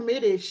says the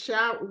committee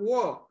shall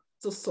work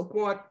to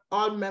support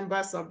all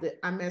members of the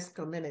AMES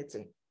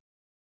community.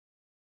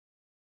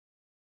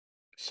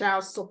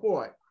 Shall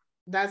support.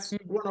 That's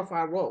one of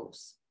our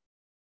roles.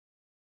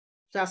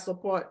 Shall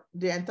support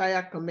the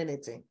entire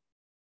community.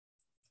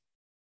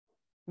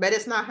 But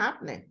it's not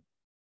happening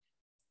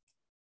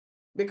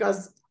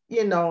because,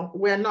 you know,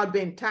 we're not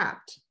being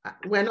tapped.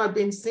 We're not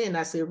being seen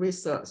as a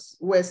resource.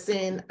 We're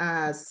seen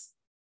as,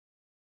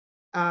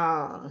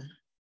 I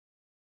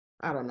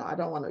don't know, I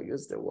don't want to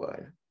use the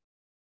word.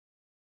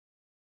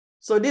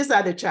 So these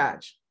are the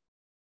charge.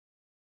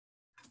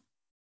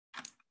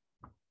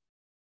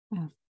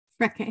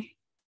 Freke.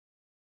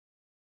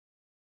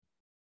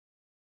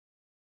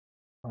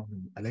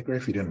 Allegra,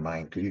 if you don't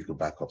mind, could you go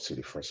back up to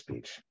the first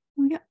page?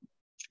 Yeah.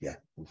 Yeah,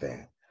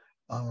 there.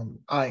 I'll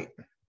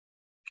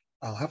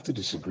have to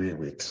disagree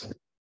with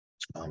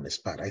Ms.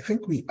 Pat. I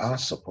think we are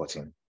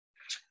supporting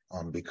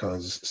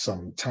because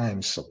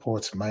sometimes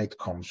support might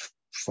come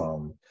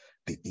from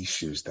the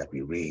issues that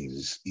we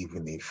raise,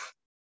 even if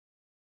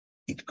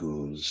it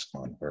goes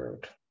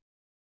unheard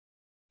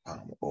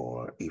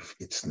or if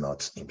it's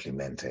not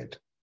implemented.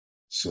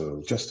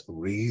 So just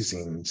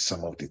raising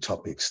some of the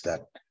topics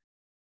that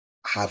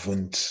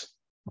haven't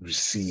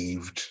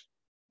received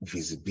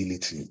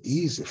visibility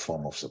is a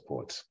form of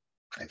support,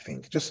 I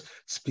think. Just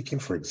speaking,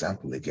 for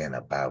example, again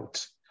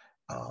about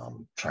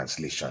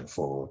translation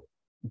for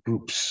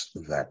groups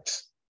that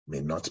may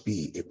not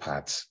be a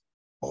part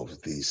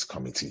of this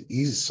committee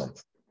is some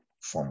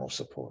form of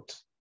support.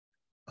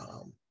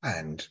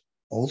 And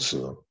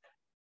also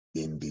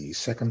in the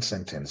second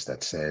sentence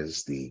that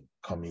says the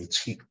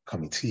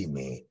committee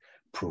may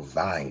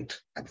provide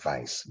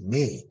advice,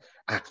 may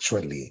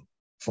actually,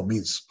 for me,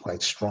 it's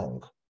quite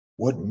strong.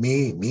 What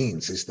may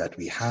means is that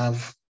we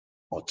have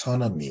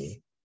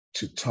autonomy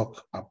to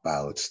talk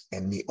about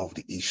any of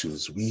the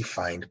issues we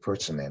find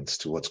pertinent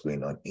to what's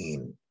going on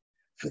in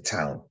the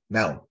town.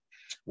 Now,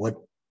 what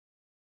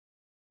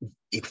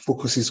it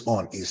focuses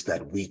on is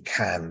that we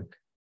can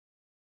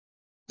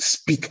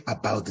speak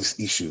about these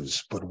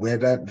issues, but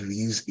whether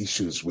these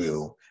issues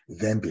will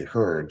then be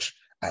heard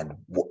and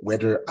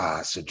whether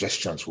our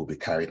suggestions will be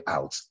carried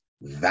out,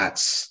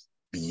 that's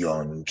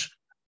beyond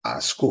our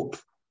scope.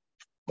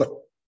 But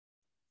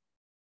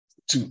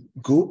to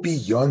go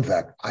beyond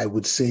that, I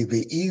would say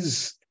there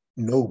is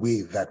no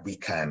way that we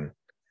can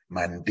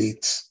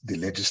mandate the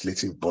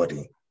legislative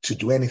body to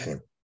do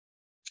anything,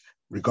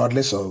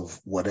 regardless of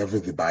whatever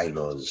the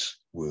bylaws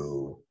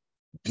will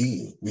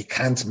be. We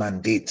can't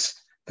mandate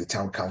the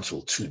town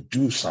council to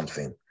do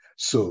something.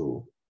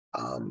 So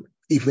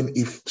even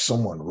if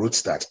someone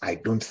wrote that, I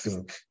don't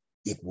think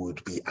it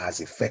would be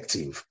as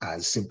effective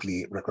as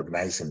simply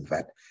recognizing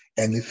that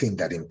anything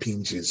that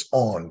impinges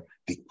on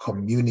the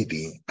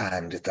community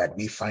and that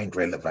we find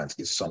relevant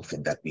is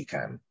something that we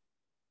can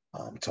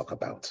talk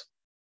about.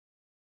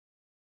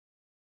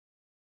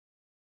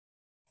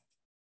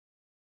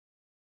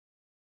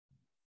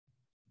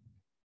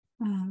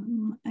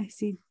 I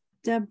see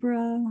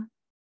Deborah.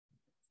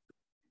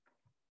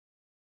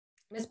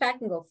 Ms. Pat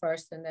can go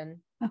first, and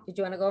then did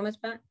you want to go, Ms.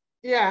 Pat?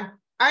 Yeah,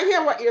 I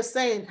hear what you're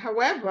saying.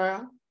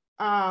 However,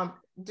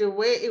 the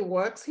way it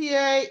works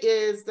here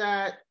is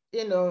that,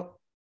 you know,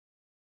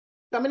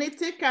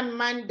 community can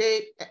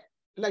mandate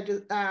like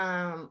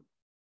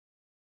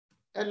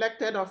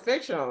elected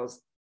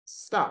officials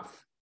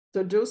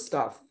to do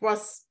stuff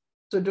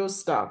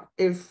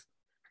if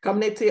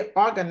community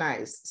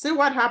organized. See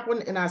what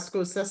happened in our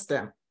school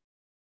system.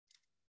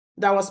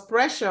 There was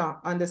pressure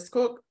on the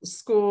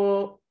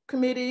school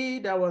committee,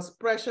 there was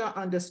pressure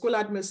on the school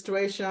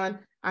administration,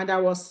 and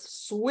there was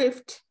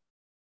swift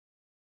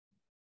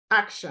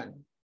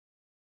action.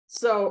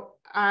 So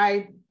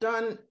I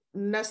don't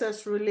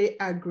necessarily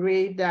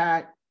agree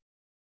that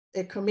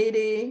a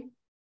committee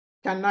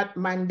cannot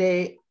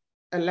mandate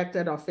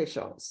elected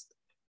officials.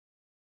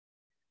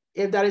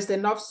 If there is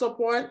enough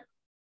support,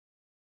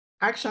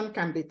 action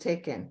can be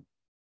taken.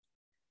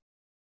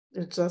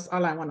 It's just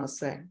all I want to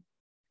say.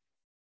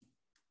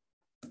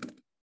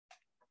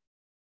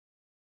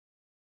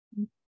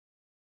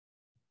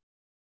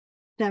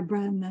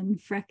 Deborah and then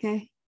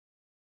Freke.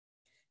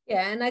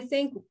 Yeah, and I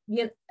think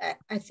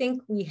I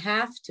think we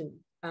have to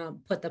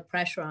put the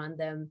pressure on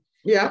them.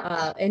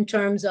 Yeah. In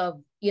terms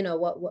of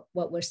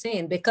what we're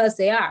saying, because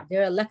they're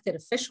elected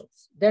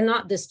officials. They're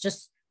not this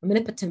just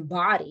omnipotent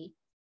body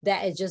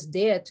that is just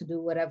there to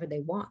do whatever they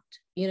want.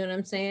 You know what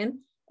I'm saying?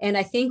 And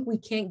I think we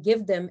can't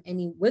give them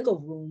any wiggle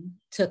room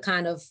to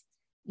kind of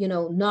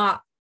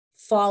not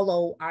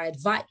follow our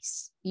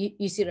advice.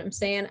 You see what I'm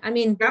saying? I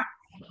mean, yeah.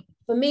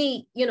 For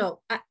me,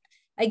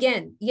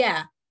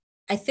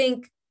 I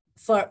think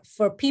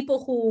for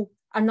people who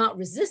are not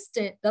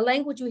resistant, the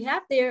language we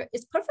have there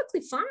is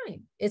perfectly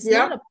fine. It's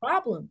not a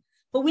problem.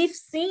 But we've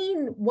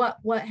seen what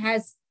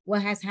has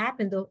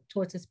happened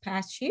towards this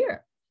past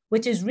year,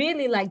 which is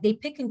really like they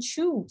pick and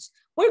choose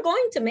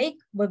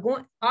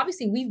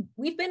obviously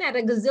we've been at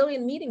a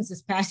gazillion meetings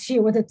this past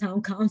year with the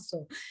town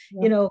council,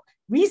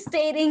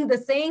 restating the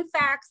same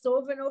facts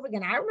over and over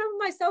again. I remember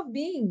myself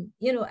being,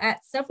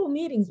 at several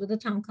meetings with the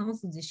town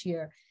council this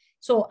year.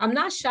 So I'm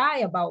not shy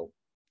about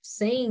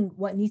saying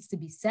what needs to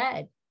be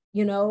said,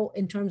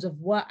 in terms of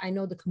what I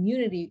know the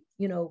community,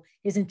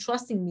 is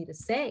entrusting me to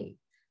say.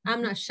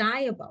 I'm not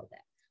shy about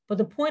that. But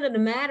the point of the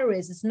matter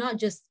is, it's not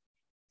just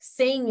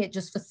saying it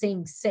just for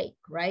saying sake,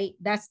 right?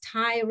 That's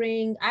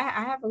tiring. I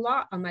have a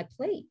lot on my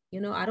plate.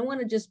 I don't want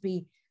to just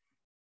be,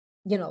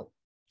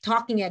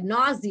 talking ad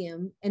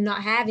nauseum and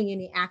not having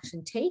any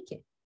action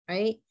taken,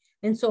 right?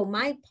 And so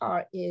my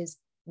part is,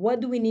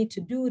 what do we need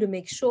to do to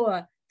make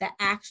sure that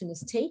action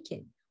is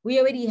taken? We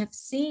already have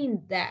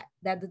seen that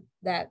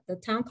the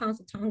town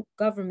council, town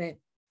government,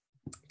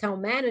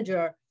 town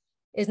manager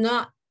is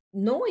not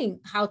knowing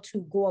how to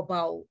go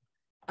about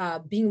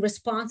being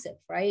responsive,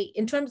 right?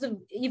 In terms of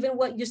even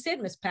what you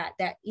said, Ms. Pat,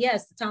 that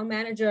yes, the town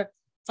manager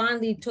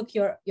finally took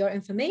your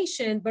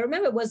information, but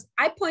remember,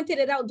 I pointed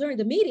it out during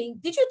the meeting.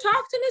 Did you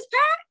talk to Ms.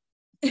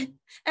 Pat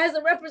as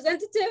a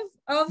representative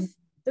of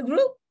the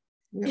group?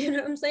 Yeah. You know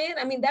what I'm saying?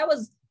 I mean, that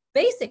was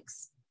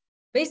basics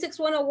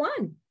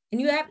 101.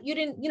 And you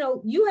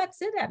had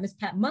said that, Ms.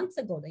 Pat, months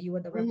ago, that you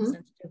were the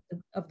representative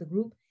of the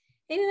group.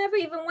 And he never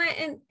even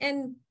went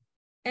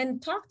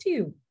and talked to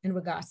you in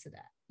regards to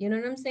that. You know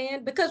what I'm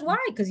saying? Because why?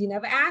 Because he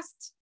never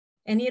asked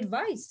any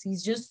advice.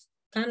 He's just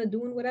kind of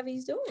doing whatever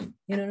he's doing.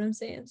 You know what I'm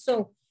saying?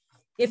 So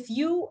if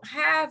you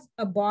have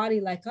a body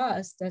like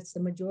us, that's the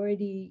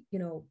majority,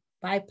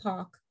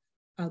 BIPOC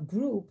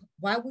group,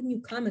 why wouldn't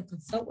you come and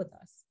consult with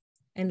us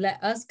and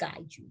let us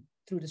guide you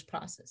through this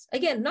process?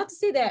 Again, not to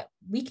say that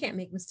we can't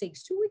make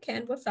mistakes too. We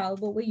can. We're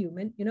fallible. We're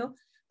human.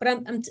 But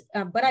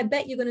I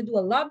bet you're going to do a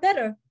lot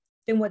better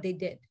than what they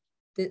did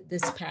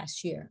this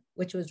past year,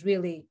 which was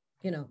really,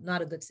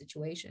 not a good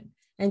situation,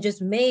 and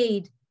just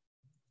made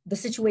the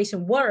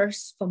situation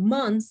worse for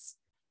months.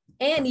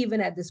 And even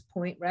at this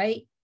point,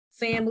 right?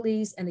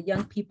 Families and the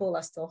young people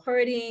are still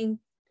hurting.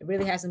 There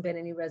really hasn't been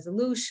any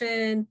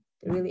resolution.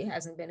 There really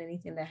hasn't been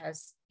anything that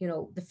has,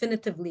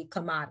 definitively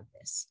come out of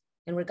this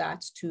in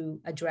regards to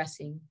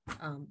addressing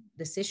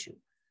this issue.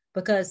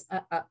 Because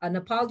an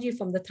apology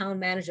from the town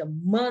manager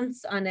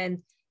months on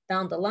end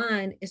down the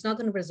line is not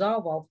going to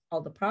resolve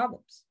all the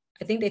problems.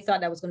 I think they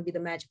thought that was going to be the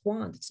magic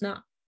wand. It's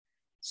not.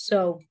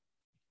 So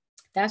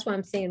that's why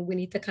I'm saying we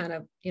need to kind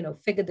of,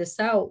 figure this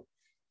out,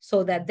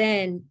 so that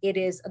then it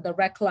is a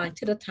direct line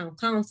to the town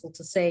council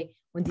to say,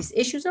 when these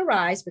issues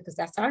arise, because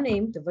that's our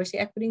name, diversity,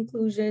 equity,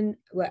 inclusion,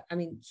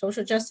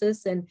 social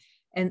justice and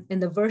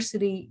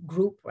diversity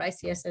group, right?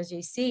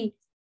 CSSJC,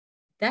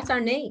 that's our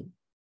name.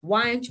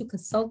 Why aren't you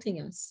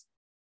consulting us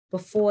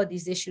before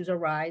these issues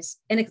arise?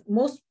 And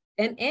most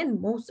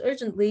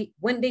urgently,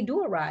 when they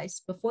do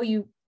arise, before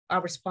you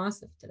are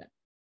responsive to them.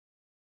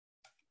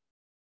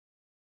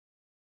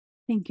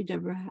 Thank you,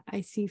 Deborah.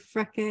 I see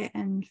Freke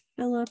and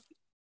Philip.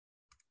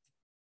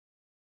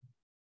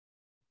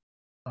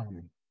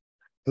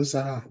 Those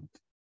are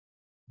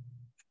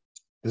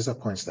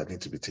points that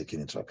need to be taken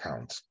into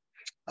account.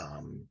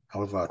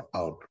 However,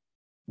 I'll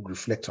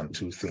reflect on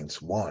two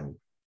things. One,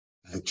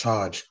 the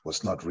charge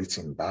was not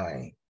written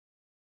by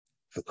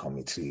the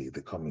committee.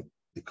 The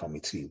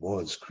committee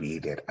was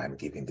created and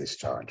given this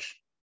charge.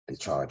 The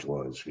charge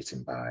was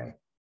written by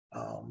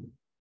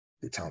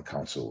the town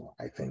council,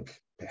 I think.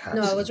 Perhaps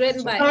no, it was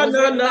written by No.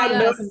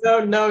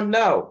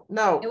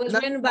 It was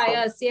written by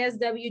us,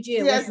 CSWG.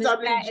 It was Ms.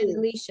 Pat and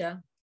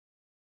Alicia.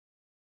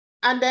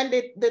 And then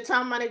the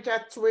town manager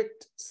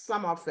tweaked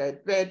some of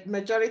it, but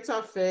majority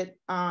of it,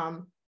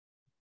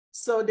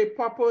 so the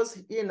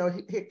purpose, he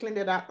cleaned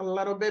it up a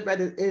little bit, but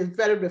it is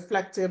very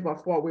reflective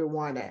of what we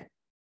wanted.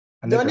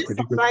 The only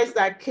surprise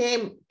that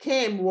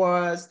came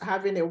was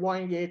having a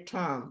 1-year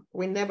term.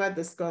 We never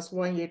discussed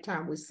 1-year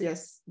term with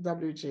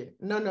CSWG.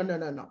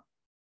 No.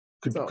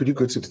 Could you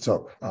go to the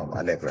top,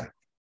 Allegra?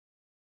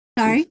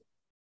 Sorry?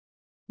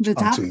 The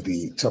top? To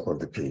the top of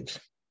the page.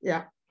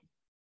 Yeah.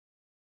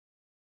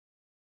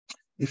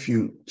 If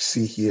you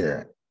see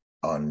here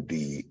on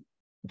the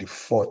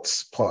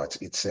fourth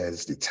part, it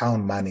says the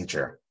town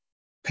manager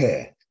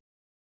per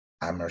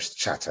Amherst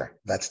Charter.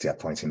 That's the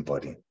appointing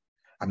body.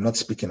 I'm not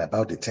speaking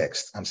about the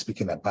text. I'm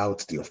speaking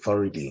about the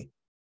authority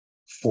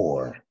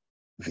for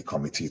the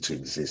committee to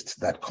exist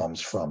that comes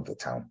from the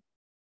town.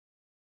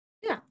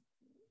 Yeah.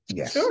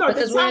 Yes. Sure,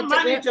 the town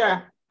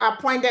manager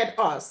appointed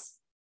us.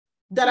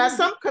 There are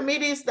some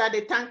committees that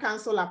the town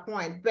council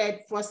appoint,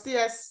 but for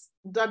CSSJC,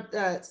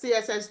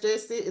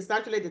 it's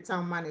actually the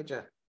town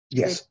manager.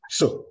 Yes.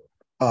 So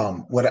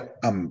what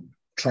I'm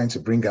trying to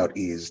bring out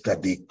is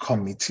that the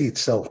committee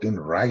itself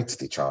didn't write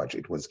the charge.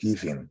 It was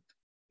given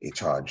a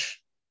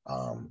charge.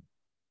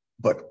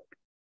 But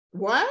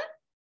what?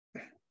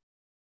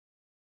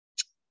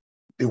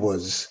 It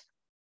was,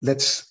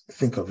 let's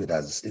think of it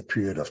as a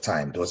period of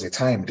time. There was a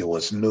time there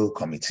was no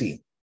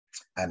committee,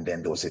 and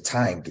then there was a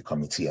time the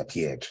committee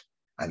appeared,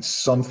 and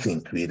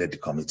something created the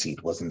committee.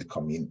 It wasn't the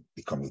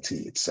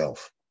committee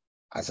itself.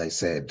 As I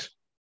said,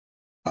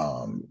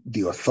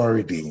 the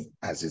authority,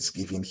 as it's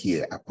given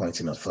here,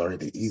 appointing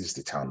authority is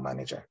the town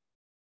manager.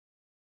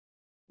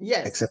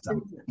 Yes. Except,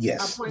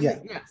 yes, yeah.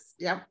 Yes,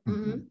 yeah.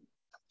 Mm-hmm.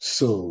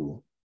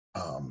 So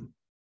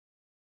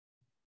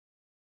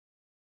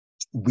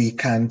we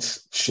can't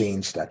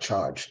change that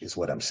charge, is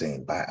what I'm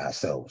saying, by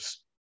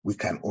ourselves. We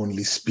can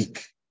only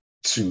speak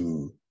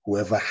to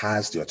whoever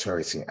has the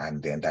authority,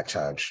 and then that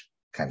charge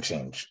can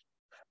change.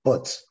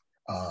 But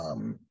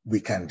we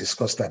can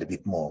discuss that a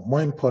bit more.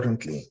 More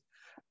importantly,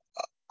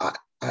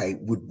 I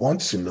would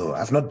want to know,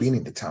 I've not been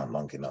in the town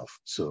long enough,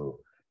 so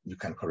you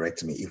can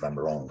correct me if I'm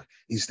wrong.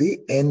 Is there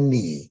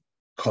any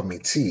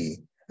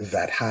committee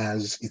that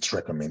has its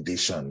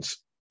recommendations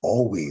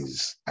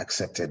always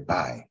accepted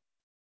by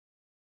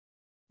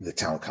the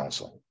town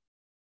council?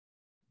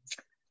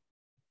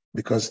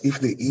 Because if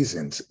there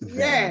isn't,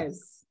 then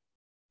yes,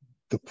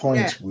 the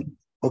point would,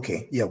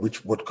 okay, yeah,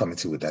 what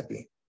committee would that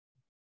be?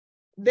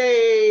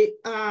 The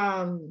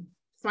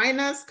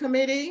finance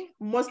committee,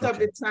 most of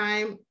the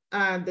time,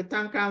 the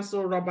town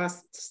council rubber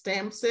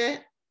stamps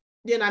it.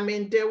 You know, I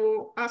mean, they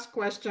will ask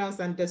questions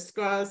and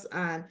discuss,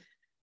 and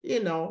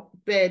you know,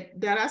 but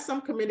there are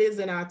some committees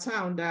in our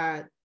town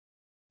that,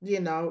 you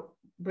know,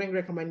 bring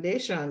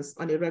recommendations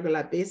on a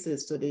regular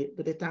basis to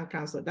the town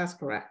council. That's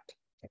correct.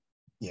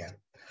 Yeah,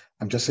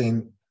 I'm just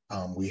saying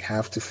we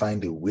have to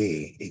find a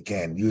way,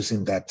 again,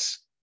 using that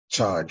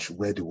charge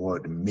where the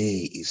word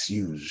may is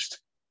used.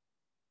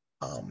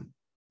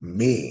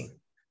 May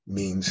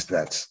means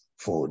that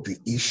for the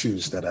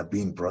issues that are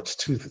being brought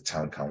to the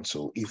town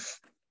council, if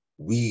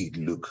we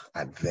look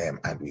at them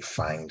and we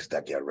find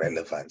that they're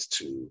relevant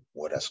to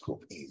what our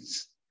scope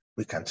is,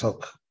 we can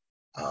talk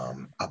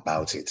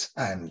about it.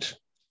 And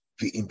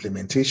the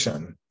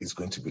implementation is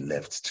going to be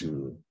left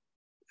to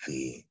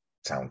the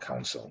town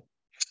council.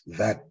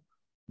 That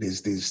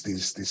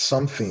there's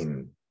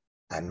something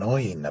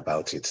annoying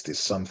about it. There's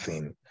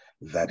something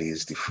that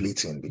is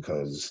deflating,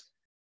 because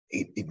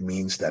it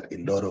means that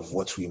a lot of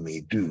what we may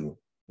do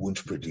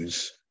won't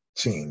produce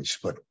change.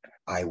 But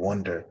I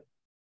wonder,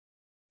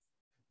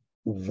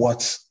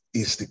 what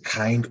is the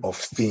kind of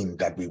thing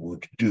that we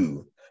would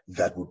do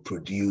that would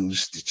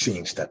produce the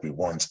change that we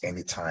want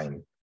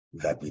anytime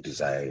that we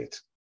desire it?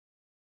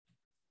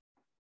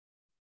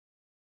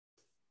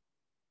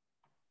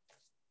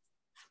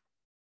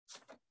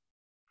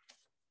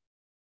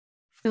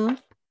 Philip?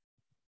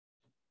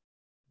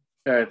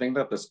 Yeah, I think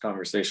that this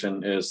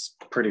conversation is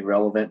pretty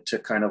relevant to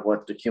kind of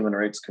what the Human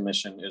Rights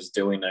Commission is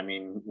doing. I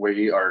mean,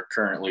 we are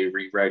currently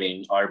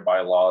rewriting our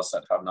bylaws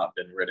that have not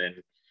been written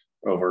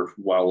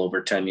well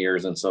over 10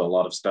 years. And so a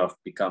lot of stuff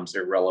becomes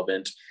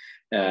irrelevant,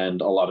 and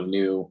a lot of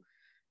new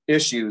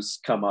issues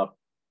come up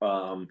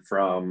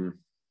from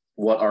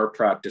what our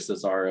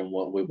practices are and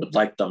what we would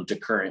like them to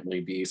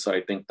currently be. So I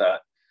think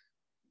that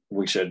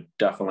we should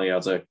definitely,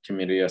 as a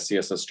community, as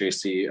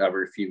CSSJC,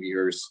 every few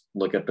years,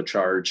 look at the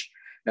charge.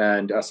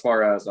 And as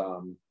far as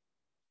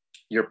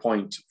your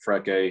point,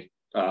 Freke,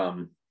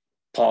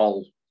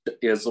 Paul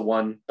is the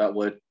one that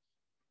would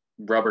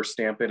rubber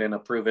stamp it and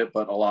approve it,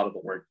 but a lot of the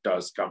work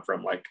does come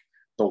from like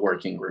the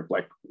working group.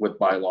 Like with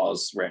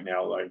bylaws right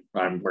now, like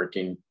I'm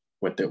working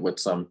with it with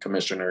some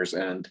commissioners,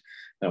 and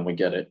then we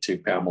get it to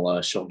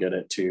Pamela, she'll get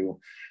it to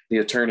the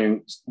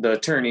attorneys,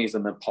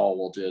 and then Paul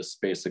will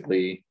just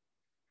basically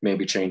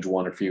maybe change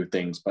one or few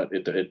things, but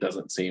it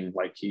doesn't seem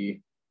like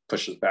he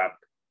pushes back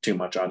too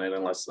much on it,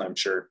 unless I'm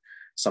sure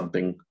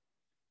something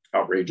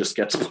outrageous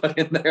gets put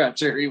in there. I'm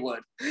sure he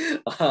would.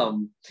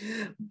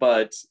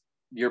 But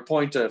your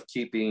point of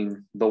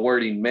keeping the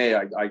wording may,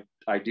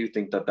 I do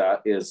think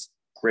that is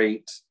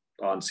great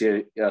on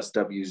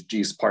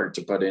CSWG's part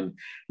to put in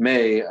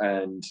may,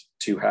 and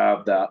to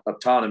have that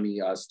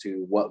autonomy as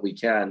to what we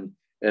can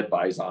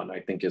advise on, I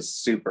think is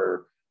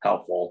super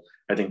helpful.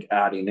 I think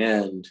adding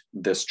in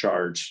this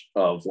charge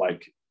of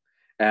like,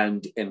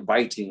 and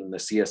inviting the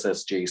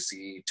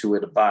CSSJC to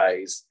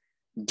advise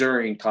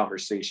during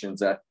conversations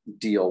that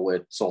deal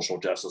with social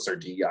justice or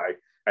DEI,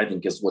 I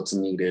think is what's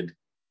needed,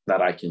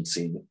 that I can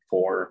see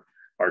for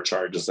our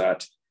charge. Is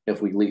that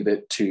if we leave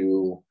it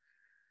to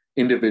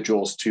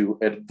individuals to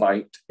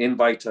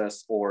invite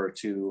us or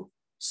to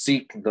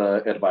seek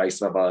the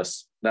advice of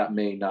us, that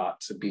may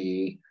not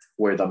be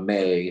where the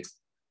may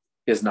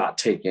is not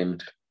taken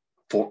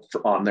for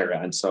on their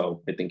end.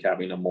 So I think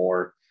having a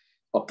more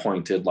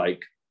appointed,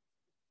 like,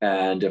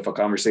 and if a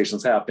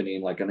conversation's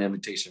happening, like an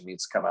invitation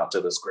needs to come out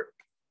to this group.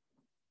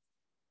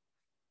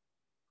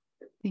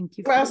 Thank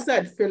you. Well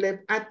said,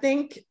 Philip. I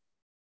think,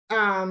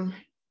 and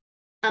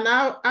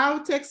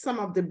I'll take some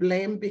of the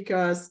blame,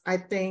 because I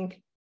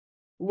think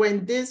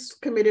when this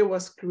committee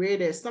was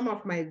created, some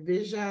of my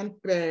vision,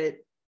 but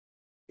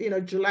you know,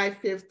 July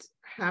 5th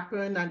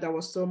happened and there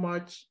was so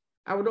much,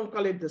 I wouldn't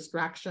call it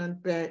distraction,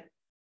 but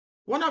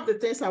one of the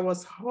things I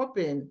was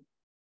hoping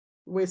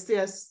with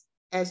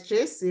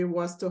CSSJC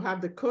was to have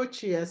the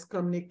co-chairs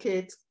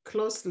communicate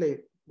closely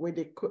with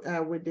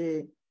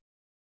the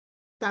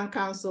town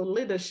council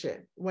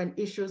leadership when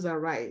issues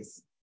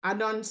arise. I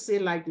don't see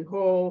like the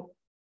whole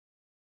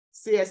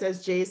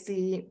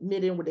CSSJC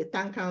meeting with the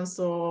town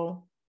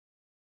council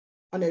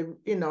on a,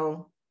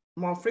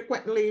 more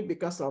frequently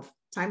because of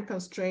time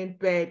constraint,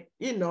 but,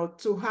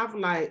 to have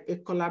like a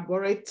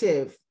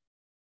collaborative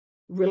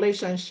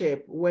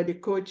relationship where the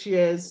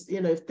co-chairs,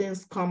 if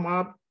things come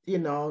up,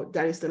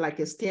 there is like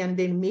a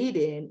standing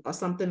meeting or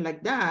something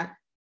like that,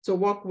 to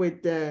work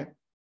with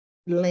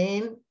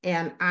Lynn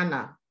and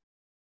Anna,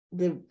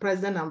 the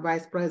president and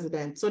vice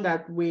president, so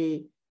that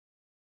we're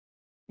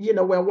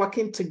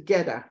working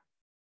together,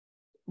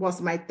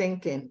 was my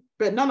thinking.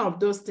 But none of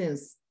those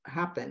things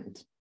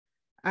happened.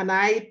 And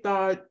I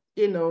thought,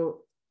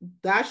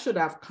 that should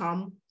have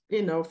come,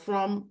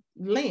 from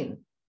Lynn.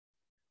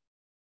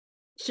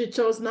 She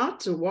chose not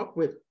to work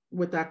with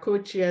our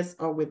co-chairs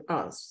or with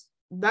us.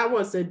 That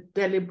was a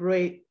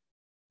deliberate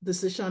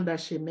decision that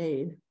she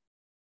made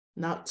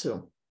not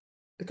to,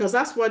 because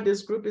that's what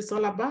this group is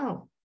all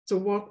about, to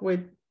work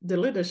with the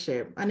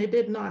leadership, and it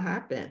did not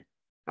happen.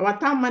 Our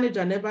town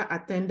manager never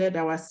attended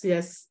our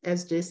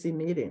CSSJC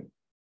meeting.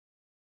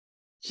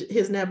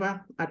 He's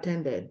never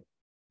attended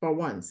for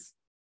once.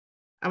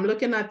 I'm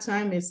looking at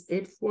time, it's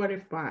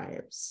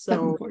 8:45.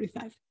 So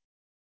 7:45.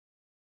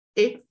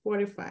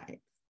 8:45.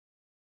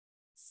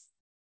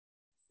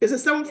 Is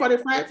it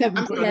 7:45?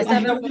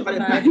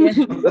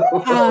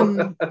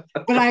 7:45.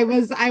 But I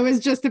was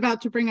just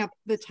about to bring up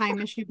the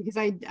time issue, because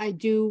I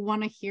do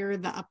want to hear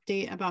the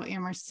update about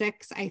Amherst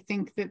 6. I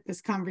think that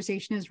this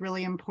conversation is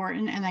really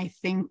important, and I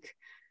think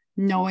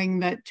knowing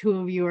that 2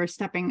 of you are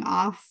stepping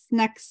off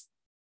next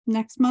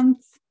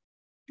month.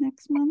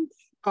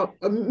 Oh,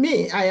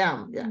 me, I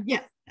am. Yeah.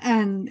 Yeah.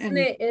 And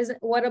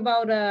what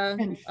about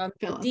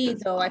D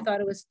though? I thought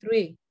it was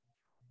 3.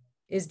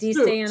 Is D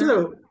staying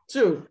on?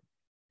 Two.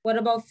 What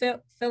about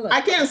Philip?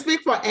 I can't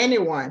speak for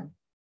anyone.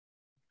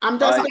 I'm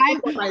just speaking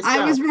for myself.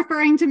 I was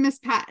referring to Miss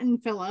Pat and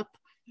Philip.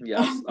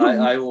 Yes,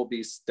 I will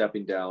be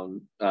stepping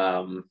down.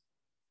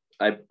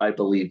 I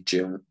believe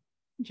June.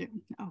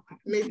 June. Okay.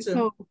 Me too.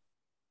 So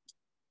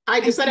I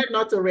decided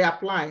not to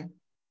reapply.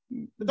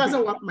 It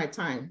doesn't worth my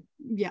time.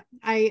 Yeah,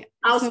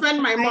 I'll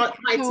spend my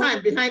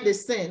time behind the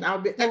scene.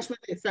 I'll be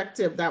extremely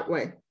effective that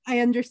way.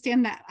 I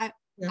understand that.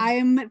 I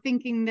am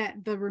thinking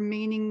that the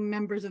remaining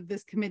members of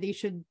this committee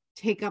should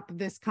take up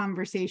this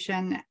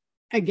conversation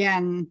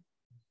again,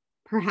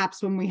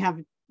 perhaps when we have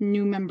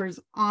new members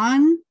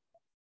on,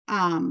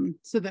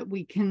 so that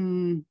we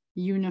can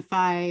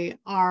unify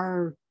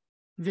our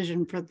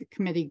vision for the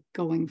committee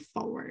going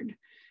forward.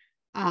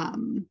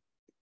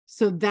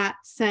 So that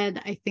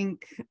said, I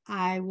think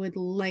I would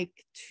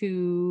like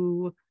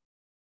to.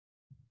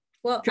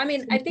 Well, I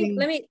mean, I think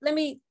let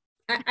me.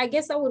 I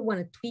guess I would want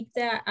to tweak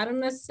that. I don't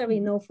necessarily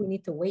know if we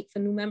need to wait for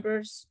new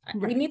members.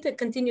 Right. We need to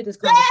continue this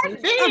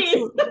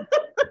conversation.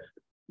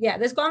 Yeah,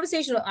 this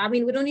conversation. I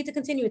mean, we don't need to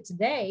continue it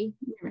today,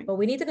 right, but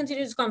we need to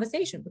continue this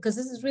conversation, because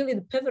this is really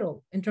the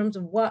pivotal in terms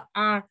of what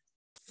our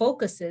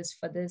focus is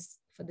for this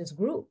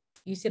group.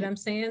 You see what I'm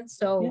saying?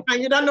 So,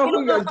 and you don't know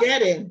who you're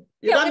getting.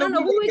 We don't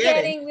know who we're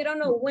getting. We don't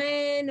know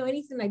when or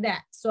anything like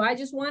that. So I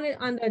just want it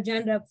on the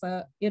agenda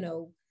for,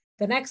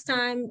 the next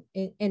time,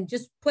 and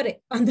just put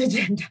it on the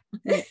agenda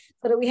so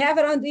that we have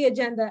it on the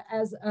agenda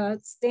as a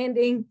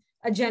standing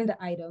agenda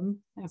item,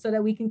 so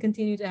that we can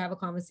continue to have a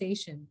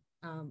conversation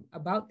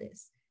about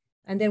this.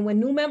 And then when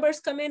new members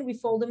come in, we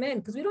fold them in,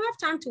 because we don't have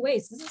time to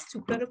waste. This is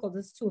too critical.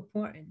 This is too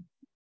important.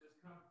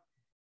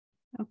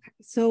 Okay,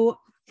 so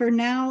for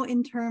now,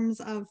 in terms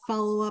of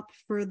follow-up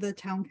for the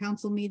town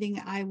council meeting,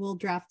 I will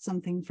draft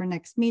something for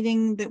next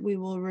meeting that we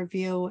will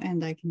review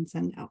and I can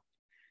send out.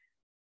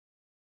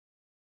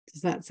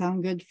 Does that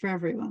sound good for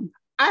everyone?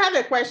 I have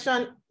a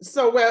question.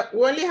 So we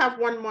only have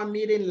one more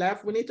meeting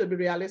left. We need to be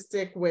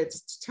realistic with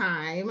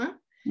time.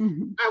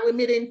 Mm-hmm. Are we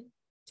meeting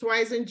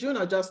twice in June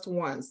or just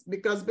once?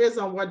 Because based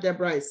on what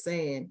Deborah is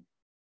saying,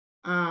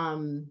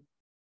 and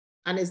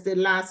it's the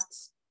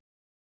last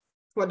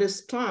for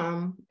this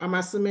term, I'm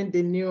assuming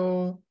the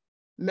new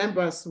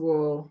members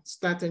will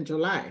start in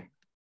July.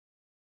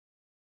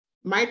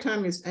 My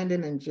term is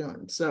ending in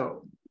June,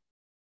 so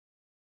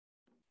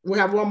we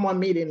have one more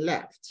meeting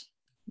left.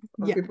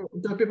 Yeah.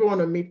 Do people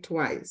want to meet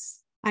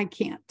twice? I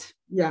can't.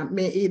 Yeah,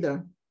 me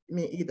either.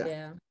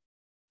 Yeah,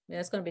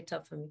 it's going to be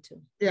tough for me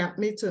too. Yeah,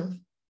 me too.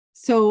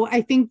 So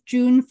I think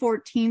June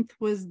 14th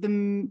was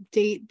the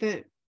date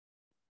that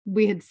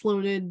we had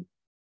floated.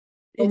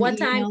 But what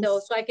time though,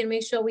 so I can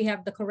make sure we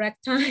have the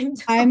correct time?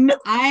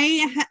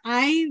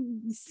 I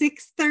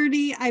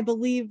 6:30, I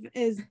believe,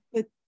 is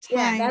the time.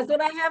 Yeah, that's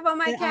what I have on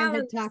my calendar.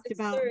 I had talked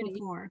about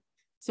before.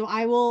 So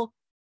I will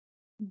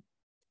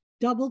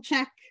double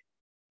check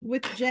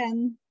with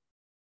Jen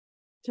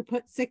to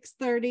put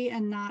 6:30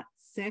 and not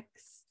 6.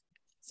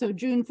 So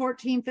June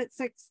 14th at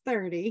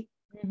 6:30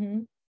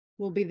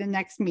 will be the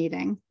next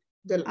meeting.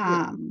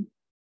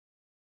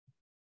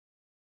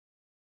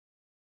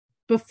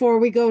 Before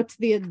we go to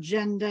the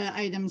agenda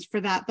items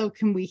for that, though,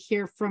 can we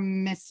hear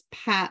from Miss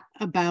Pat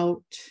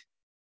about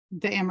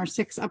the Amherst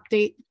 6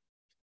 update?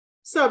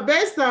 So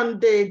based on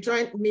the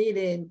joint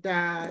meeting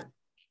that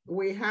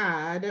we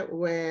had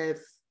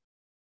with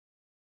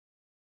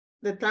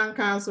the town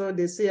council,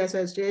 the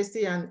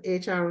CSSJC and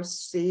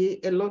HRC,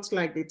 it looks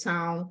like the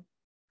town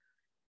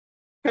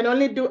can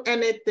only do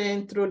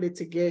anything through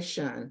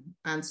litigation.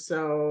 And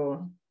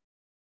so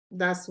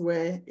that's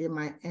where it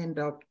might end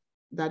up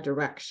that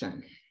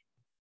direction.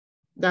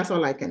 That's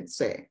all I can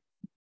say.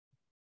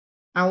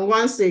 And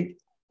once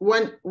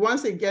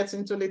it gets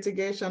into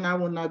litigation, I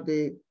will not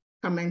be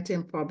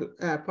commenting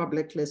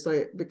publicly,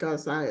 so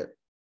because I'm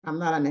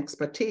not an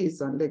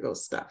expertise on legal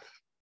stuff.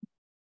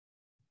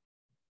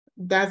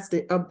 That's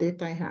the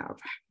update I have.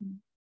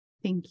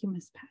 Thank you,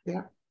 Ms. Pat.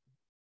 Yeah.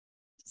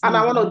 And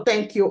I want to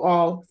thank you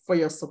all for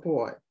your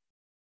support.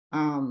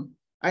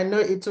 I know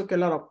it took a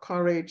lot of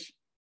courage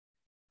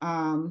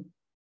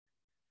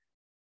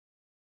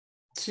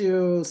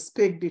to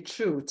speak the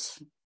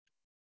truth.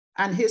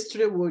 And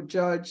history will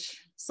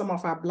judge some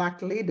of our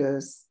Black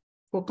leaders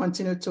who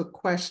continue to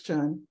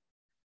question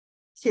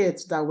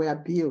kids that were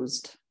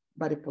abused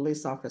by the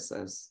police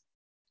officers.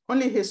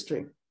 Only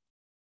history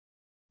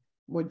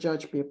will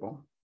judge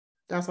people.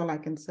 That's all I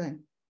can say.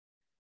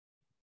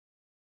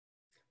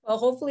 Well,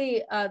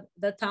 hopefully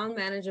the town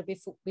manager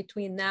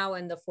between now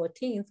and the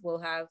 14th will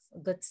have a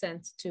good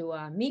sense to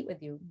meet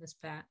with you, Ms.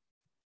 Pat.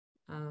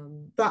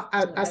 So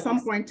at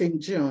some point in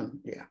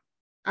June, yeah.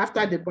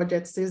 After the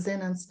budget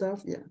season and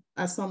stuff, yeah,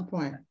 at some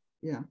point,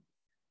 yeah.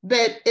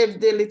 But if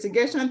the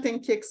litigation thing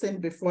kicks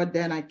in before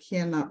then, I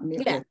cannot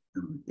meet with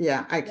them.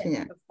 Yeah, I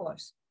can't. Of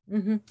course.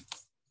 Mm-hmm.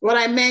 What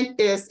I meant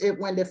is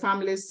when the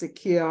families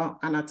secure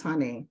an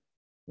attorney,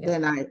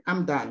 then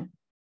I'm done.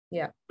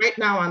 Yeah. Right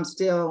now, I'm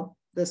still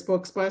the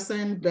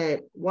spokesperson,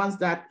 but once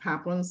that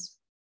happens,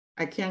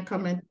 I can't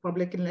comment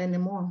publicly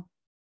anymore.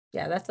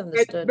 Yeah, that's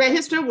understood. But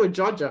history will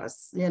judge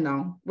us, you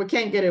know. We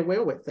can't get away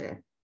with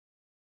it.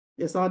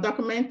 It's all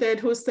documented,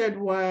 who said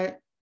what,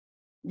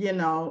 you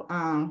know.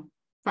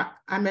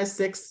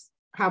 MS6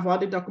 have all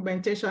the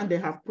documentation, they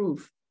have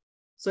proof.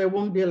 So it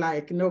won't be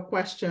like, no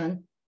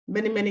question,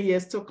 many, many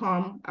years to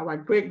come, our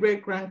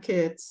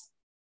great-great-grandkids,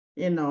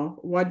 you know,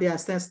 what their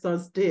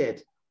ancestors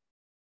did.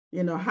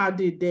 You know, how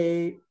did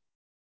they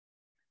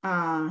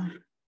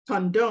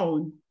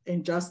condone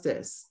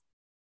injustice?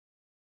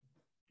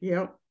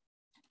 Yeah,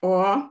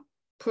 or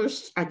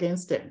push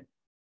against it.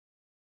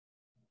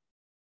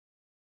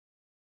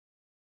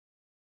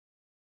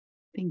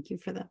 Thank you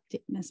for the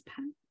update, Ms.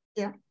 Pat.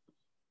 Yeah.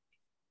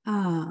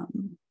 I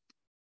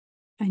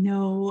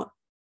know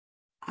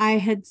I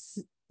had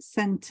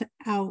sent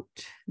out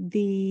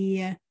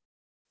the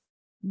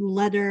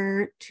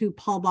letter to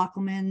Paul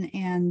Bockelman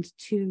and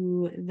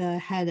to the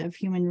head of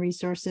human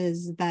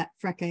resources that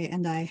Freke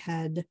and I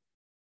had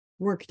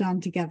worked on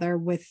together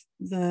with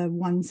the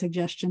one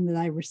suggestion that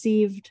I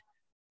received.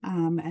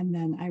 And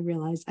then I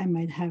realized I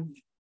might have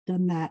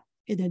done that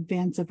in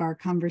advance of our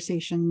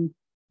conversation,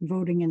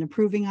 voting and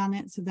approving on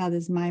it. So that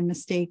is my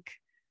mistake.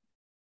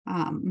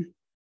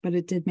 But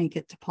it did make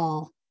it to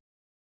Paul.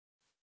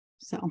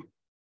 So.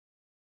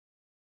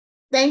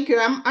 Thank you.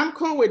 I'm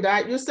cool with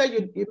that. You said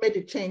you made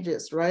the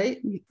changes, right?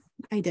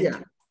 I did.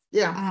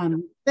 Yeah.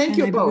 Thank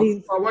you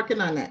both for working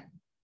on it.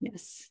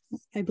 Yes.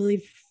 I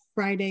believe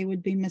Friday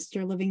would be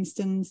Mr.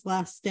 Livingston's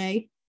last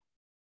day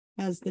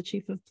as the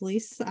chief of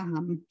police.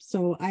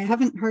 So I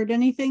haven't heard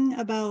anything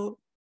about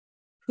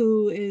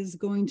who is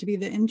going to be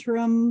the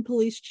interim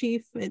police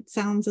chief. It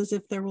sounds as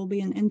if there will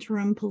be an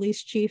interim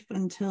police chief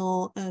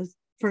until a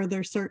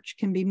further search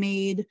can be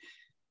made,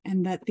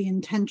 and that the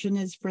intention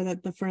is for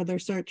that the further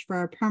search for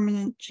our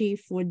permanent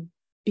chief would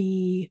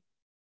be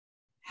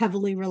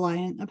heavily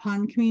reliant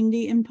upon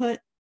community input.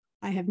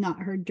 I have not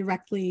heard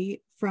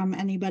directly from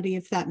anybody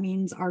if that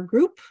means our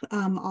group,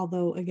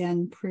 although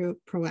again,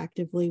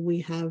 proactively, we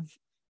have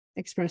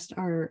expressed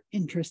our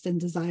interest and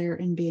desire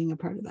in being a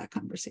part of that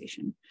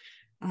conversation.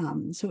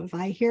 So if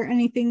I hear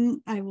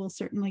anything, I will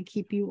certainly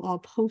keep you all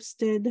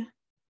posted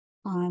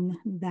on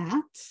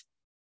that.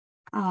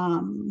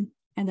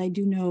 And I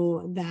do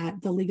know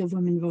that the League of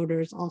Women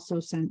Voters also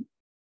sent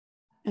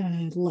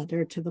a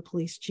letter to the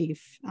police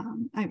chief,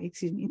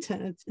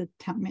 to the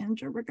town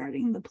manager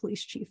regarding the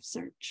police chief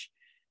search,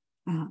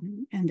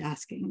 and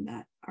asking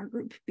that our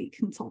group be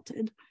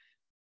consulted.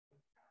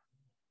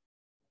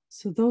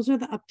 So those are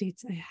the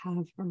updates I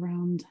have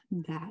around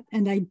that.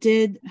 And I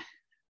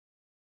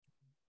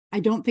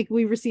don't think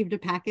we received a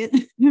packet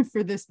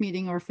for this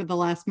meeting or for the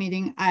last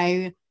meeting.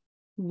 I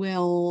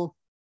will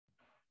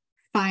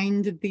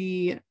find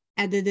the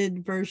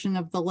edited version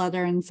of the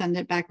letter and send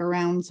it back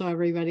around so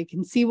everybody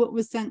can see what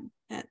was sent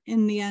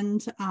in the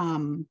end.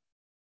 And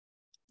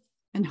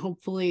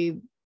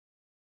hopefully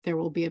there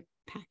will be a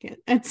packet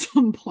at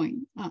some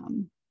point.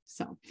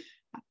 So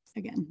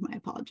again, my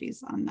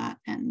apologies on that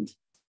end.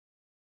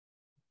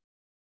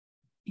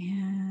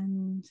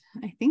 And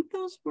I think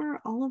those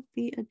were all of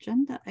the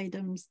agenda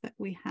items that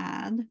we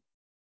had.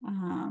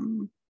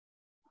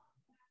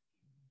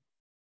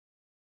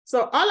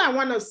 So all I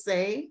want to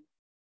say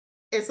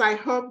is I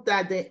hope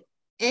that the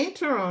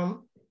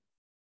interim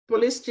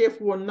police chief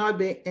will not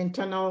be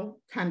internal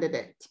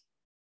candidate.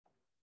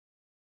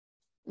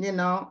 You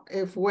know,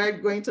 if we're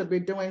going to be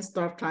doing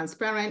stuff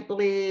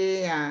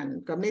transparently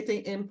and community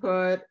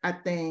input, I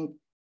think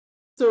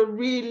to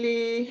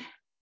really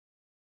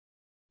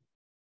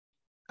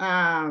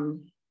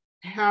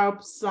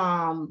help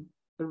some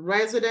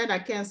resident, I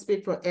can't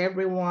speak for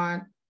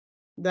everyone,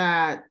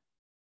 that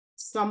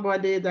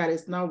somebody that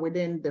is not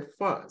within the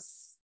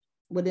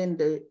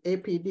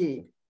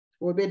APD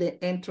will be the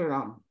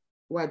interim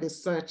where the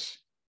search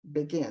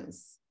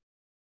begins.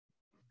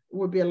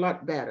 Would be a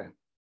lot better.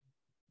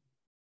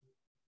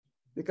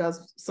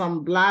 Because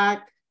some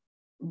Black,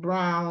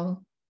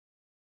 brown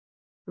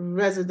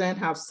residents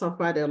have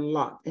suffered a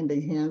lot in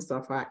the hands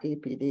of our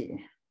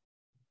APD.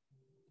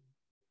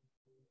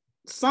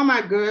 Some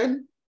are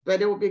good,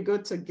 but it would be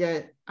good to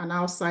get an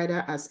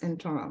outsider as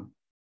interim.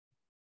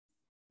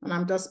 And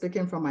I'm just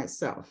speaking for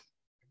myself.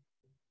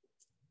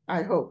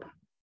 I hope.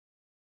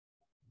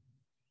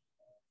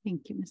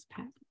 Thank you, Ms.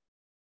 Pat.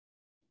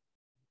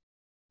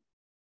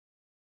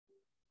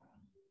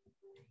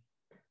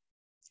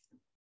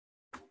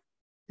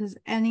 Does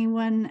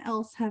anyone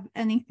else have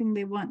anything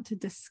they want to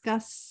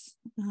discuss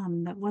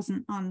that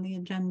wasn't on the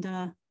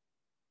agenda?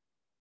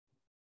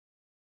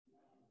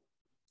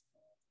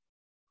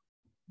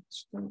 I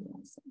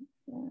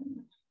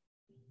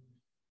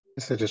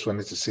just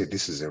wanted to say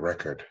this is a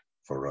record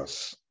for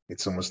us.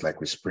 It's almost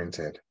like we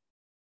sprinted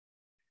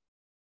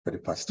for the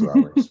past 2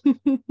 hours.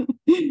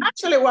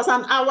 Actually, it was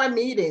an hour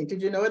meeting.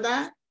 Did you know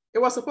that? It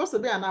was supposed to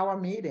be an hour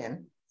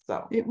meeting.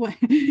 So it was,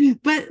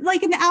 but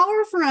like an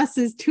hour for us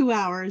is 2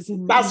 hours.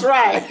 And that's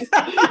right.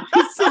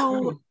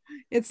 So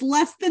it's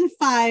less than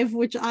 5,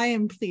 which I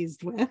am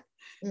pleased with.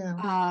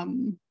 Yeah.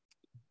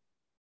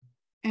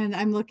 And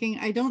I'm looking,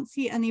 I don't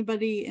see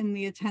anybody in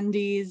the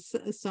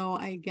attendees, so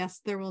I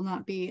guess there will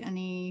not be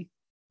any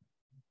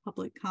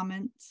public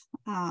comment.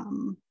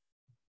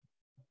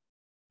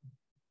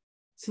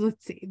 So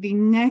let's see, the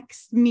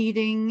next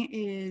meeting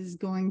is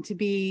going to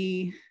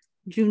be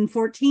June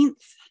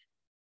 14th.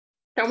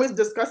 Can we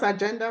discuss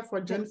agenda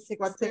for June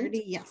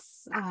 6:30?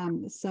 Yes.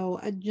 So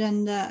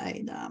agenda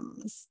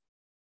items.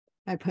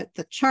 I put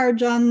the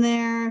charge on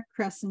there,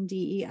 Crescent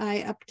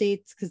DEI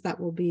updates, because that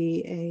will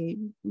be a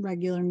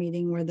regular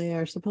meeting where they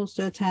are supposed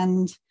to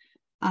attend.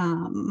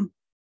 And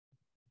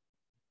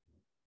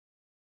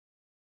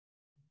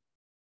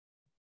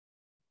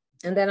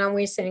then are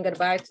we saying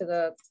goodbye to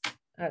the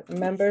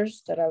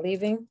members that are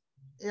leaving?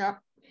 Yeah.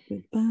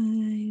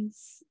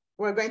 Goodbyes.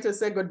 We're going to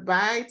say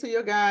goodbye to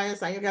you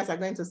guys, and you guys are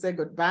going to say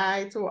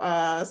goodbye to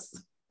us.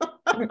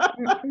 Mine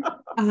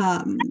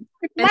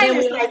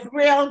is like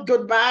real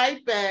goodbye,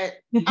 but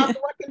I'm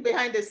working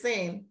behind the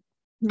scene.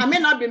 I may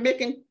not be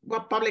making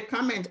public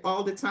comment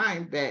all the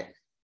time, but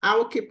I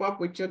will keep up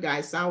with you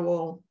guys. I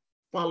will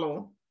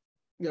follow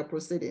your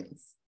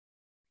proceedings.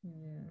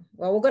 Yeah.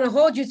 Well, we're going to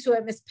hold you to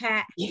it, Ms.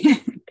 Pat.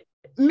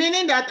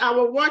 Meaning that I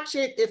will watch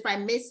it if I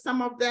miss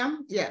some of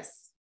them.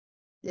 Yes.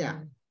 Yeah.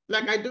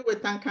 Like I do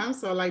with town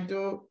council, I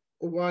do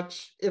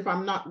watch. If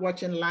I'm not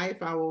watching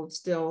live, I will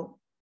still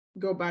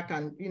go back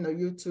and,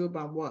 YouTube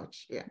and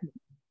watch. Yeah.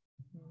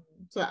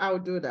 So I'll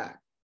do that.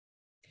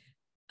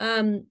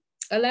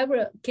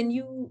 Allegra, can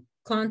you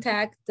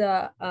contact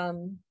the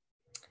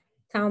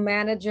town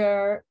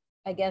manager,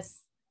 I guess,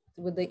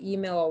 with the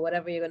email or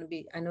whatever you're going to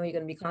be, I know you're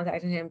going to be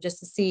contacting him just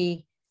to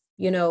see,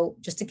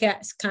 just to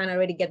kind of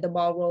already get the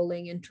ball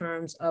rolling in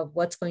terms of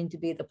what's going to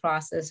be the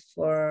process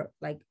for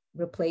like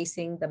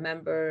replacing the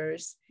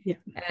members. Yeah.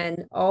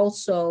 And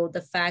also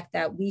the fact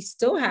that we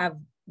still have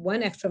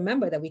one extra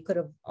member that we could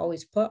have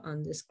always put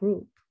on this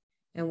group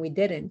and we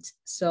didn't.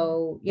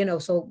 So,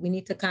 so we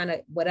need to kind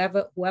of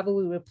whoever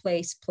we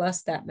replace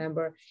plus that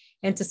member,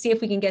 and to see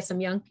if we can get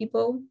some young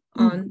people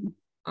on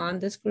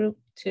this group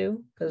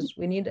too, because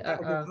we need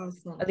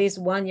at least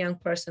one young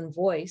person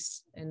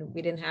voice, and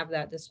we didn't have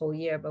that this whole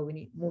year, but we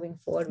need, moving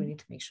forward, we need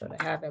to make sure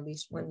to have at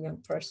least one young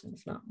person,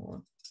 if not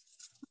more.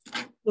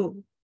 So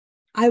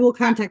I will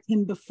contact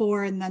him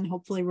before and then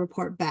hopefully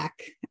report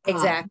back.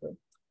 Exactly.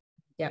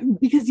 Yeah.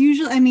 Because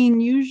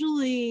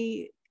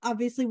usually,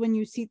 obviously, when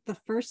you seat the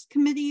first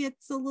committee,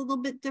 it's a little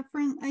bit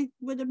different, I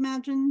would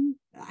imagine.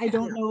 I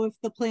don't know if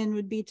the plan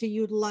would be to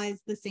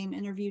utilize the same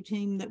interview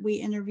team that we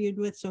interviewed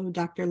with. So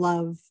Dr.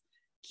 Love,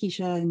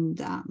 Keisha, and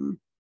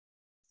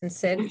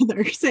Sid.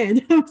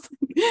 Sid.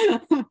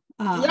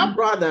 Your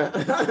brother.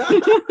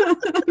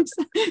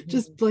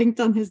 Just blinked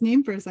on his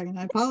name for a second.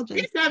 I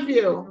apologize.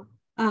 Interview.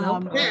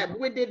 Deb,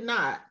 we did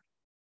not.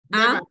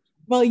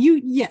 Well,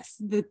 yes,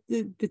 the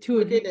two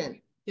of you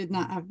didn't. Did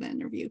not have the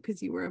interview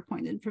because you were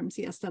appointed from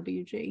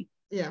CSWG.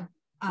 Yeah.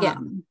 Yeah.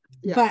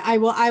 But I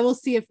will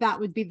see if that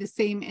would be the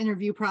same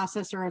interview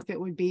process or if it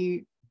would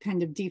be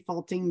kind of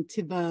defaulting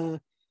to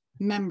the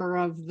member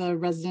of the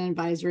resident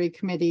advisory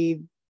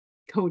committee,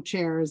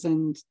 co-chairs,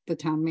 and the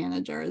town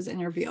manager is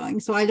interviewing.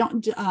 So I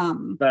don't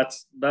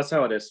that's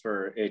how it is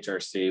for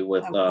HRC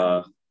with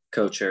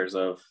co-chairs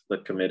of the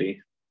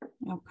committee.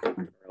 Okay.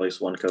 Or at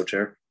least one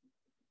co-chair.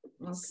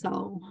 Okay.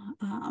 So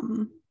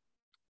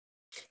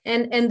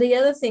and the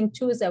other thing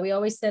too is that we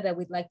always said that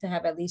we'd like to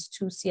have at least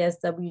 2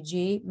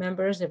 CSWG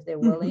members if they're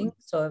willing.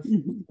 So if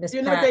Ms.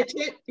 Pat,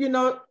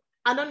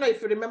 I don't know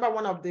if you remember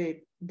one of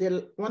the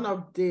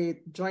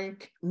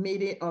joint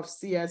meeting of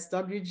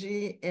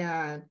CSWG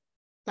and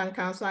town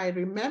council, I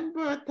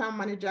remember town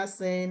manager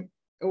saying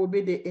it would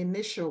be the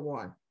initial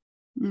one.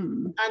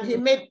 Mm. And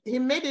he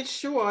made it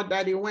sure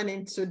that he went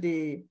into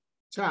the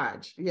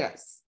charge.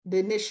 Yes, the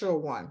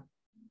initial one.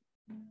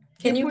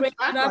 Can He you put bring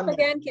back it up on it.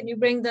 again? Can you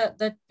bring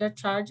the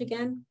charge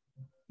again?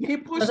 He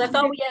pushed. Because I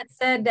thought we had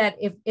said that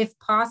if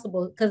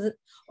possible, because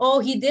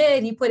he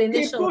did. He put He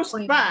initial pushed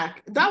appointment.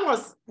 back. That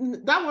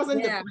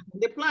wasn't Yeah.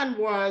 the plan.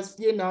 Was,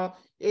 you know,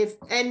 if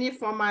any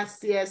former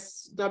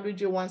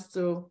CSWG wants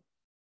to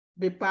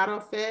be part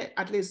of it,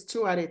 at least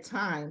 2 at a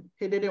time.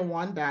 He didn't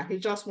want that. He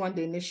just wanted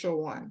the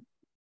initial one.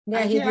 Yeah,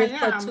 And he here did I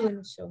put am, 2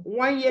 initial.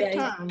 1 year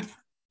Yeah, term.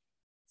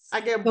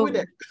 I get So-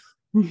 booted.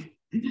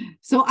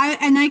 So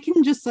I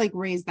can just like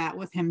raise that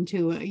with him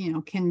too. You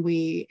know, can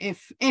we,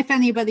 if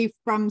anybody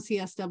from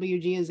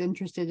CSWG is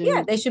interested in,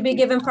 Yeah, they should be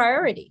given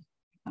priority.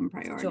 some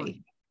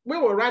priority. We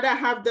would rather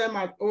have them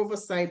at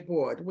oversight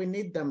board. We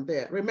need them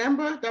there.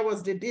 Remember, that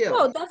was the deal.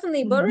 No,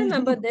 definitely. But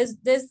remember, there's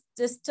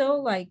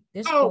still like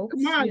there's Oh, folks,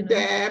 come on, you know.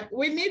 Deb.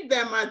 We need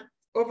them at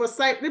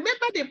oversight.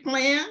 Remember the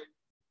plan?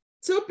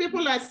 2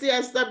 people at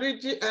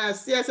CSWG,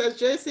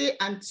 CSSJC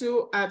and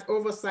 2 at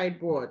oversight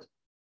board.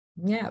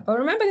 Yeah, but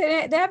remember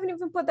they haven't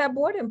even put that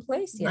board in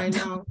place yet. I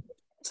know.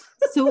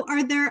 So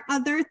are there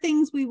other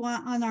things we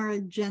want on our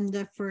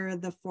agenda for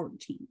the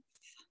 14th?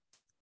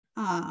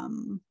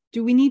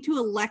 Do we need to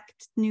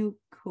elect new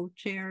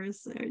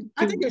co-chairs?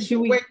 I think you should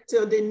wait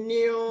till the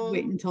new.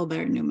 Wait until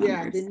there are new members?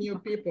 Yeah, the new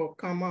people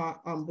come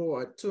on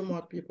board. 2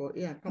 more people.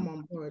 Yeah, come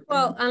on board.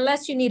 Well,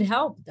 unless you need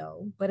help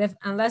though, but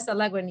unless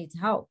Allegra needs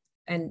help,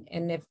 and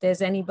if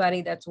there's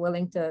anybody that's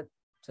willing to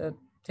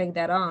take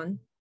that on,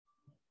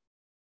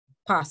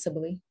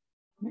 possibly.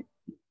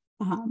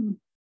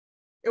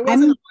 It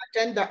wasn't on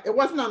agenda. It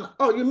wasn't on.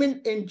 Oh, you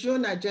mean in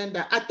June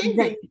agenda? I think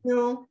Right.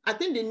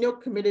 the new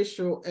committee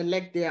should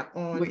elect their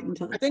own. Wait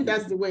until I think it's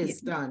that's the way yeah.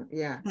 it's done.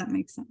 Yeah. That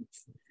makes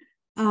sense.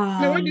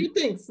 Now, what do you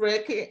think,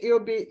 Frank?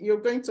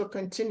 You're going to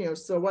continue.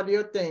 So what do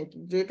you think?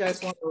 Do you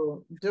guys want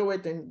to do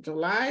it in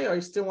July, or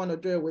you still want to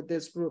do it with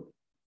this group?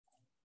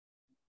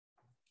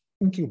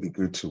 I think it'll be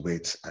good to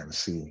wait and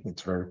see.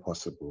 It's very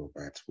possible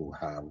that we'll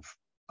have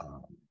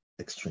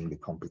extremely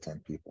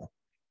competent people.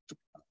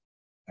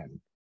 And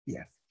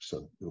yeah,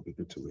 so it'll be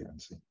good to wait and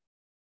see.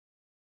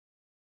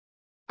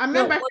 I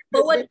remember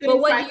but what do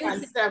you 5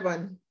 and think?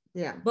 7.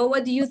 Yeah. But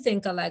what do you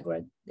think,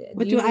 Allegra?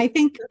 What do I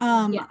think?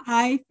 Yeah.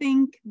 I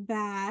think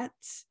that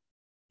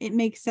it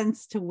makes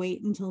sense to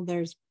wait until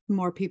there's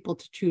more people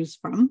to choose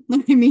from.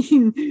 I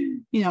mean,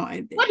 you know,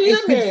 What do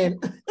you mean?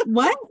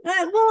 What?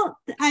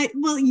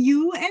 Well,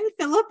 you and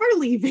Philip are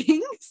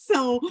leaving,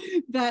 so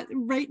that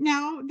right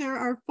now there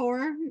are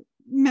 4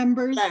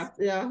 members Left,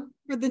 yeah.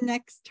 for the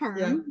next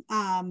term.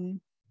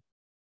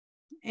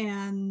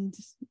 And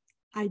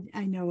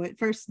I know at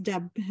first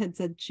Deb had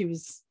said she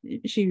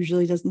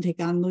usually doesn't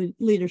take on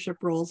leadership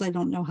roles. I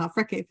don't know how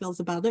Freke feels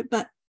about it,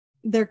 but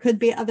there could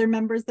be other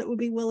members that would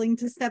be willing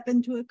to step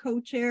into a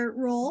co-chair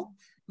role.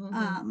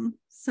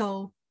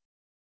 So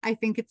I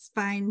think it's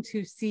fine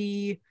to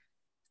see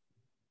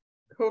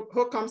who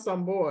comes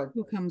on board.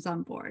 Who comes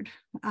on board.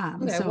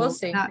 Okay, so we'll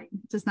see. That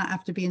does not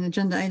have to be an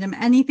agenda item.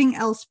 Anything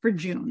else for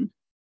June?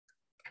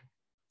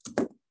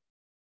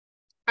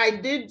 I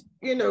did,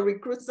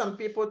 recruit some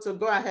people to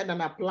go ahead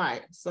and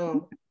apply.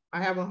 So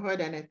I haven't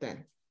heard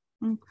anything.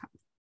 Okay.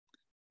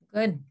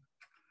 Good.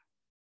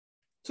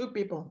 2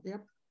 people,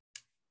 yep.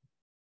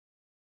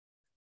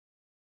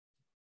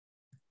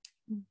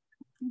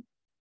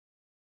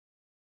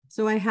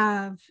 So I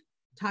have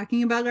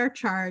talking about our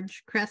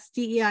charge, CREST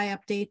DEI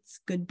updates,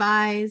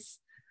 goodbyes,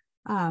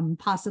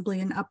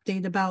 possibly an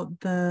update about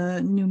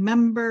the new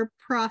member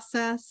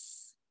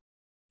process,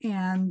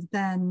 and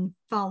then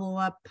follow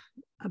up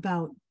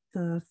about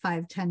the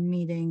 510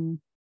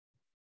 meeting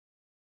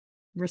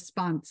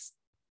response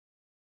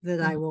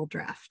that I will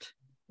draft.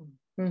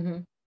 Mm-hmm.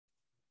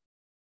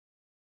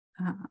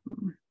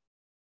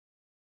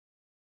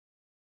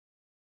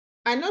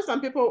 I know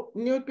some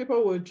new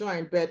people will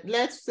join, but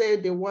let's say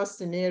the worst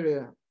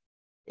scenario,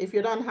 if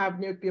you don't have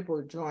new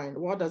people join,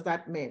 what does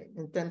that mean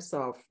in terms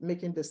of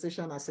making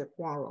decision as a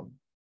quorum?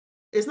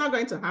 It's not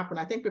going to happen.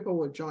 I think people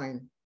will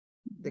join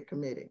the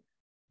committee.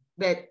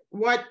 But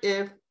what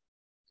if,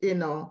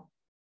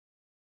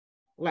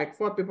 like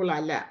 4 people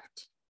are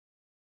left?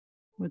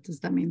 What does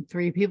that mean?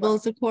 3 people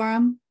is a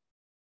quorum?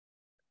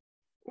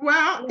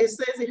 Well, it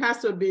says it has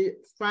to be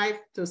 5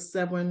 to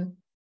 7.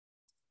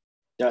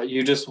 Yeah,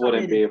 you just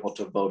wouldn't be able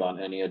to vote on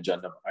any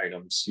agenda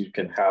items. You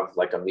can have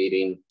like a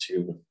meeting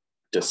to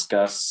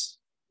discuss,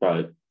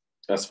 but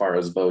as far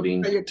as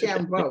voting, you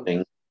can't vote.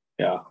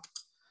 Yeah.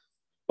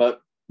 But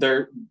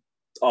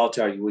I'll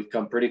tell you, we've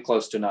come pretty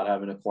close to not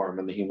having a quorum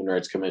in the Human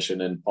Rights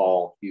Commission, and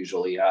Paul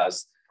usually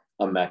has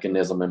a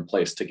mechanism in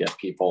place to get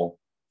people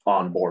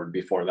on board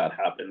before that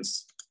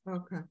happens.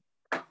 Okay.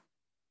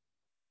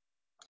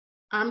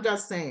 I'm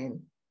just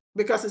saying,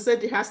 because it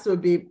said it has to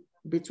be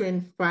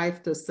between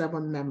 5 to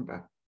 7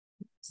 members.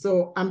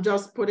 So I'm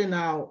just putting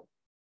out,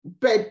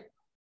 but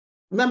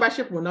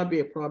membership will not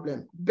be a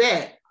problem.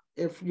 But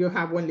if you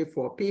have only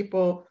 4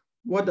 people,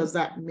 What does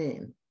that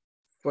mean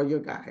for you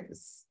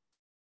guys?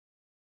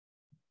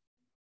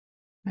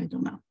 I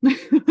don't know.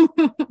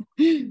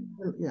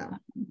 Yeah,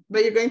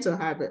 but you're going to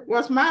have it.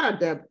 What's the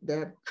matter,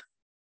 Deb?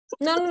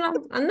 No,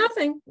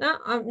 nothing. No,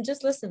 I'm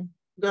just listening.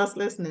 Just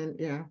listening,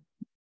 yeah.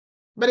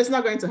 But it's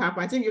not going to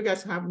happen. I think you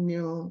guys have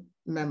new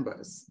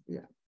members,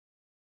 yeah.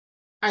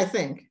 I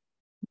think.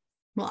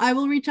 Well, I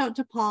will reach out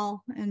to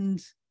Paul.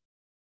 And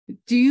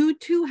do you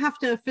two have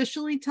to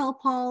officially tell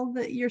Paul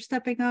that you're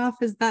stepping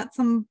off? Is that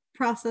some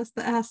process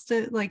that has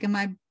to, like, am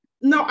I?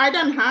 No, I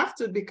don't have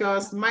to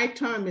because my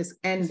term is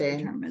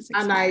ending and I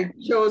expiring.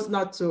 chose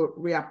not to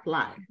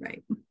reapply.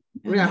 Right.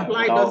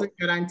 Reapply doesn't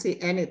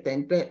guarantee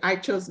anything, but I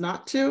chose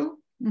not to.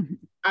 Mhm.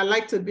 I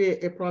like to be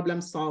a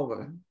problem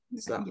solver.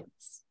 So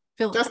Yes.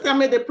 Philip. just tell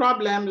me the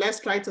problem.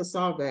 Let's try to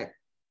solve it.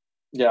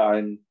 Yeah,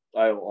 and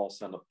I'll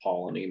send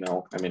Paul an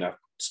email. I mean, I've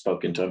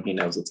spoken to him. He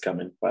knows it's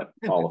coming, but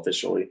I'll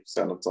officially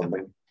send him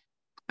something.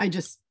 I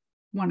just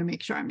want to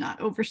make sure I'm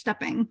not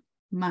overstepping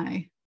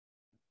my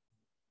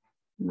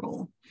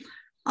role.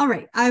 All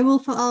right, I will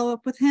follow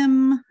up with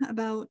him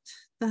about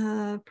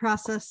the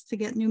process to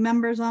get new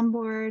members on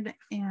board,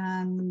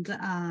 and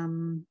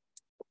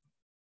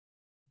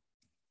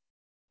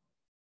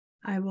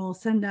I will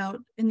send out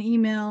an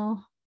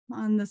email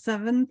on the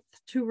 7th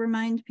to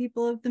remind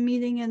people of the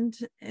meeting, and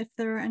if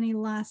there are any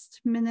last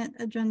minute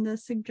agenda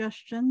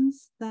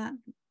suggestions, that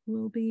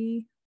will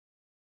be.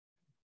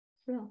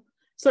 Yeah.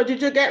 So did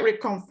you get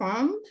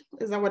reconfirmed?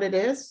 Is that what it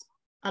is,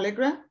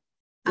 Allegra?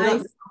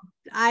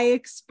 I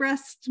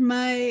expressed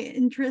my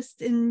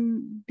interest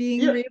in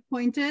being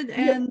reappointed,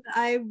 and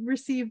I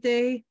received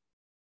a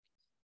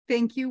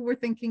thank you. We're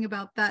thinking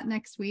about that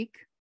next week.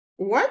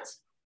 What?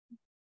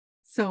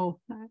 So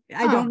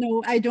I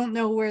don't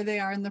know where they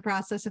are in the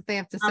process, if they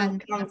have to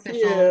send an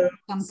official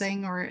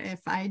something, or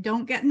if I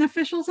don't get an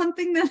official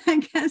something, then I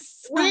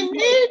guess we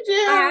need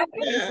you.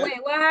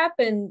 Wait, what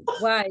happened?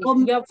 Why?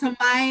 So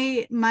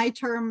my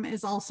term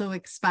is also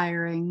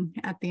expiring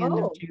at the end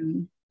of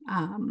June.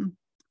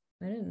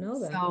 I didn't know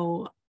that.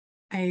 So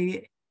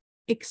I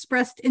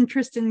expressed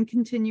interest in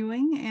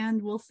continuing,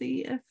 and we'll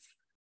see if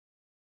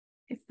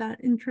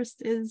that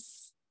interest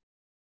is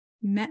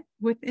met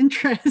with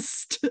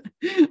interest.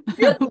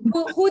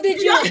 Who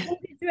did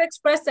you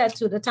express that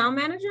to? The town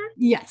manager?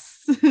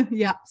 Yes.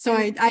 Yeah. So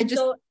I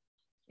just.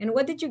 And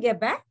what did you get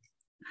back?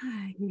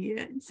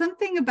 Yeah,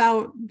 something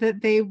about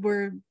that they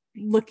were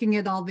looking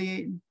at all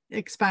the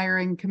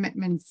expiring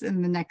commitments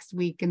in the next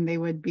week, and they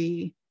would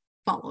be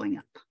following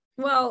up.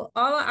 Well,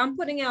 I'm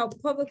putting out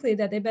publicly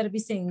that they better be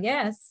saying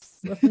yes.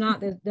 If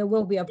not, there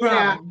will be a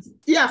problem.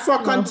 Yeah, for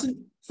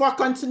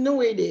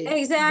continuity.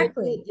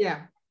 Exactly.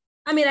 Yeah.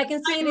 I mean, I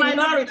can say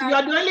minority. You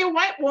are the only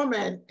white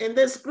woman in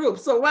this group,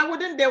 so why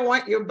wouldn't they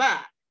want you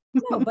back?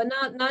 No, but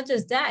not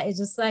just that. It's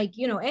just like,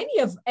 you know,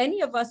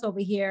 any of us over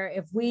here,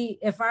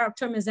 if our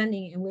term is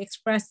ending and we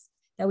express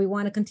that we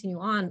want to continue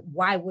on,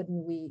 why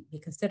wouldn't we be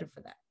considered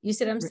for that? You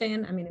see what I'm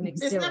saying? I mean, it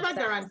makes it's zero never sense.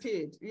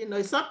 guaranteed. You know,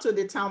 it's up to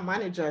the town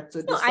manager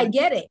to decide. No,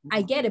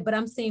 I get it. But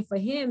I'm saying for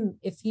him,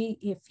 if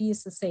he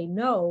is to say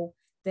no,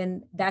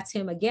 then that's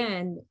him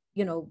again,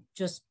 you know,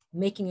 just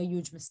making a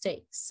huge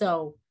mistake.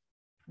 So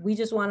we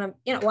just want to,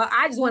 you know, well,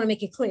 I just want to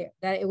make it clear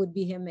that it would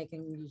be him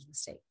making a huge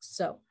mistake.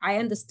 So I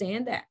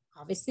understand that.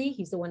 Obviously,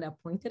 he's the one that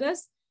appointed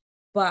us,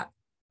 but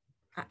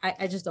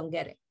I just don't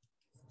get it.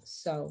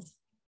 So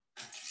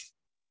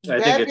I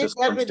think it just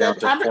comes down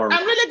to form.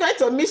 I'm really going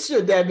to miss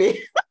you,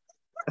 Debbie.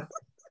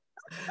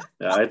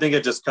 Yeah, I think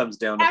it just comes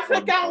down to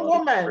African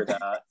woman. for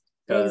that.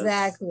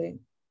 Exactly.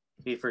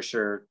 He for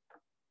sure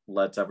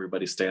lets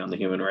everybody stay on the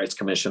Human Rights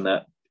Commission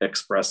that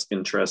express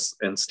interest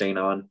in staying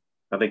on.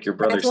 I think your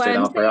brother stayed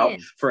on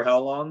for how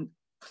long?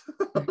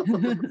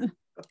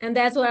 And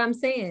that's what I'm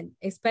saying,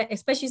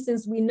 especially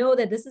since we know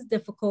that this is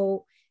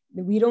difficult.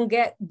 We don't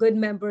get good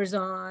members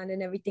on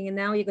and everything. And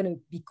now you're going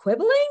to be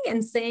quibbling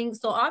and saying,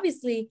 so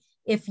obviously,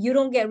 if you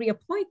don't get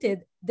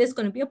reappointed, there's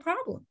going to be a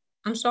problem.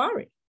 I'm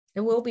sorry.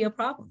 There will be a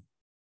problem.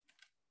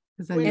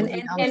 And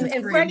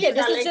Freke,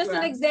 this is just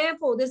an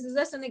example. This is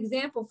just an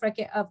example,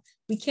 Freke, of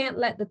we can't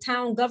let the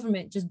town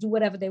government just do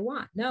whatever they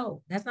want.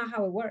 No, that's not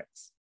how it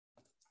works.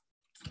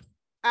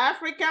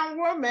 African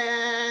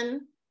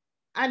women,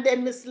 and they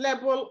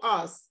mislabel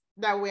us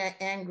that we're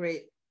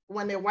angry.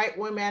 When the white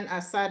women are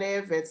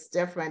assertive, it's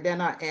different. They're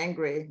not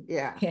angry.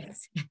 Yeah.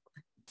 Yes.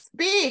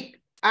 Speak,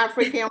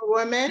 African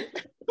women.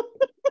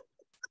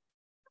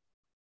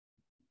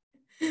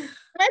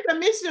 Nice to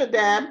meet you,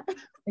 Deb.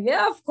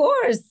 Yeah, of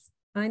course.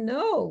 I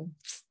know.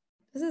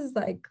 This is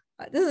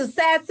a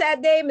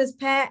sad day, Miss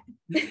Pat.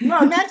 No,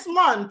 next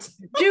month.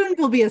 June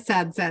will be a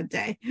sad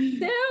day.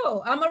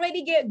 No, I'm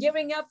already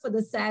gearing up for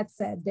the sad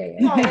day.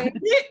 No,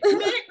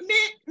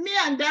 me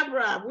and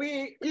Deborah,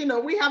 we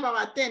have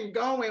our thing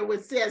going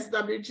with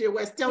CSWG.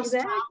 We're still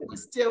strong, we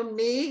still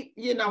meet,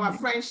 our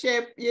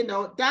friendship,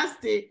 that's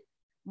the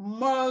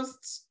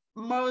most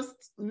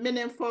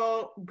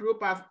meaningful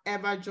group I've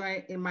ever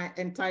joined in my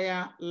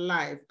entire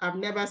life. I've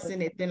never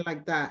seen anything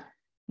like that.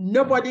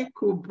 Nobody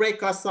could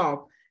break us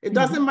up. It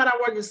doesn't matter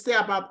what you say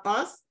about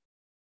us.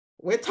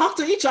 We talk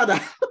to each other.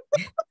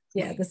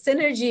 Yeah, the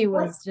synergy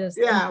was just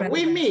Yeah,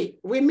 incredible.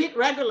 we meet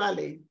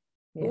regularly.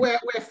 Yeah.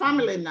 We're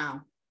family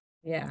now.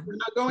 Yeah. We're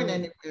not going Sure.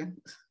 anywhere.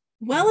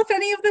 Well, if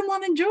any of them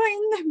want to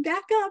join,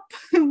 back up.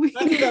 We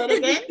Let's do it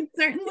again. could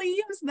certainly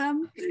use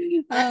them.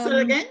 Say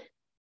it again.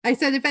 I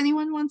said, if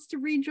anyone wants to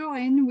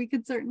rejoin, we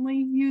could certainly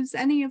use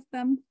any of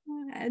them.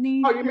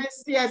 Any. Oh, you mean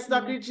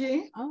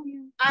CSWG? Oh, yeah.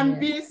 I'm Yeah.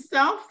 being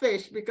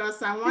selfish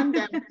because I want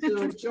them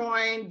to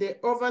join the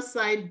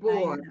oversight I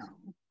board.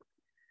 know.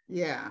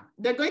 Yeah,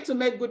 they're going to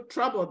make good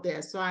trouble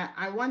there. So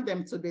I want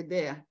them to be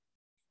there.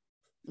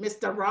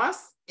 Mr.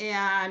 Ross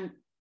and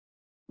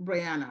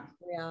Brianna.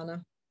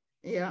 Brianna.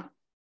 Yeah.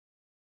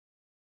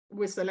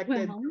 We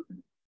selected, Well,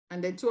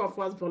 and the two of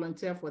us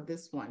volunteer for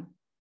this one.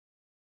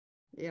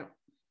 Yeah.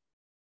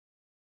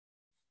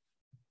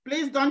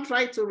 Please don't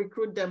try to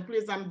recruit them.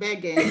 Please, I'm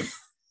begging.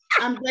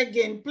 I'm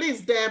begging.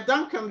 Please, Deb,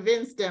 don't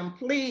convince them.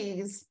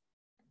 Please.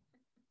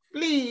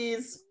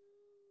 Please.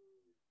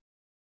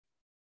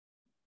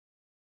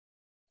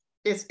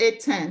 It's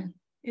 8:10.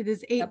 it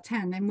is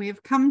 8:10 and we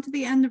have come to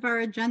the end of our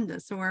agenda.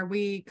 So are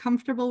we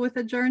comfortable with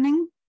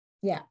adjourning?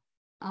 Yeah.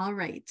 All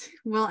right.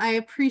 Well, I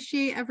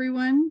appreciate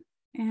everyone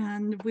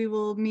and we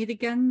will meet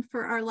again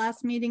for our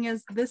last meeting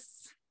as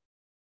this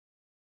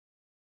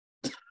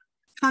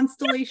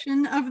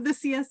constellation of the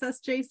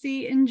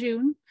CSSJC in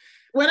June.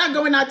 We're not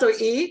going out to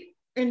eat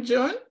in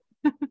June,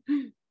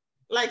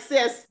 like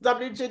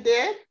CSWG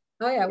did.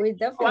 Oh yeah, we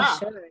definitely Wow.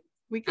 should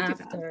We could do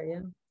that. after,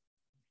 yeah.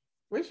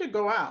 We should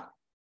go out.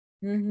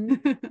 Mhm.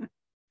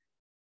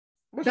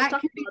 We should That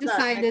talk can be about that next-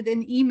 decided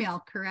in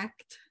email,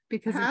 correct?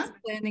 Because Huh? it's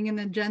planning an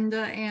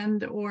agenda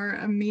and or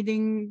a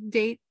meeting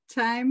date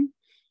time.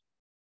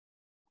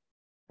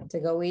 To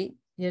go eat,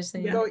 you're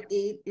saying? Go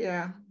eat,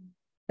 yeah.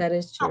 That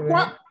is So true,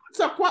 right?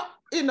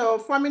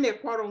 forming a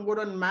quorum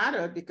wouldn't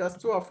matter because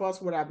two of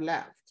us would have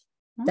left.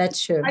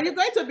 That's true. Are you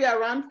going to be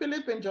around,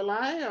 Philip, in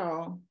July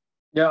or?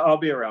 Yeah, I'll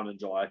be around in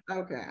July.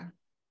 Okay.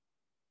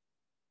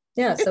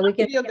 Yeah, It's so we up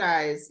to can, you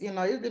guys,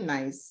 it'd be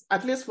nice,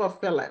 at least for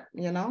Philip,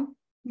 yeah,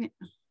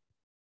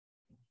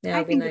 I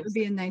it'd be think it nice. would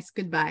be a nice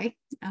goodbye.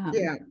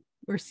 Yeah,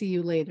 Or see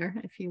you later,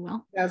 if you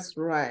will. that's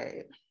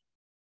right.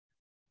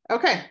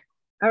 Okay,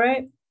 All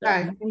right.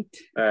 bye. Right.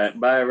 All right,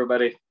 bye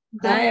everybody.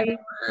 Bye, Bye.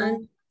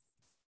 everyone.